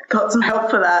got some help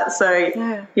for that. So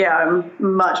yeah, I'm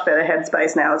much better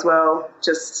headspace now as well.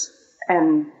 Just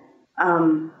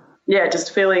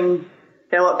feeling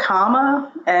a lot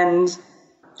calmer and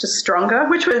just stronger,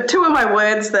 which were two of my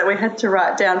words that we had to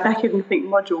write down back in, I think,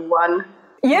 module 1.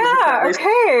 Yeah,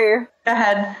 okay. I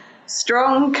had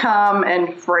strong, calm,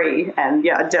 and free, and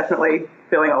yeah, definitely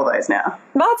feeling all those now.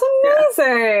 That's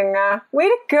amazing. Yeah. Way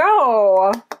to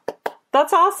go.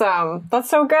 That's awesome. That's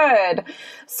so good.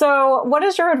 So what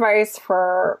is your advice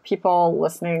for people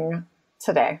listening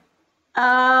today?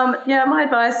 My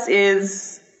advice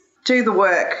is do the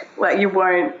work. Like, you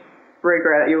won't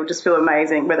regret it. You'll just feel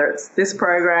amazing, whether it's this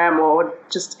program or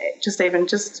just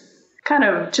kind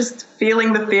of just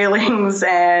feeling the feelings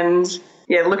and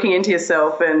looking into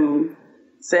yourself and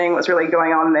seeing what's really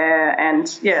going on there. And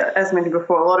as mentioned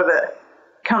before, a lot of it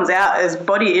comes out as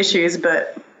body issues,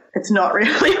 but it's not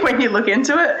really when you look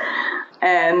into it.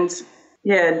 And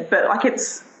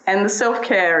and the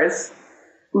self-care is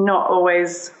not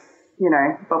always,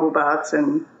 bubble baths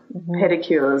and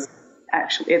pedicures.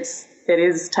 Actually, it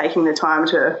is taking the time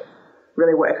to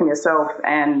really work on yourself,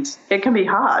 and it can be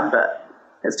hard, but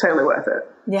it's totally worth it.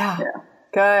 Yeah.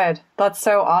 Good. That's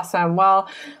so awesome. Well,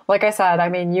 like I said, I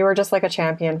mean, you were just like a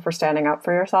champion for standing up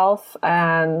for yourself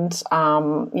and,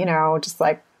 just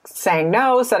like saying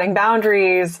no, setting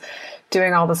boundaries,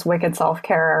 doing all this wicked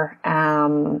self-care,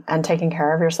 and taking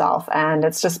care of yourself. And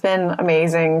it's just been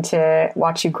amazing to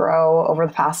watch you grow over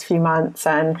the past few months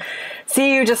and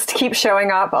see you just keep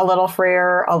showing up a little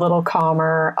freer, a little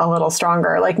calmer, a little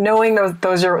stronger. Like, knowing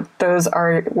those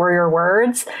were your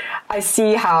words, I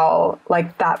see how,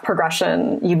 like, that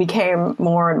progression, you became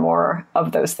more and more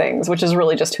of those things, which is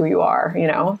really just who you are.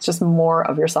 It's just more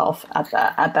of yourself at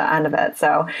the end of it.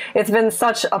 So it's been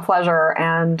such a pleasure,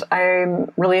 and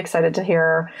I'm really excited to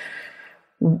hear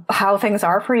how things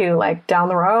are for you, like, down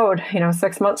the road,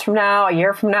 6 months from now, a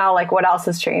year from now, like, what else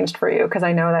has changed for you? Because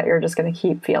I know that you're just going to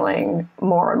keep feeling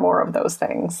more and more of those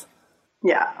things.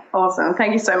 Yeah. Awesome.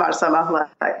 Thank you so much, Summer.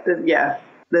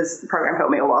 This program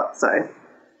helped me a lot. So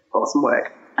awesome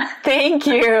work. Thank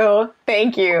you.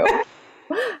 Thank you.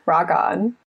 Rock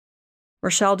on.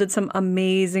 Rochelle did some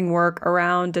amazing work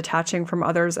around detaching from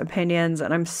others' opinions,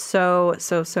 and I'm so,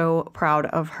 so, so proud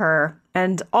of her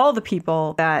and all the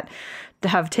people that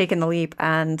have taken the leap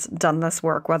and done this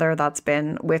work, whether that's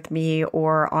been with me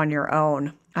or on your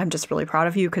own. I'm just really proud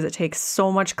of you because it takes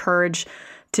so much courage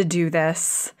to do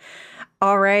this.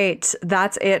 All right,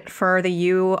 that's it for the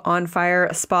You on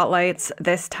Fire spotlights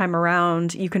this time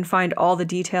around. You can find all the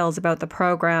details about the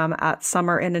program at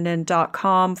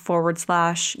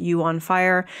summerinnanen.com/You on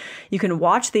Fire. You can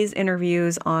watch these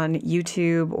interviews on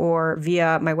YouTube or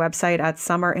via my website at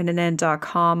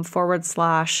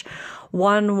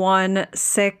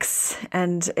summerinnanen.com/116.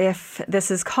 And if this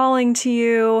is calling to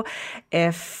you,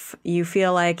 if you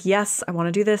feel like, yes, I want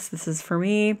to do this, this is for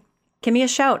me, give me a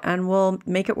shout and we'll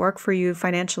make it work for you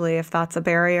financially if that's a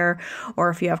barrier.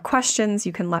 Or if you have questions,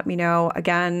 you can let me know.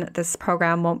 Again, this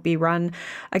program won't be run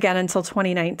again until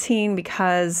 2019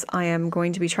 because I am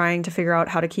going to be trying to figure out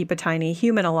how to keep a tiny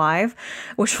human alive,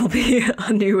 which will be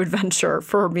a new adventure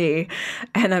for me.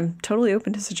 And I'm totally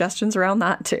open to suggestions around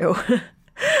that too.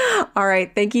 All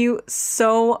right. Thank you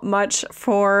so much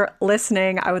for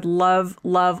listening. I would love,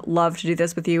 love, love to do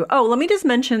this with you. Oh, let me just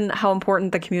mention how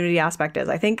important the community aspect is.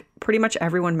 I think pretty much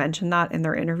everyone mentioned that in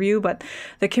their interview, but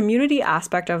the community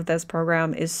aspect of this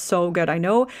program is so good. I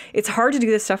know it's hard to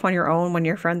do this stuff on your own when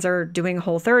your friends are doing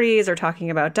Whole30s or talking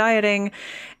about dieting.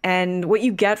 And what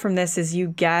you get from this is you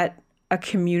get a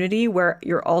community where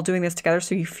you're all doing this together.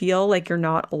 So you feel like you're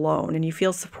not alone and you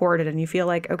feel supported and you feel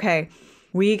like, okay,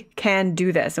 we can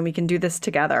do this and we can do this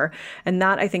together. And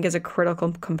that, I think, is a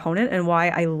critical component and why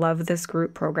I love this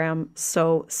group program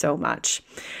so, so much.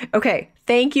 Okay.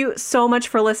 Thank you so much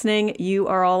for listening. You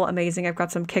are all amazing. I've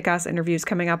got some kick-ass interviews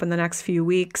coming up in the next few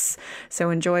weeks.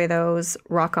 So enjoy those.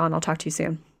 Rock on. I'll talk to you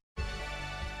soon.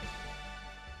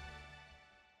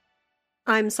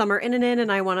 I'm Summer Innanen,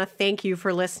 and I want to thank you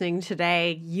for listening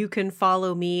today. You can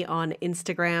follow me on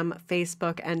Instagram,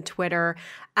 Facebook, and Twitter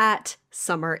at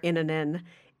Summer Innanen.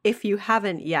 If you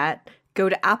haven't yet, go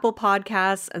to Apple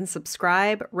Podcasts and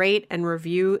subscribe, rate, and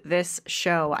review this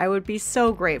show. I would be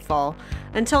so grateful.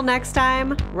 Until next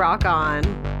time, rock on.